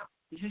work right now.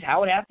 This is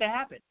how it has to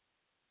happen.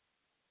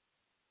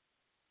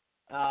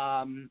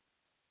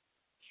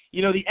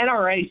 The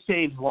NRA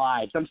saves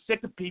lives. I'm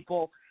sick of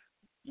people,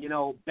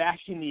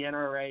 bashing the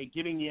NRA,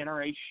 giving the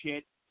NRA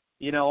shit.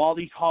 All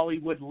these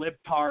Hollywood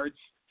libtards,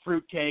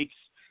 fruitcakes,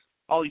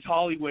 all these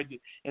Hollywood,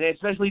 and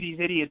especially these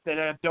idiots that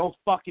have no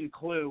fucking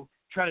clue,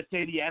 trying to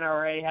say the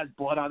NRA has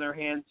blood on their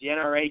hands, the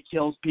NRA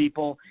kills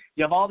people.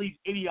 You have all these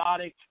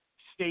idiotic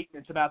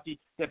statements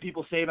that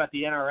people say about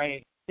the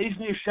NRA. They just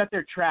need to shut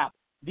their trap.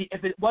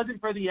 If it wasn't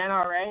for the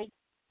NRA,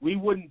 we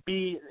wouldn't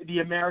be the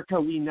America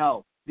we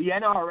know. The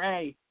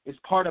NRA is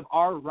part of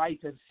our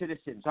rights as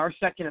citizens, our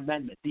Second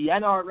Amendment. The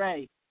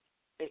NRA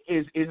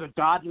is a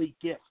godly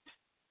gift.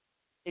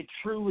 It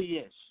truly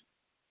is.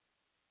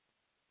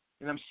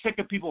 And I'm sick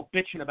of people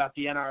bitching about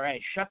the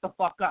NRA. Shut the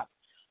fuck up.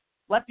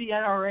 Let the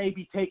NRA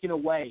be taken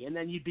away, and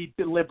then you'd be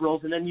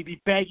liberals, and then you'd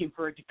be begging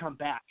for it to come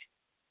back.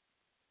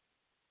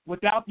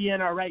 Without the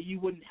NRA, you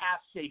wouldn't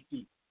have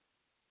safety.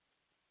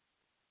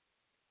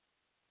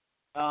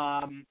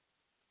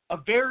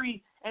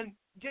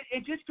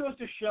 It just goes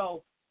to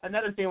show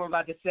another thing I'm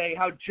about to say,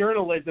 how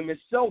journalism is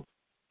so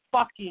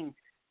fucking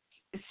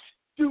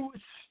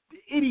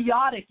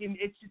idiotic in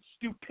its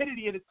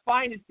stupidity at its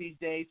finest these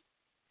days.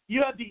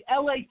 You have the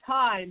LA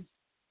Times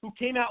who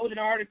came out with an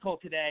article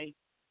today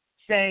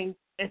saying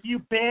if you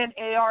ban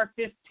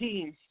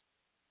AR-15s,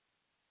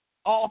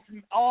 all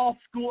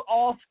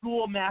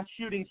school mass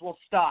shootings will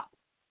stop.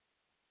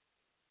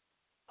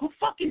 Who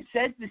fucking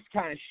says this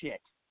kind of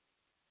shit?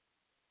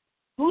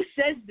 Who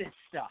says this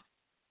stuff?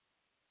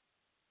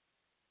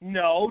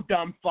 No,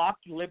 dumb fuck,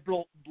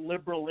 liberal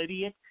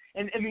idiot.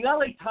 And the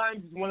LA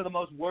Times is one of the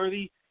most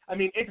worthy. I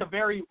mean, it's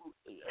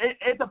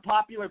a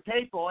popular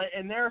paper,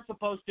 and they're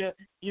supposed to,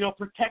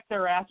 protect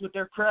their ass with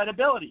their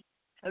credibility.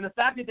 And the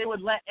fact that they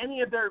would let any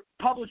of their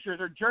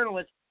publishers or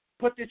journalists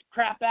put this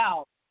crap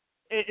out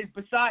is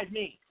beside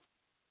me.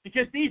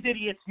 Because these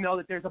idiots know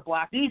that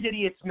these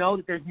idiots know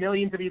that there's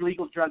millions of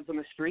illegal drugs on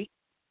the street.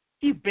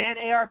 If you ban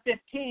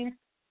AR-15s,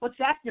 what's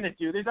that going to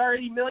do? There's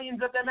already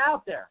millions of them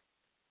out there.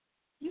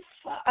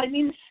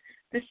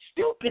 The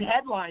stupid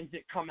headlines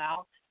that come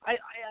out, I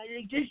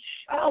just,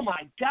 oh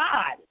my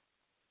God.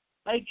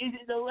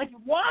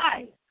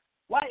 Why?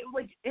 Why?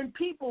 And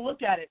people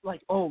look at it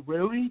like, oh,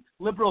 really?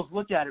 Liberals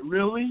look at it,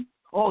 really?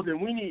 Oh, then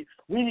we need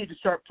to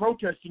start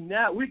protesting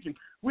now. We can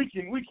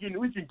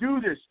do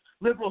this.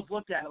 Liberals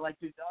look at it like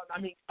this.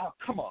 Oh,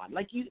 come on.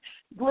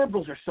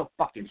 Liberals are so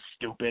fucking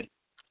stupid.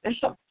 They're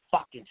so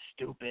fucking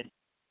stupid.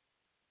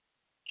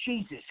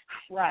 Jesus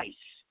Christ.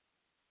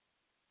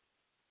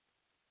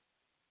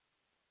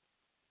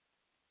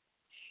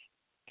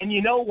 And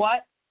you know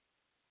what?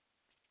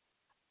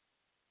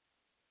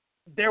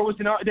 There was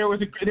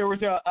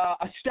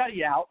a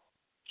study out,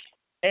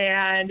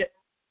 and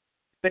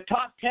the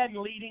top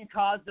 10 leading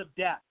cause of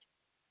death.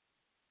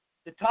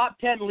 The top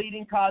 10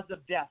 leading cause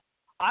of death.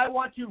 I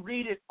want to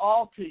read it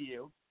all to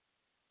you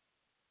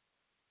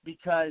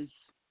because,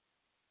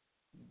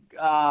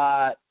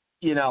 and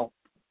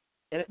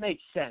it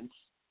makes sense,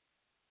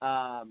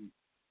 that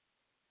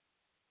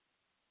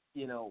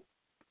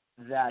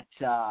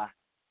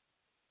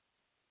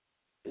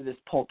this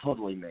poll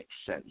totally makes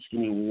sense. Give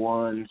me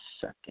 1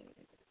 second.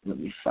 Let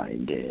me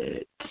find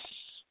it.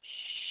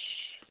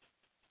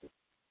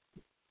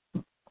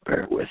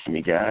 Bear with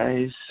me,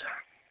 guys.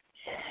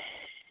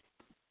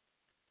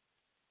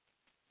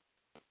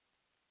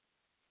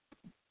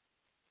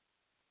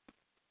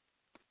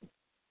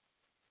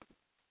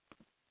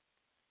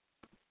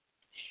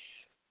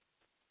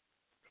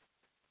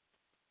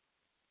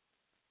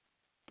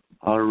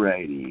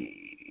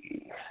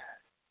 Alrighty.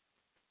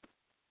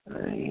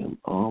 I am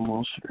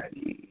almost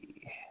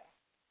ready.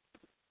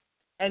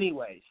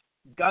 Anyways,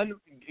 gun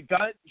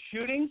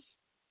shooting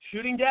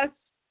deaths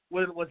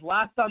was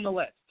last on the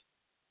list.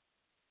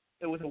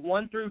 It was a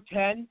 1 through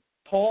 10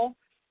 poll,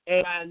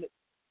 and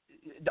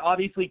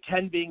obviously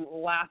 10 being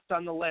last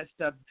on the list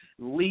of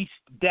least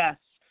deaths,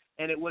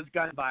 and it was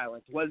gun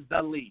violence was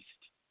the least.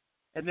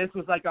 And this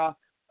was like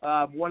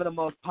one of the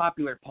most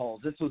popular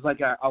polls. This was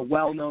like a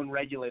well-known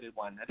regulated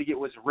one. I think it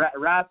was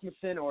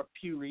Rasmussen or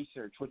Pew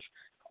Research, which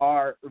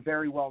are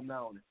very well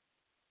known.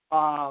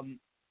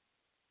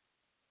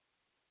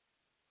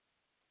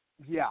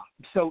 Yeah.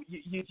 So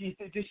you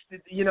just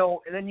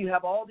and then you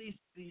have all these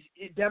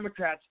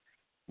Democrats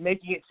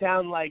making it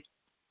sound like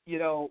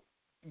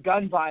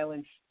gun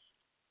violence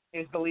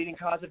is the leading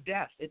cause of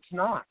death. It's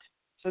not.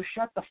 So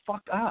shut the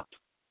fuck up.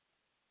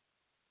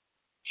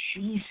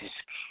 Jesus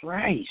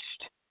Christ.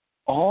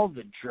 All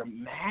the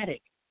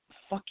dramatic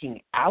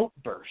fucking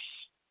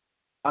outbursts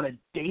on a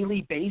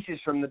daily basis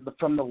from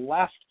the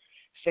left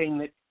saying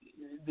that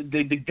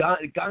the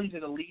guns are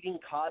the leading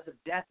cause of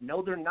death.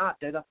 No, they're not.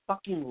 They're the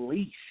fucking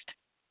least.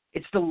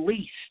 It's the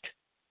least.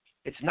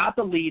 It's not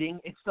the leading.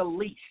 It's the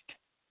least.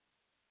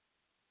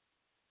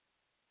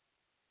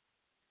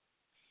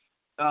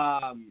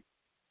 And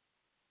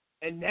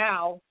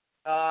now,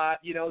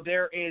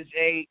 there is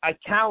a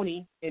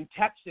county in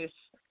Texas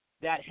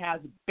that has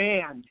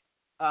banned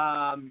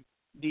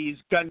these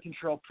gun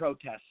control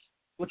protests,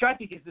 which I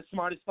think is the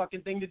smartest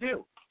fucking thing to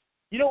do.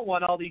 You don't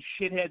want all these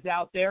shitheads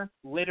out there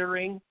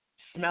littering,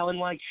 smelling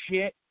like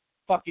shit,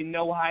 fucking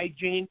no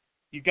hygiene.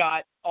 You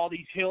got all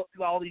these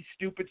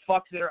stupid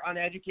fucks that are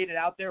uneducated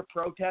out there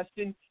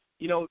protesting,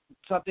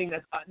 something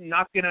that's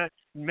not going to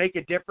make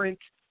a difference,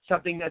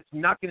 something that's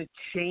not going to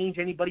change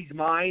anybody's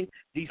mind.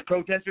 These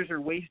protesters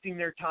are wasting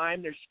their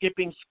time. They're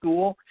skipping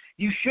school.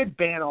 You should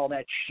ban all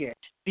that shit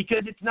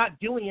because it's not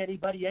doing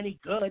anybody any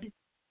good.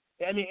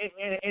 I mean,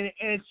 and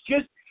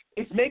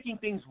it's making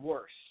things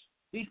worse.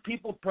 These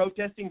people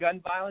protesting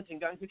gun violence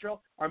and gun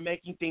control are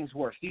making things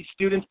worse. These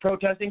students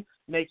protesting,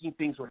 making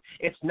things worse.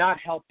 It's not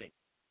helping.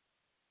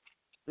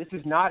 This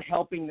is not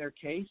helping their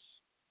case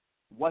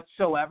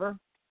whatsoever.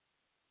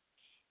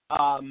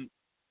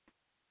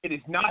 It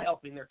is not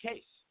helping their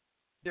case.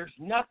 There's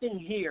nothing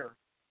here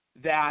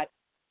that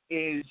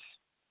is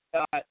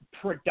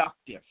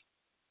productive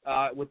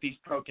with these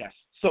protests.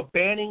 So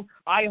banning,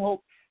 I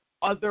hope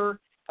other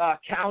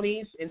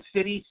counties and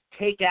cities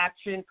take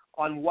action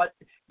on what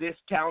this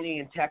county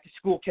in Texas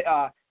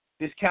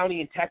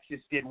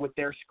did with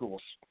their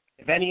schools.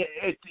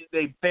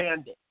 They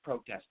banned it,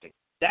 protesting.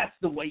 That's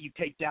the way you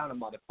take down a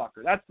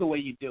motherfucker. That's the way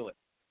you do it.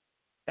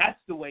 That's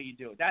the way you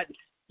do it.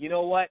 You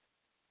know what?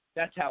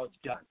 That's how it's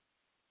done.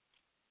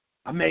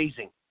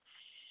 Amazing.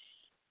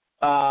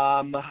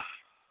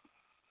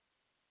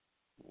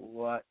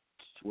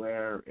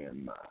 Where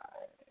am I?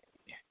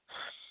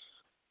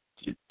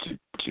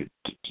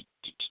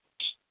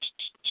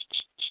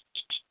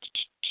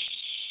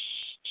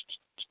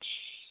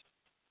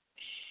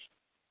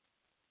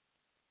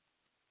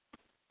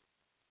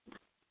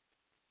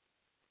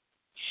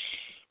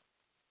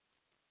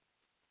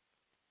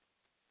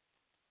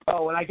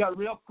 Oh, and I got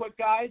real quick,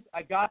 guys.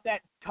 I got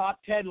that top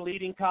 10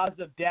 leading cause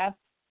of death.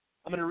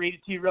 I'm going to read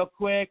it to you real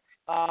quick.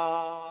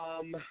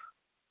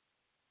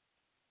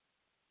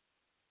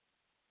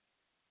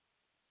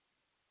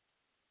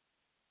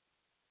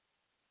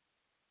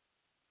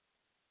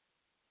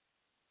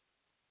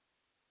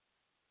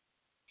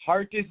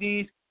 Heart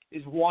disease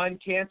is 1,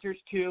 cancer is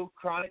 2,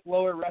 chronic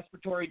lower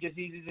respiratory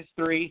diseases is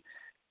 3,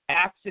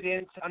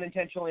 accidents,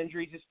 unintentional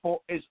injuries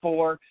is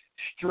 4,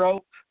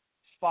 stroke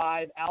is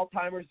 5,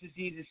 Alzheimer's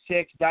disease is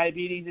 6,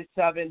 diabetes is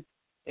 7,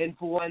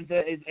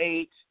 influenza is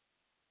 8,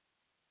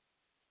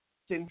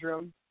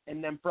 syndrome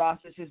and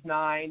nephrosis is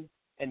 9,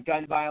 and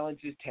gun violence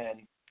is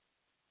 10.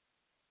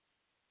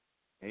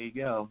 There you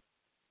go.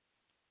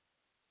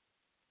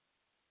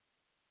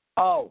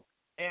 Oh,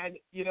 and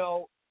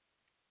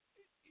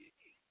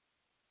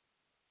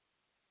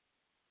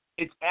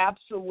it's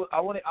absolute. I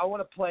want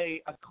to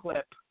play a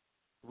clip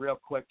real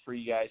quick for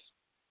you guys,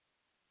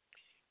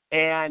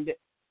 and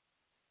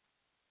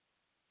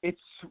it's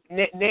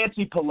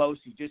Nancy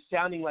Pelosi just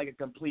sounding like a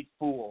complete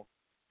fool.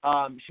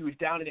 She was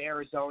down in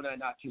Arizona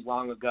not too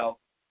long ago,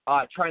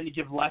 trying to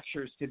give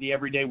lectures to the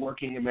everyday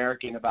working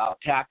American about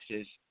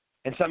taxes,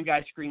 and some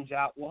guy screams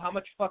out, "Well, how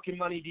much fucking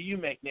money do you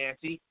make,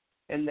 Nancy?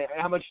 And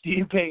how much do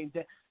you pay?"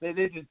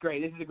 This is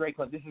great. This is a great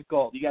clip. This is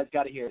gold. You guys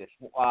got to hear this.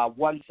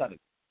 1/7.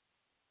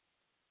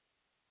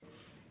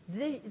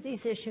 These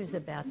issues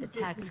about the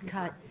tax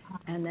cut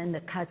and then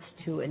the cuts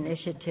to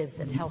initiatives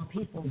that help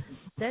people,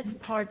 that's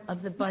part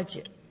of the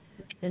budget.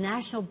 The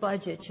national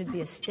budget should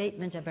be a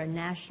statement of our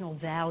national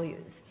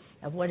values,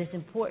 of what is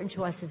important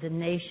to us as a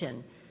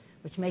nation,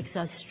 which makes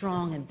us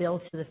strong and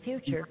builds for the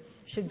future,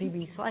 should be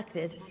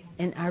reflected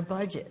in our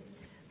budget.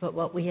 But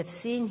what we have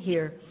seen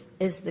here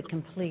is the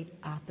complete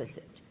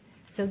opposite.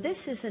 So this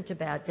isn't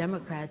about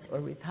Democrats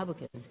or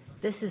Republicans.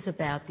 This is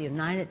about the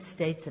United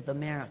States of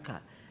America,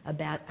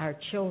 about our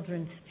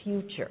children's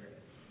future.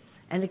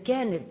 And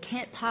again, it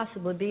can't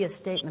possibly be a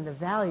statement of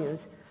values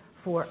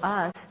for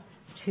us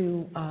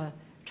to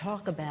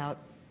talk about,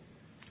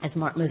 as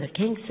Martin Luther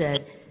King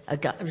said,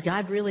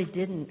 God really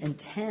didn't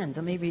intend,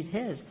 let me read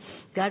his,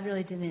 God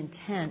really didn't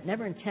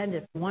never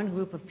intended for one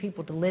group of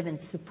people to live in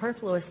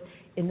superfluous,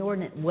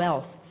 inordinate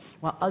wealth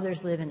while others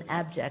live in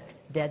abject,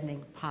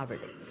 deadening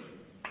poverty.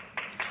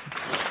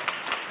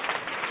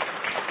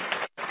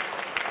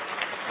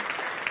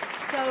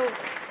 So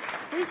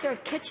these are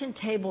kitchen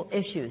table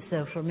issues,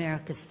 though, for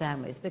America's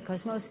families, because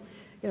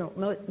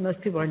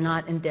most people are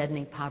not in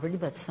deadening poverty,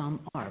 but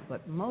some are.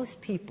 But most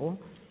people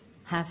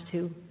have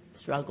to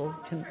struggle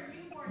to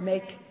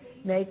make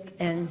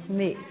ends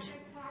meet.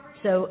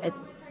 So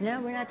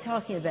no, we're not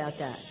talking about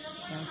that.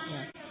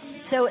 No.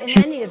 So in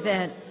any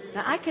event,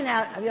 now I can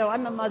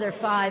I'm a mother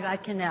of 5. I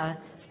can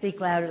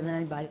speak louder than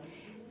anybody.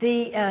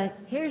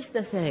 Here's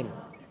the thing.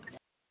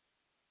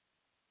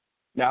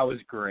 That was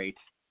great.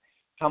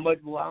 How much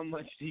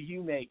do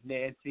you make,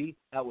 Nancy?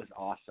 That was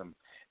awesome.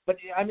 But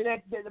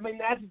that's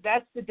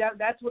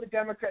what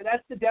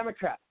that's the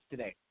Democrats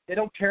today. They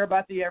don't care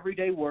about the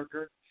everyday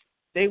worker.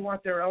 They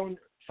want their own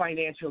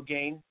financial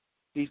gain.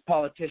 These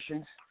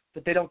politicians,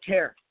 but they don't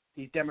care.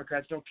 These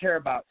Democrats don't care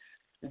about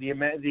the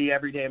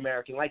everyday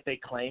American like they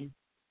claim.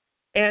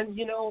 And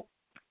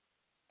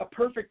a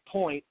perfect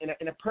point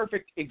and a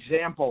perfect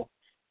example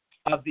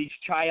of these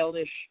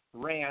childish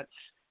rants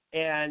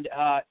and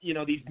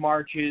these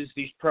marches,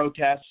 these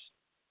protests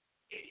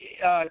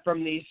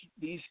from these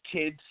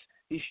kids,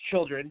 these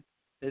children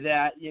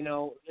that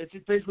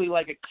it's basically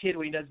like a kid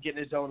when he doesn't get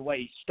in his own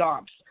way, he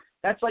stomps.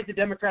 That's like the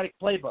Democratic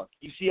playbook.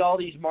 You see all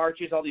these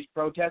marches, all these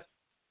protests.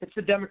 It's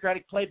the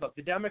Democratic playbook.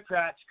 The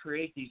Democrats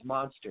create these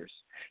monsters.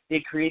 They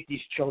create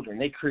these children.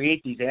 They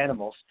create these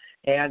animals.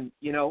 And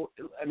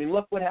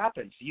look what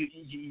happens. You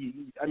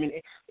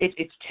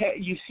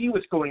see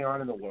what's going on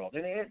in the world,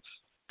 and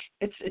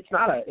it's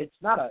not a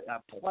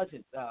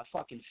pleasant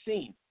fucking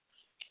scene.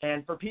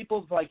 And for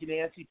people like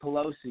Nancy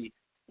Pelosi,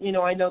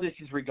 I know this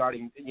is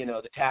regarding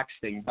the tax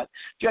thing, but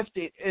just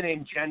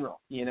in general,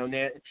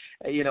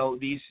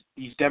 these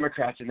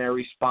Democrats and their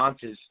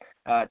responses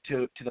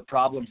to the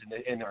problems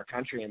in our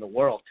country and the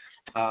world,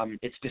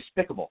 it's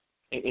despicable.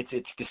 It's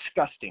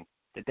disgusting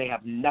that they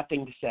have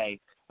nothing to say.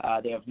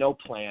 They have no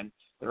plan.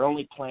 Their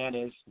only plan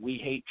is we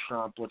hate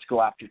Trump. Let's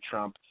go after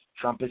Trump.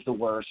 Trump is the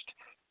worst.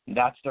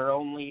 That's their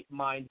only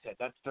mindset.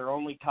 That's their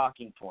only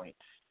talking point.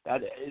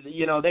 That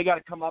they got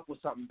to come up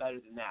with something better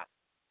than that.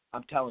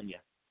 I'm telling you.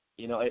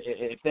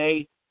 If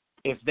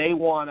they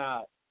want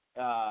to,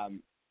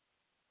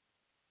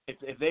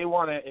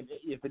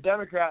 if the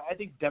Democrat, I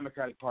think the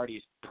Democratic Party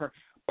is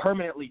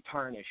permanently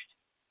tarnished.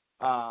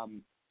 But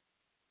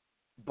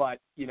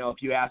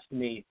if you ask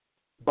me,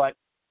 but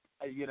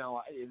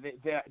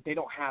they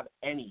don't have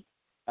any.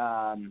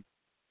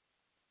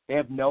 They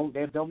have no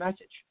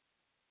message.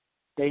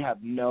 They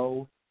have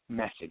no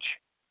message,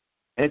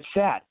 and it's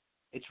sad.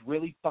 It's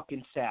really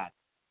fucking sad.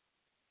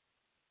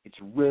 It's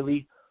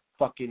really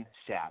fucking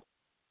sad.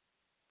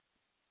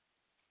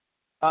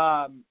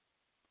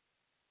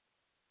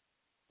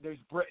 There's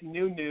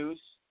new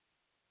news,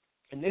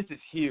 and this is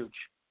huge.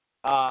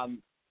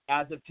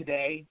 As of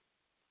today,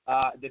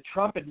 the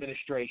Trump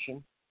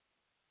administration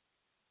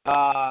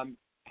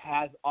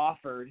has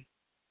offered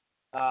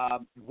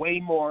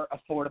way more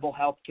affordable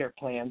health care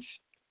plans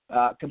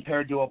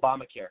compared to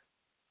Obamacare.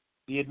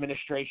 The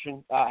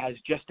administration has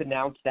just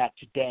announced that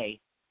today.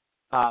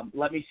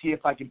 Let me see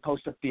if I can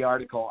post up the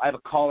article. I have a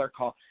caller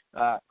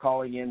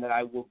calling in that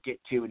I will get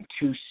to in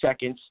 2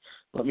 seconds.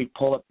 Let me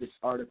pull up this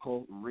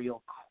article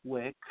real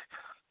quick.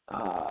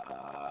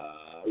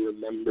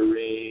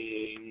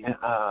 Remembering,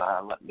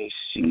 let me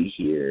see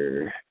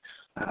here.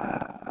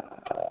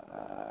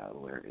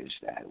 Where is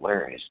that?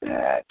 Where is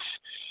that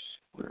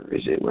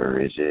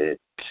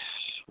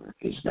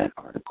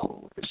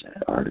article?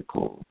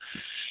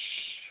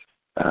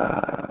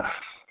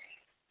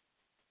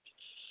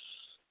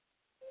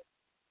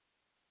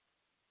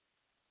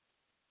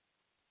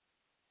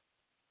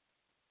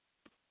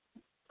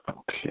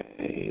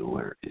 Okay,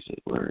 where is it?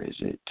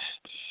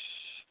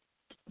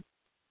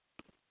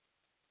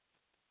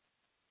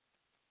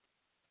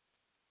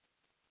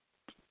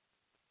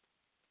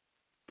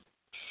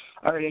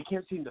 All right, I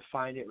can't seem to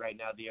find it right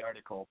now, the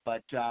article.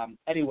 But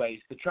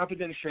anyways, the Trump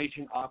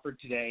administration offered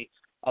today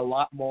a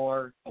lot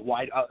more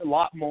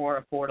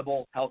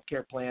affordable health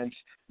care plans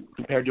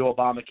compared to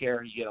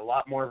Obamacare. You get a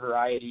lot more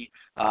variety.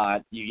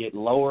 You get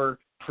lower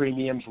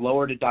premiums,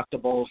 lower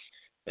deductibles,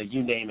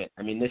 you name it.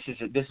 I mean, this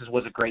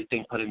was a great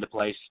thing put into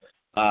place.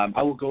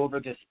 I will go over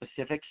the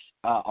specifics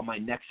on my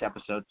next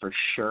episode for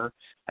sure.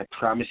 I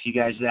promise you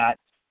guys that.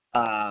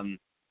 I'm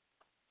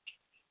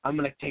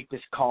going to take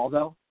this call,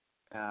 though.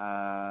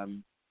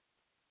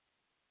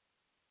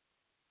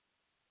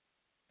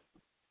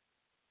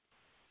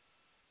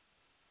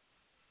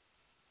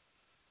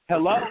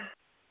 Hello?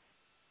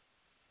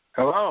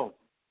 Hello.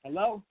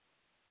 Hello?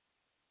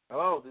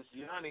 Hello, this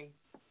is Gianni.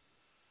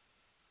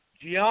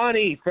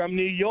 Gianni from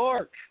New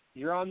York.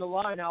 You're on the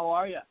line. How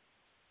are you?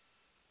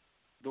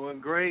 Doing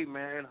great,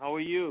 man. How are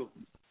you?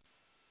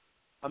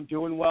 I'm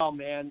doing well,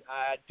 man.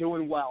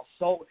 Doing well.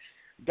 So,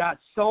 got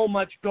so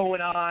much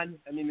going on.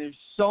 I mean, there's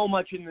so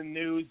much in the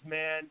news,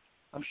 man.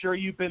 I'm sure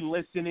you've been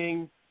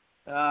listening.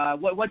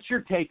 What's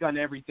your take on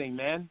everything,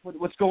 man?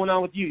 What's going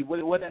on with you?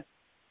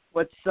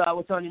 What's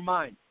on your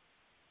mind?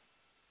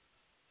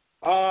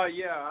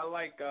 Yeah, I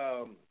like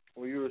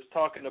when you was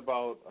talking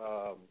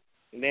about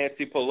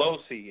Nancy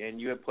Pelosi, and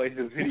you had played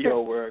the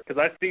video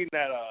because I seen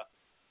that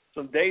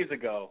some days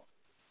ago,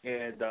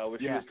 and when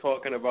she was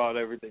talking about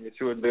everything that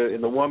she was doing,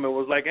 and the woman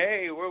was like,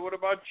 "Hey, what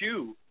about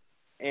you?"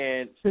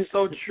 And it's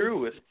so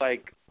true. It's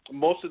like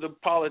most of the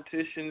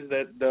politicians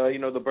that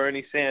the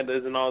Bernie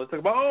Sanders and all that talk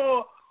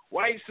about,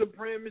 white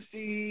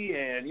supremacy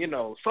and, you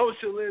know,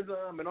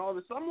 socialism and all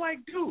this. I'm like,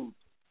 dude,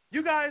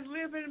 you guys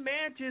live in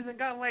mansions and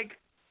got like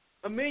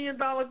 $1 million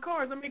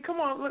cars. I mean, come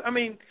on. Look, I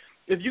mean,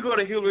 if you go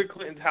to Hillary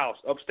Clinton's house,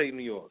 upstate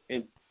New York,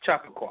 in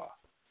Chappaqua,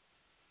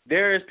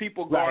 there is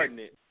people guarding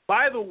it.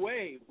 By the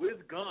way,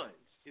 with guns,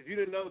 if you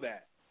didn't know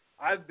that,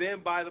 I've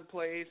been by the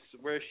place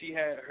where she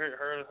had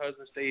her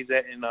husband stays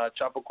at in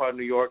Chappaqua,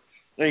 New York,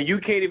 and you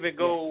can't even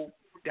go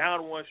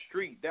down one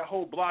street. That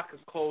whole block is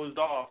closed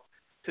off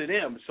to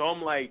them. So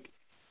I'm like,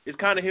 it's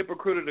kind of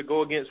hypocritical to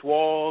go against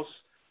walls,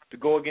 to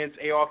go against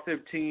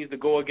AR-15s, to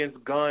go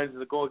against guns,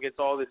 to go against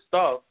all this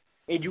stuff,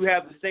 and you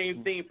have the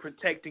same thing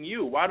protecting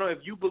you. Why don't, if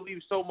you believe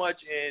so much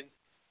in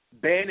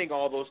banning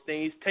all those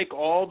things, take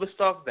all the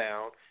stuff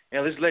down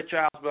and just let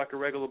your house be like a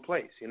regular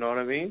place. You know what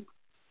I mean?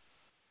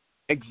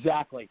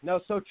 Exactly. No,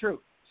 so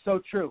true.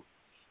 So true.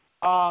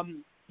 I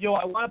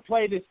want to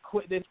play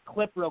this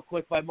clip real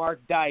quick by Mark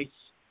Dice.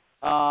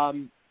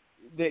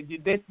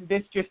 This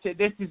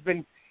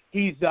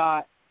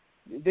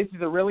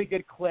is a really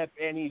good clip,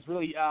 and he's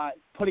really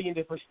putting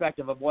into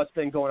perspective of what's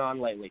been going on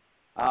lately.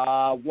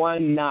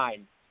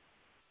 1-9.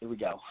 Here we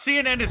go.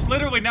 CNN is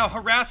literally now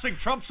harassing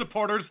Trump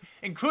supporters,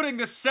 including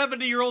this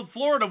 70-year-old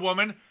Florida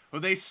woman who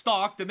they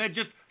stalked and then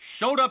just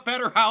showed up at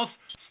her house,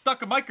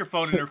 stuck a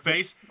microphone in her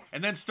face,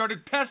 and then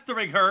started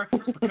pestering her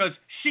because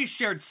she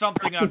shared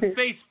something on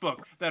Facebook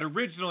that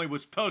originally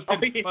was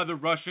posted by the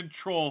Russian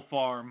troll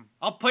farm.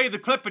 I'll play the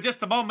clip in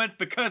just a moment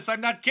because I'm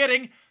not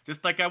kidding.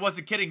 Just like I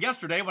wasn't kidding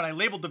yesterday when I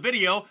labeled the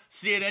video,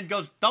 CNN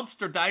goes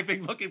dumpster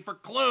diving looking for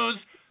clues.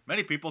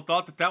 Many people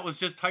thought that was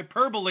just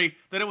hyperbole,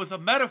 that it was a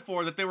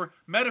metaphor, that they were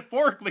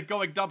metaphorically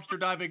going dumpster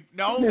diving.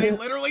 No, they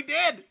literally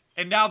did.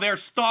 And now they're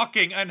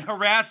stalking and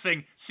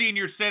harassing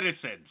senior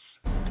citizens.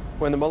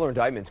 When the Mueller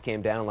indictments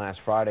came down last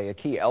Friday, a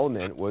key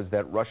element was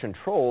that Russian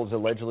trolls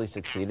allegedly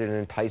succeeded in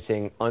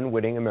enticing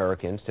unwitting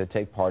Americans to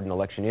take part in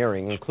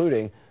electioneering,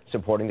 including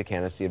supporting the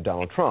candidacy of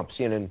Donald Trump.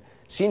 CNN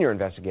senior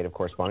investigative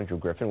correspondent Drew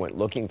Griffin went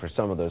looking for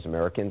some of those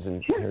Americans,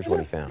 and here's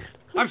what he found.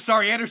 I'm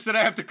sorry, Anderson,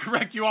 I have to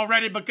correct you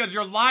already because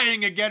you're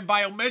lying again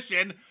by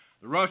omission.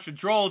 The Russian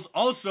trolls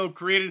also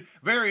created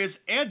various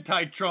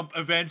anti-Trump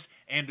events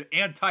and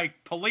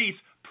anti-police,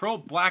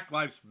 pro-Black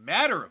Lives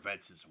Matter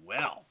events as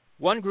well.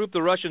 One group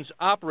the Russians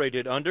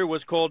operated under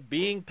was called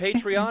Being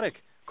Patriotic,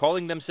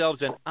 calling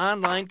themselves an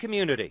online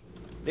community.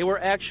 They were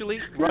actually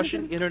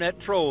Russian internet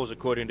trolls,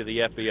 according to the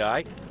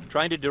FBI,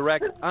 trying to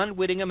direct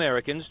unwitting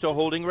Americans to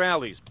holding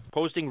rallies,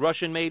 posting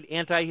Russian-made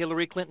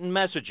anti-Hillary Clinton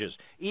messages,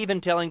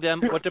 even telling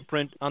them what to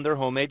print on their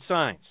homemade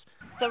signs.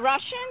 The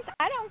Russians,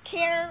 I don't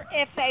care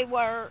if they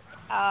were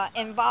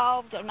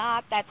involved or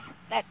not. That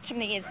to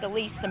me is the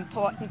least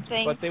important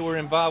thing. But they were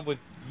involved with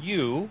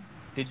you.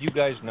 Did you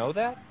guys know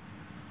that?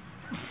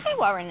 They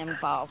weren't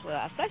involved with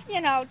us.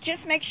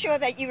 Just make sure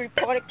that you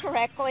report it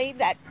correctly,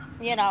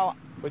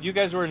 But you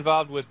guys were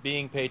involved with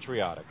Being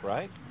Patriotic,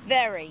 right?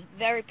 Very,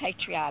 very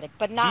patriotic,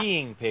 but not...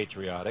 Being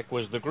Patriotic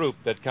was the group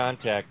that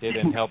contacted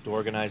and helped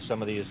organize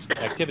some of these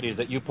activities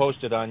that you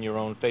posted on your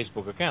own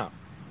Facebook account.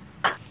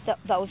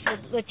 Those were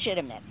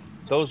legitimate.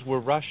 Those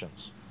were Russians.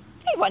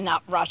 They were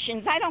not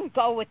Russians. I don't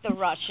go with the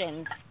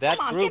Russians. That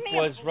group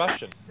was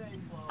Russian.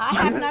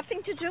 I have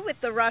nothing to do with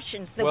the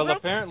Russians. Well,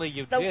 apparently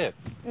you did.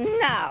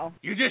 No.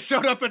 You just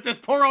showed up at this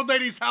poor old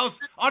lady's house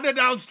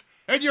unannounced,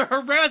 and you're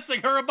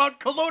harassing her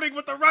about colluding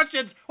with the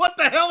Russians. What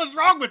the hell is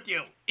wrong with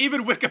you?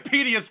 Even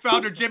Wikipedia's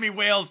founder, Jimmy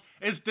Wales,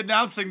 is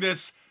denouncing this,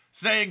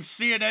 saying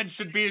CNN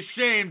should be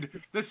ashamed.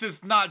 This is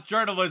not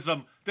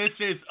journalism. This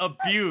is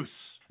abuse.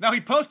 Now, he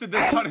posted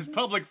this on his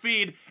public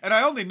feed, and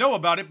I only know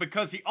about it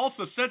because he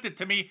also sent it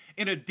to me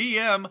in a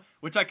DM,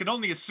 which I can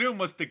only assume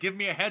was to give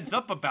me a heads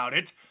up about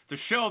it, to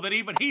show that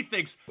even he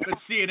thinks that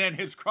CNN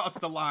has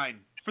crossed the line.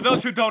 For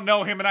those who don't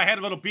know him, and I had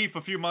a little beef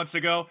a few months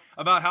ago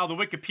about how the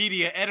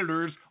Wikipedia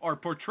editors are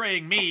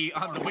portraying me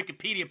on the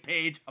Wikipedia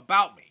page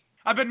about me.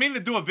 I've been meaning to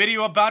do a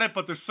video about it,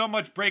 but there's so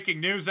much breaking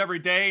news every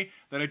day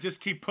that I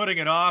just keep putting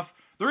it off.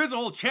 There is a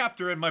whole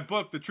chapter in my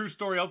book, The True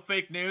Story of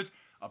Fake News,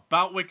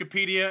 about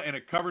Wikipedia, and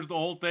it covers the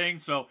whole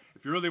thing, so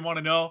if you really want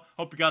to know,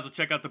 hope you guys will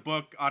check out the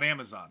book on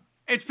Amazon.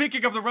 And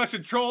speaking of the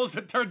Russian trolls,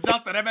 it turns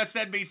out that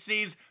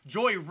MSNBC's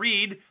Joy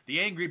Reid,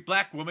 the angry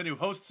black woman who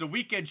hosts a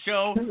weekend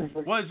show,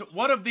 was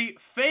one of the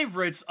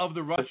favorites of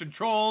the Russian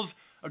trolls,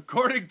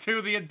 according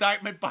to the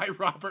indictment by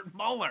Robert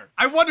Mueller.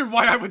 I wondered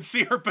why I would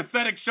see her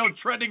pathetic show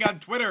trending on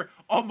Twitter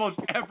almost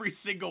every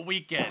single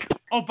weekend.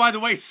 Oh, by the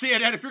way,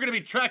 CNN, if you're going to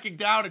be tracking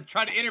down and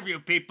trying to interview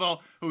people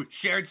who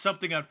shared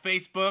something on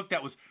Facebook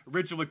that was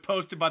originally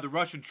posted by the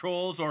Russian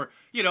trolls or,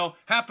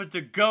 happened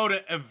to go to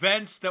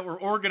events that were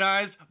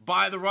organized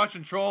by the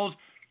Russian trolls,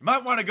 you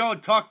might want to go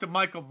and talk to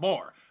Michael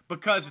Moore,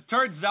 because it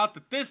turns out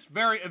that this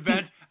very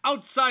event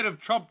outside of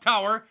Trump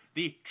Tower,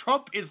 the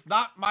Trump is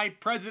not my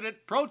president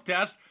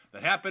protest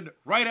that happened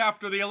right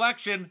after the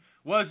election,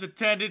 was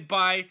attended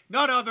by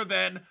none other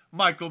than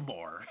Michael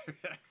Moore.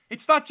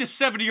 It's not just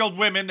 70-year-old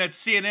women that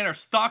CNN are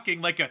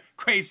stalking like a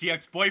crazy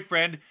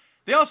ex-boyfriend.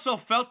 They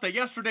also felt that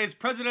yesterday's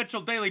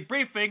presidential daily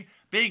briefing,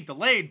 being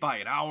delayed by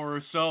an hour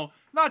or so,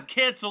 Not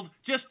canceled,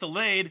 just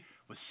delayed,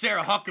 with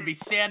Sarah Huckabee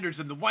Sanders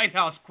in the White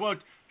House, quote,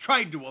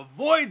 trying to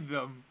avoid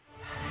them.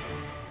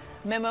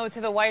 Memo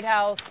to the White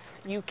House,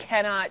 you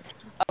cannot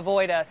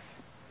avoid us.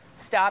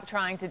 Stop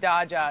trying to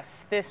dodge us.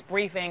 This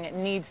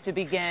briefing needs to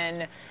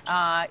begin.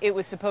 It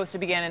was supposed to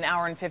begin an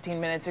hour and 15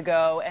 minutes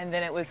ago, and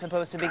then it was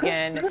supposed to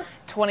begin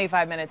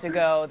 25 minutes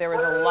ago. There was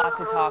a lot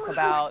to talk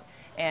about,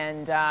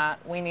 and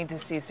we need to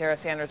see Sarah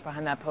Sanders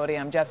behind that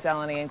podium. Jeff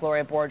Zeleny and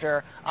Gloria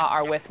Borger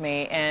are with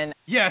me. And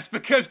yes,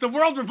 because the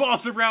world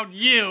revolves around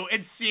you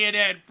and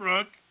CNN,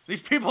 Brooke.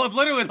 These people have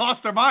literally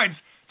lost their minds.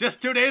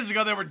 Just 2 days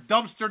ago, they were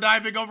dumpster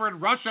diving over in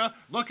Russia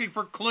looking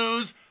for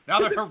clues. Now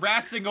they're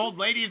harassing old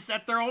ladies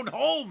at their own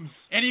homes.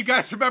 And you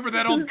guys remember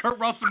that old Kurt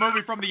Russell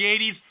movie from the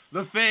 80s,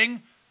 The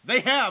Thing?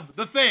 They have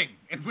The Thing,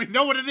 and we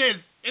know what it is.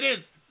 It is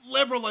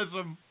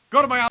liberalism.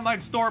 Go to my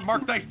online store,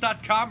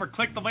 markdice.com, or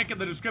click the link in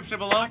the description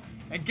below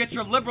and get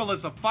your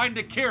liberalism. Find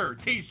a cure.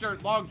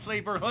 T-shirt, long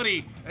sleeve, or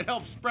hoodie. It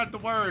helps spread the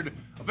word.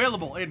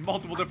 Available in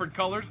multiple different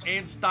colors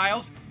and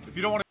styles. If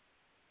you don't want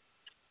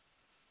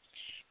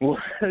to... Well,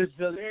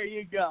 so there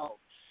you go.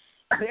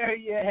 There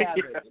you have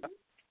it.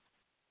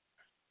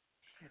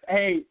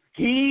 Hey,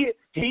 he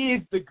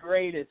is the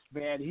greatest,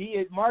 man. He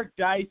is Mark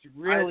Dice.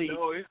 Really,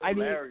 I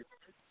know, hilarious.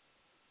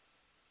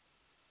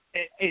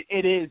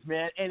 It is,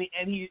 man, and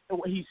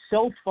he's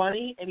so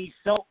funny and he's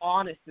so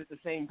honest at the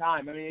same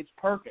time. I mean, it's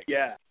perfect.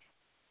 Yeah.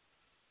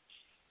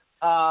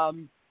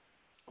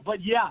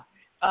 But yeah,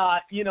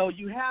 you know,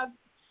 you have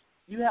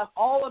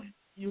all of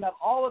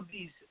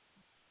these,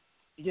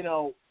 you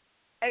know,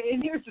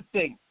 and here's the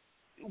thing.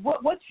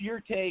 What's your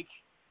take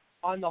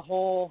on the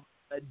whole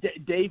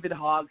David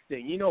Hogg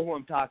thing? You know who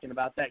I'm talking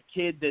about, that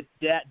kid that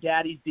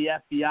daddy's the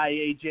FBI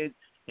agent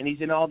and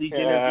he's in all these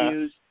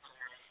interviews.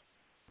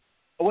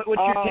 What's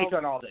your take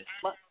on all this?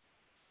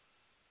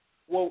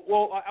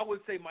 Well, I would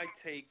say my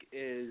take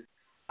is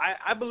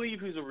I believe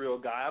he's a real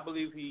guy. I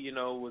believe he, you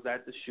know, was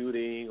at the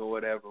shooting or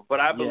whatever. But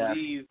I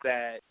believe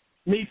that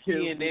Me too.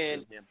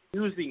 CNN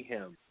using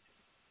him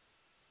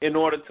in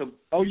order to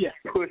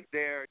push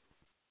their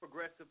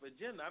progressive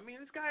agenda. I mean,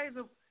 this guy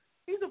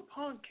he's a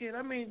punk kid.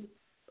 I mean,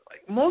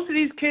 like most of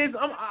these kids,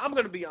 I'm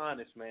gonna be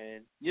honest,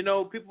 man. You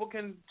know, people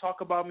can talk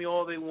about me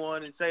all they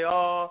want and say,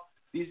 oh,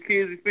 these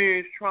kids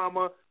experienced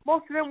trauma.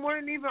 Most of them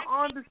weren't even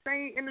on the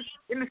same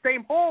in the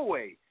same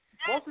hallway.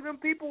 Most of them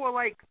people were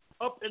like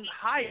up in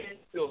high end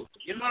buildings.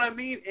 You know what I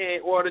mean?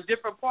 Or the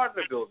different part of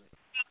the building.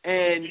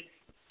 And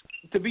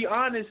to be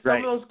honest, some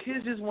of those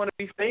kids just want to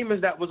be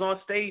famous that was on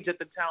stage at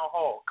the town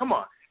hall. Come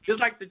on. Just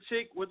like the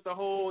chick with the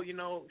whole, you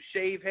know,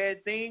 shave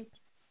head thing.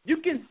 You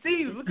can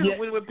see, look at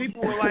when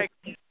people were like,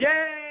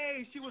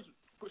 yay! She was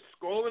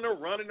scrolling or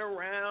running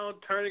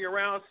around, turning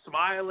around,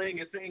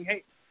 smiling and saying,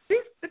 hey,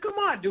 come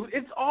on, dude.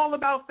 It's all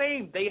about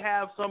fame. They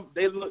have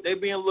they're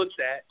being looked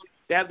at.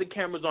 They have the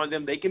cameras on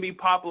them. They can be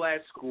popular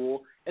at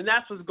school, and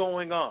that's what's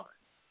going on.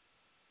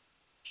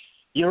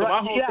 You're right.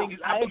 My whole thing is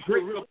I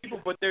agree with real people,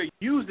 but they're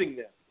using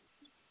them.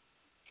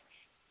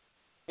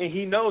 And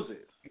he knows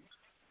it.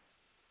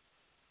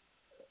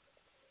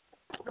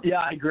 Yeah,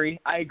 I agree.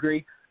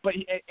 But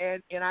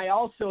and I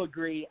also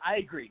agree.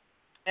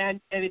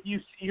 And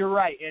if you're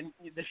right. And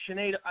the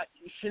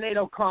Sinead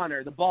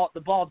O'Connor, the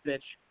bald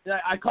bitch.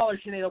 I call her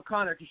Sinead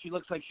O'Connor because she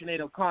looks like Sinead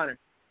O'Connor,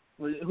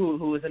 who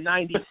was a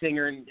 '90s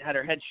singer and had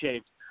her head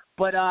shaved.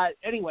 But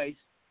anyways,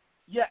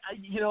 yeah,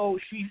 you know,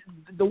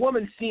 the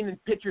woman's seen in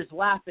pictures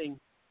laughing,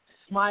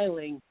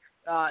 smiling,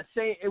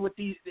 saying with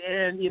these,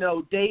 and you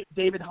know,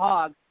 David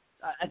Hogg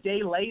a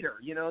day later,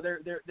 you know,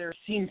 they're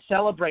seen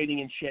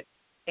celebrating and shit.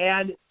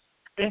 And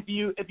if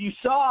you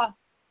saw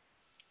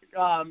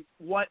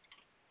what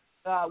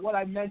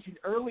I mentioned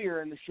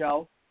earlier in the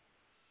show,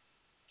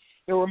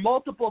 there were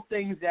multiple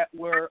things that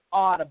were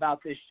odd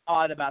about this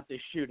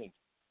shooting.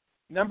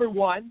 Number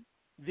one,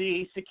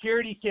 the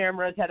security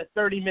cameras had a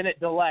 30-minute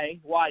delay.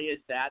 Why is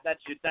that? That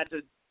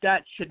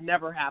should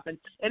never happen,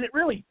 and it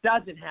really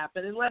doesn't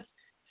happen unless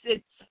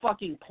it's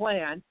fucking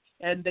planned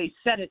and they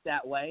set it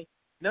that way.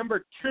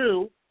 Number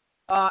two,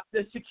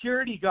 the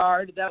security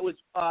guard that was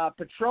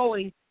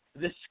patrolling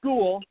the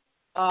school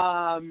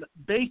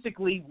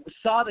basically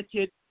saw the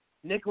kid,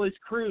 Nicholas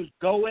Cruz,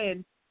 go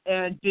in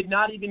and did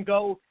not even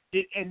go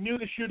and knew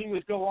the shooting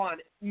was going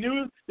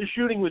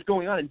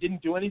on and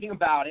didn't do anything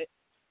about it.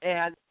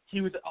 And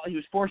he was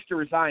forced to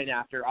resign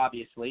after,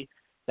 obviously.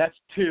 That's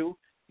two.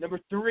 Number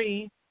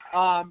three,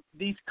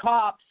 these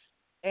cops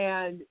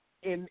and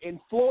in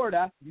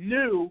Florida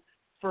knew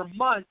for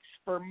months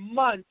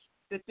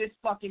that this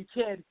fucking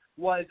kid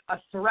was a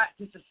threat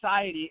to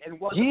society and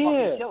was a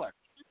fucking killer.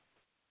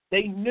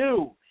 They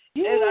knew.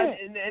 Yeah.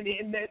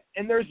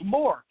 And there's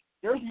more.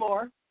 There's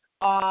more.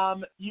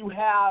 You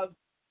have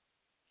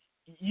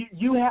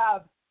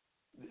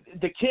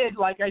the kid,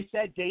 like I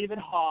said, David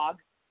Hogg,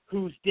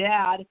 whose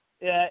dad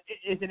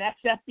is an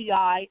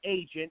ex-FBI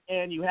agent,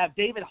 and you have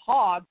David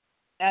Hogg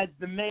as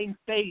the main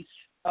face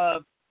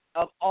of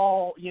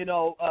all, you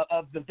know,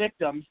 of the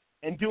victims,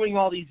 and doing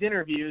all these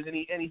interviews, and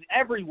he's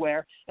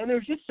everywhere, and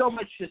there's just so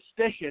much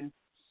suspicion.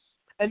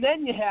 And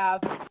then you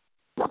have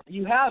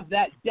you have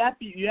that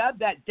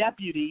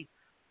deputy,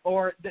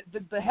 or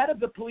the head of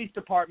the police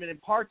department in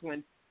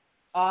Parkland,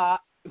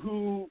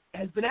 who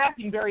has been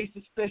acting very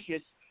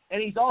suspicious,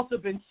 and he's also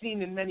been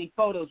seen in many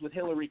photos with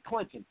Hillary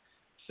Clinton.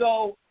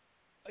 So,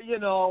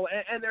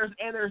 and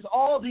there's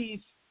all these,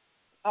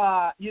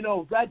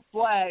 red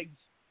flags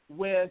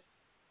with,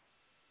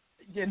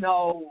 they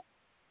knew.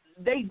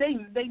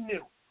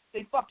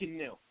 They fucking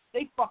knew.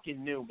 They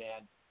fucking knew,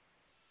 man,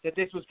 that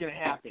this was going to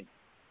happen.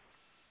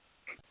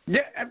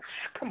 Yeah,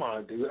 come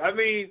on, dude. I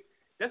mean,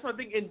 that's one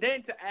thing. And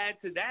then to add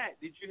to that,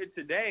 did you hear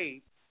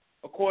today,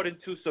 according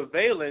to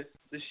surveillance,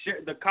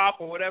 the cop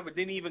or whatever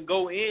didn't even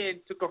go in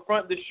to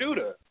confront the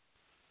shooter.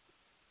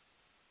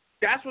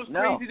 That's what's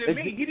crazy to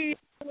me. He didn't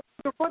even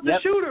confront the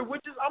shooter,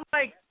 which is, I'm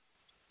like,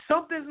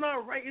 something's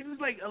not right. It's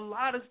just like a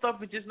lot of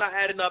stuff is just not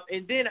adding up.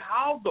 And then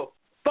how the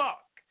fuck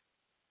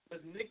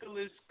does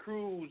Nicholas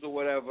Cruz or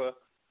whatever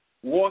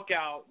walk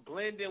out,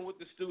 blend in with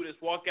the students,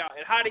 walk out,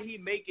 and how did he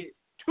make it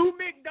to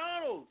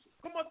McDonald's?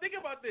 Come on, think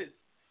about this.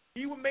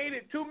 He made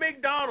it to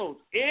McDonald's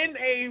in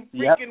a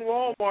freaking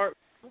Walmart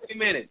in 20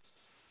 minutes.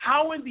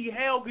 How in the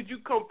hell could you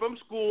come from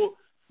school,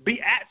 be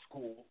at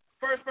school?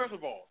 First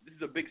of all, this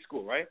is a big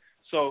school, right?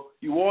 So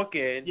you walk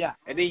in,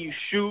 and then you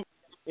shoot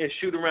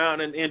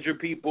around and injure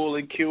people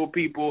and kill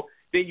people.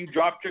 Then you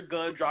drop your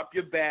gun, drop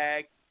your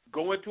bag,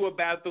 go into a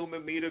bathroom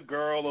and meet a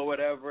girl or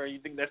whatever, and you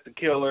think that's the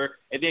killer,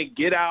 and then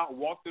get out,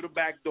 walk through the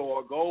back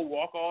door, go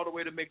walk all the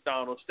way to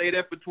McDonald's, stay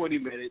there for 20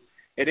 minutes,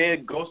 and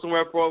then go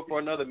somewhere for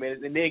another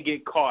minute, and then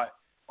get caught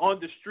on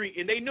the street.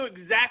 And they knew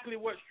exactly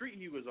what street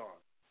he was on,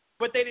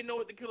 but they didn't know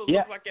what the killer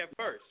looked like at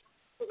first.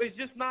 So it's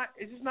just not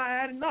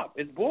adding up.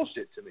 It's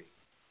bullshit to me.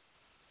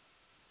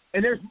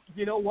 And there's,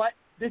 you know what?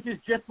 This is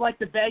just like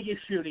the Vegas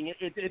shooting.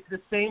 It's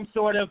the same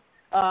sort of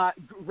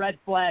red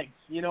flags.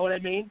 You know what I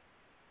mean?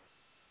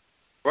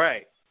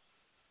 Right.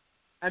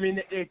 I mean,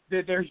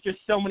 there's just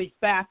so many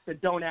facts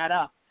that don't add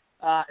up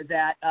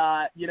that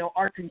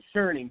are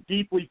concerning,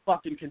 deeply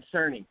fucking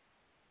concerning.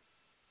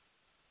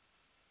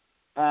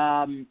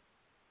 But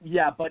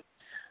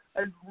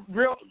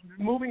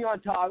moving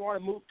on. I want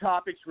to move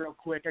topics real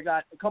quick. I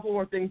got a couple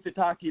more things to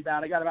talk to you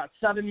about. I got about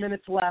 7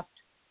 minutes left.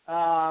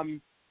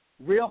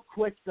 Real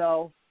quick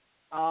though.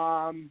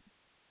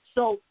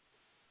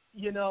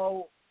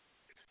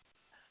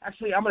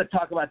 Actually, I'm going to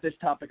talk about this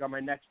topic on my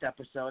next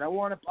episode. I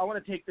want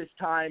to take this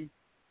time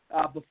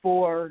to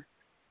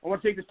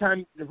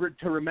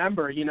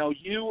remember.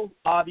 You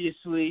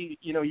obviously,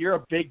 you're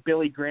a big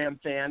Billy Graham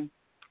fan.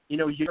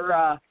 You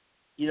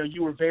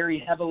were very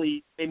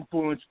heavily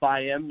influenced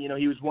by him.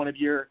 He was one of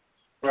your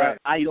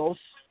idols.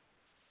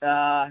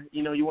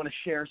 You want to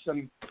share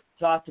some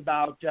thoughts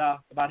about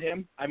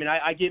him? I mean,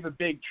 I gave a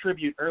big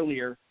tribute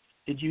earlier.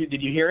 Did you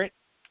hear it?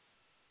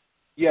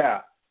 Yeah.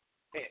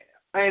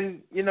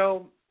 And,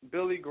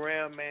 Billy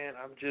Graham, man,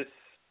 I'm just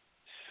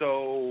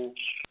so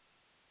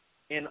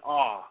in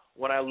awe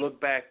when I look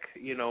back,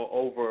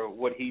 over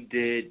what he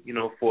did,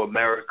 for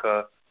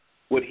America,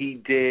 what he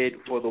did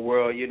for the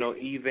world,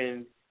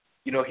 even,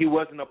 he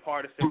wasn't a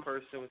partisan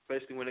person,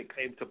 especially when it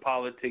came to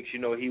politics.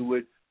 He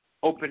would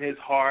open his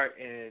heart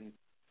and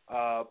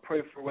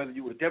pray for whether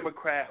you were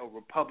Democrat or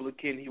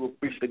Republican. He would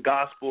preach the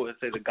gospel and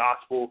say the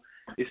gospel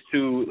is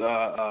to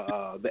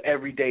the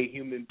everyday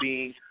human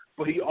being.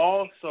 But he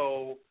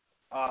also,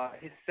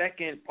 his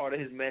second part of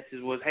his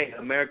message was, hey,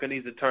 America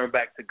needs to turn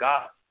back to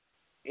God.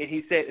 And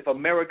he said if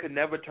America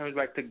never turns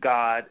back to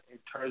God and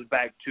turns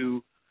back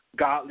to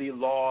godly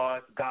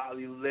laws,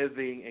 godly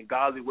living, and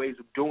godly ways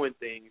of doing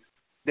things,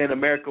 then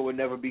America will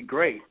never be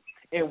great.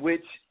 In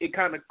which it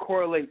kind of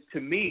correlates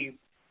to me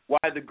why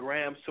the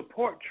Grahams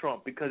support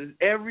Trump, because it's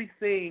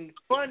everything.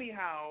 Funny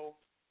how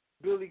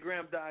Billy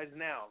Graham dies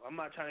now. I'm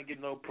not trying to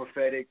give no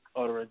prophetic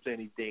utterance or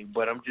anything,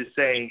 but I'm just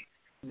saying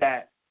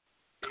that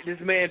this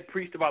man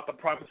preached about the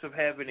promise of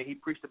heaven, and he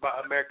preached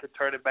about America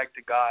turning back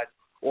to God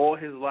all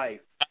his life.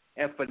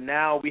 And for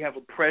now, we have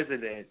a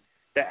president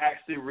that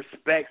actually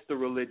respects the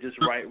religious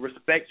right,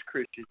 respects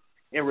Christians,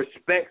 and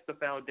respects the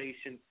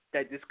foundation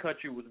that this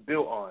country was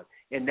built on.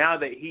 And now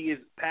that he is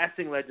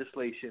passing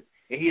legislation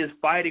and he is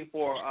fighting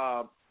for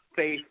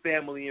faith,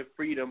 family, and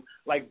freedom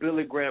like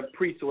Billy Graham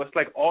preached, so it's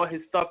like all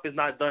his stuff is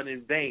not done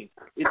in vain.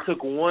 It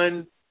took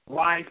one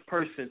wise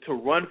person to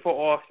run for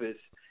office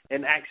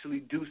and actually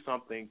do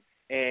something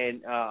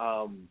and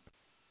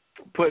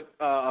put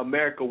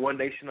America one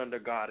nation under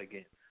God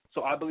again.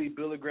 So I believe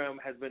Billy Graham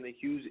has been a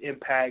huge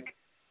impact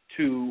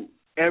to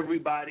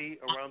everybody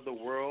around the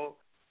world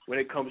when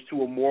it comes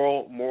to a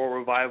moral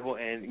revival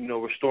and,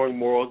 restoring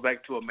morals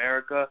back to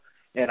America.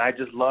 And I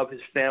just love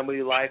his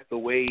family life, the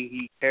way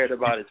he cared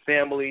about his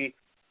family,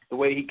 the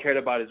way he cared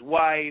about his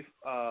wife,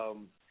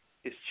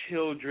 his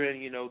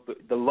children,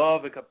 the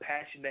love and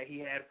compassion that he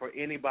had for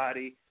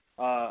anybody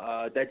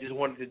that just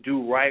wanted to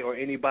do right or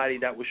anybody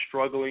that was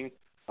struggling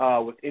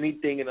with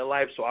anything in their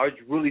life. So I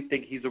really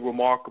think he's a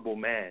remarkable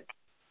man.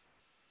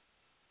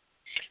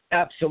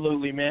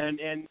 Absolutely, man.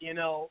 And,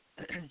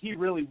 he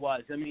really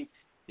was.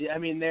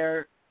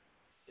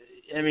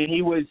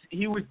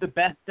 He was the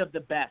best of the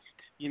best.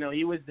 You know,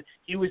 he was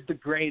the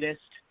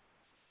greatest.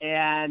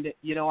 And,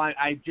 you know,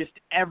 I just,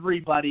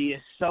 everybody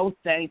is so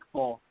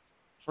thankful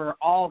for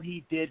all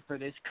he did for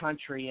this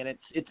country. And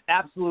it's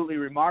absolutely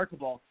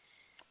remarkable.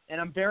 And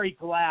I'm very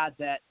glad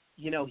that,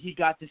 you know, he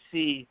got to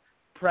see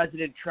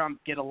President Trump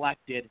get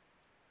elected,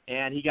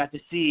 and he got to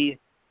see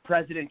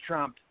President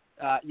Trump,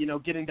 you know,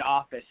 get into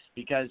office,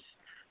 because,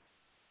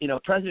 you know,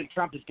 President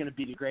Trump is going to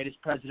be the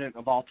greatest president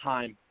of all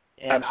time.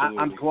 And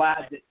I'm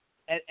glad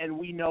that, and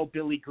we know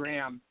Billy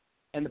Graham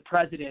and the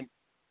president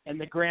and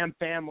the Graham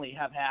family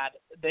have had,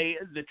 the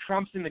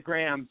Trumps and the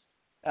Grahams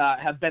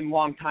have been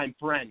longtime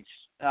friends.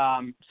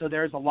 So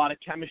there's a lot of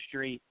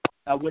chemistry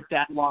with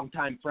that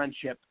longtime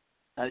friendship.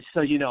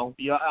 So, you know,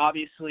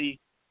 obviously,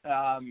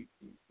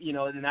 you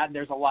know, and that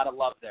there's a lot of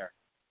love there.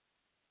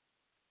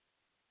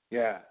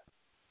 Yeah.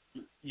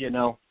 You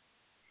know,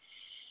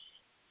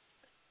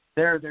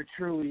 there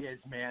truly is,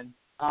 man.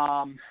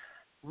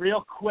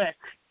 Real quick,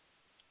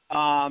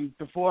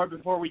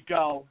 before we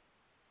go,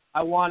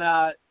 I want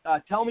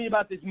to tell me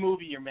about this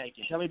movie you're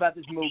making. Tell me about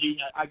this movie.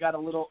 I got a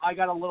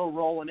little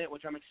role in it,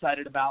 which I'm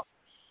excited about.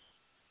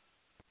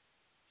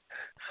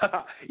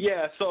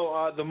 Yeah,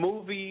 so the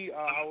movie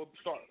I will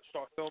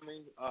start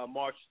filming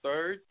March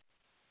 3rd.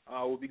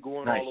 We'll be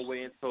going all the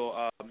way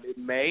until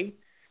mid-May.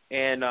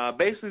 And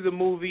basically the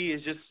movie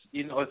is just,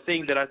 you know, a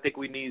thing that I think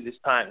we need this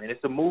time. And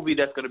it's a movie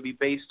that's going to be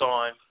based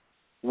on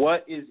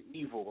what is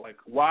evil. Like,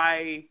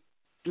 why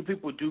do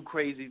people do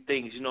crazy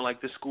things, you know, like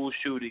the school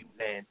shootings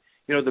and,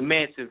 you know, the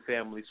Manson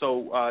family.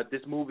 So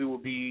this movie will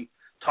be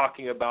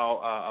talking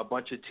about a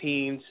bunch of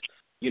teens.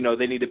 You know,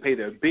 they need to pay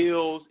their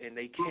bills, and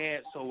they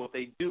can't. So what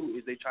they do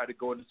is they try to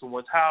go into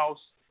someone's house,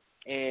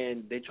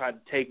 and they try to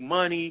take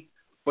money,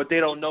 but they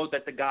don't know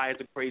that the guy is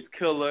a crazy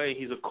killer, and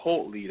he's a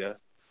cult leader.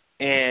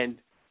 And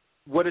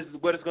what it's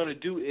going to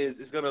do is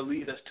it's going to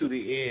lead us to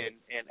the end.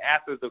 And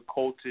after the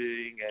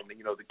culting and,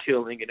 you know, the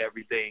killing and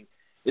everything,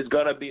 it's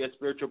going to be a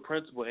spiritual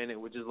principle in it,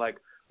 which is like,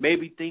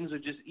 maybe things are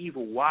just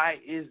evil. Why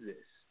is this?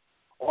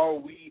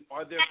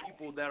 Are there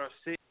people that are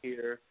sitting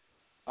here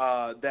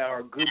that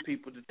are good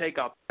people to take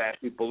out the bad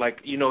people? Like,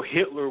 you know,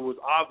 Hitler was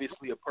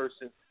obviously a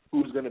person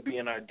who was going to be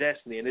in our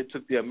destiny, and it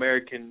took the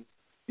Americans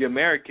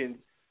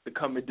to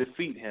come and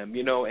defeat him,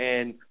 you know.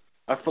 And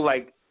I feel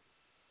like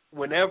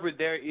whenever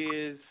there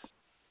is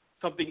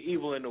something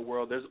evil in the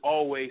world, there's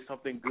always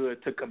something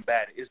good to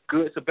combat it. It's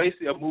good. So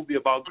basically a movie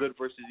about good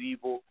versus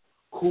evil.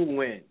 Who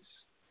wins?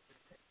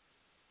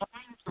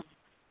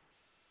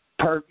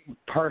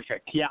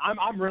 Perfect. Yeah,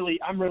 I'm really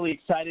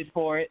excited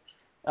for it.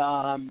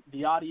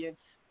 The audience,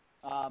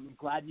 I'm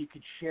glad you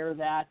could share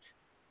that.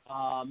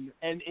 And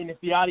if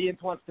the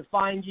audience wants to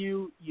find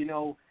you, you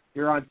know,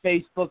 you're on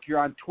Facebook, you're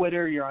on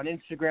Twitter, you're on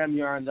Instagram,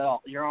 you're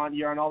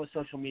on all the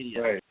social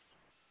media.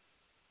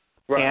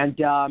 Right.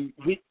 And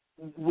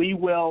we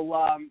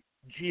will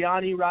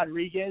Gianni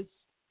Rodriguez.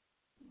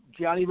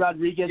 Yeah, we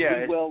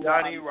will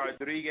Gianni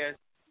Rodriguez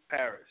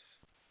Paris.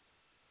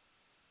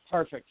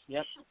 Perfect.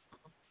 Yep.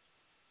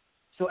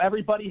 So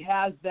everybody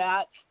has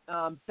that.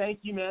 Thank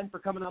you, man, for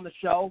coming on the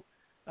show.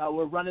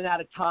 We're running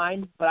out of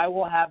time, but I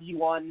will have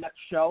you on next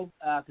show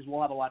because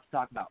we'll have a lot to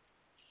talk about.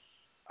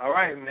 All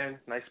right, man.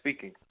 Nice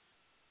speaking.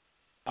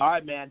 All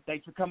right, man.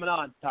 Thanks for coming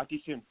on. Talk to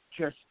you soon.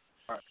 Cheers.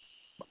 All right.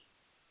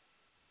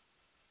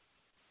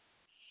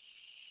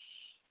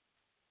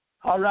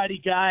 All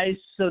righty, guys.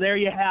 So there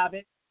you have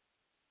it.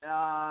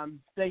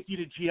 Thank you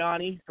to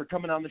Gianni for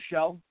coming on the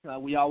show.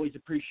 We always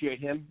appreciate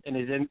him and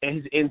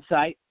his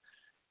insight.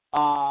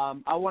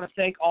 I want to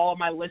thank all of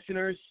my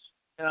listeners.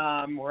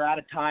 We're out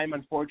of time,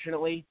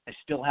 unfortunately. I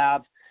still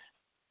have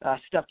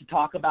stuff to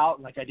talk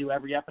about, like I do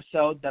every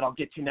episode, that I'll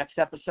get to next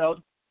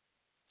episode.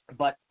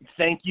 But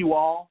thank you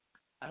all.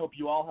 I hope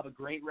you all have a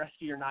great rest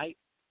of your night.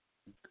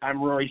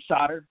 I'm Rory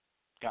Sauter.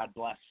 God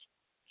bless.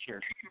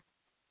 Cheers.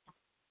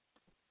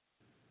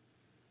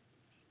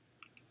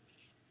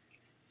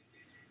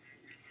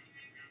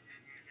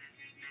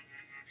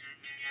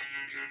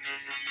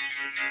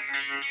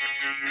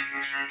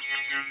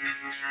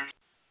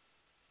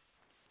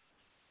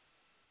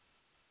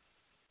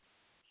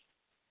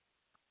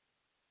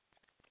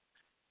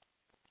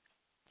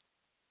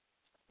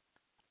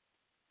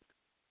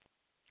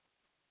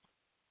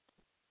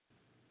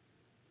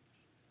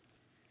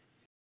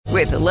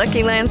 With the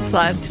Lucky Land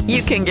Slots,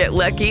 you can get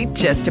lucky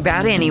just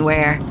about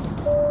anywhere.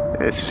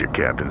 This is your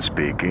captain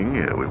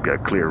speaking. We've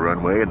got clear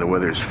runway and the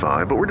weather's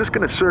fine, but we're just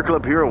going to circle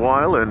up here a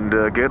while and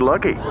get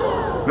lucky.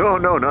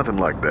 No, nothing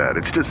like that.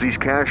 It's just these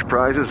cash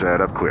prizes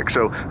add up quick.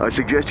 So I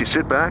suggest you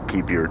sit back,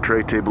 keep your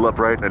tray table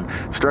upright, and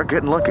start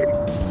getting lucky.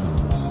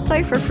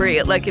 Play for free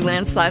at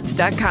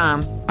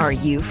LuckyLandSlots.com. Are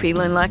you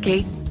feeling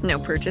lucky? No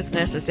purchase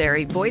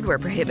necessary. Void where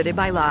prohibited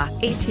by law.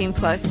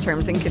 18+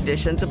 terms and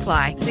conditions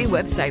apply. See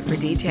website for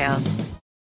details.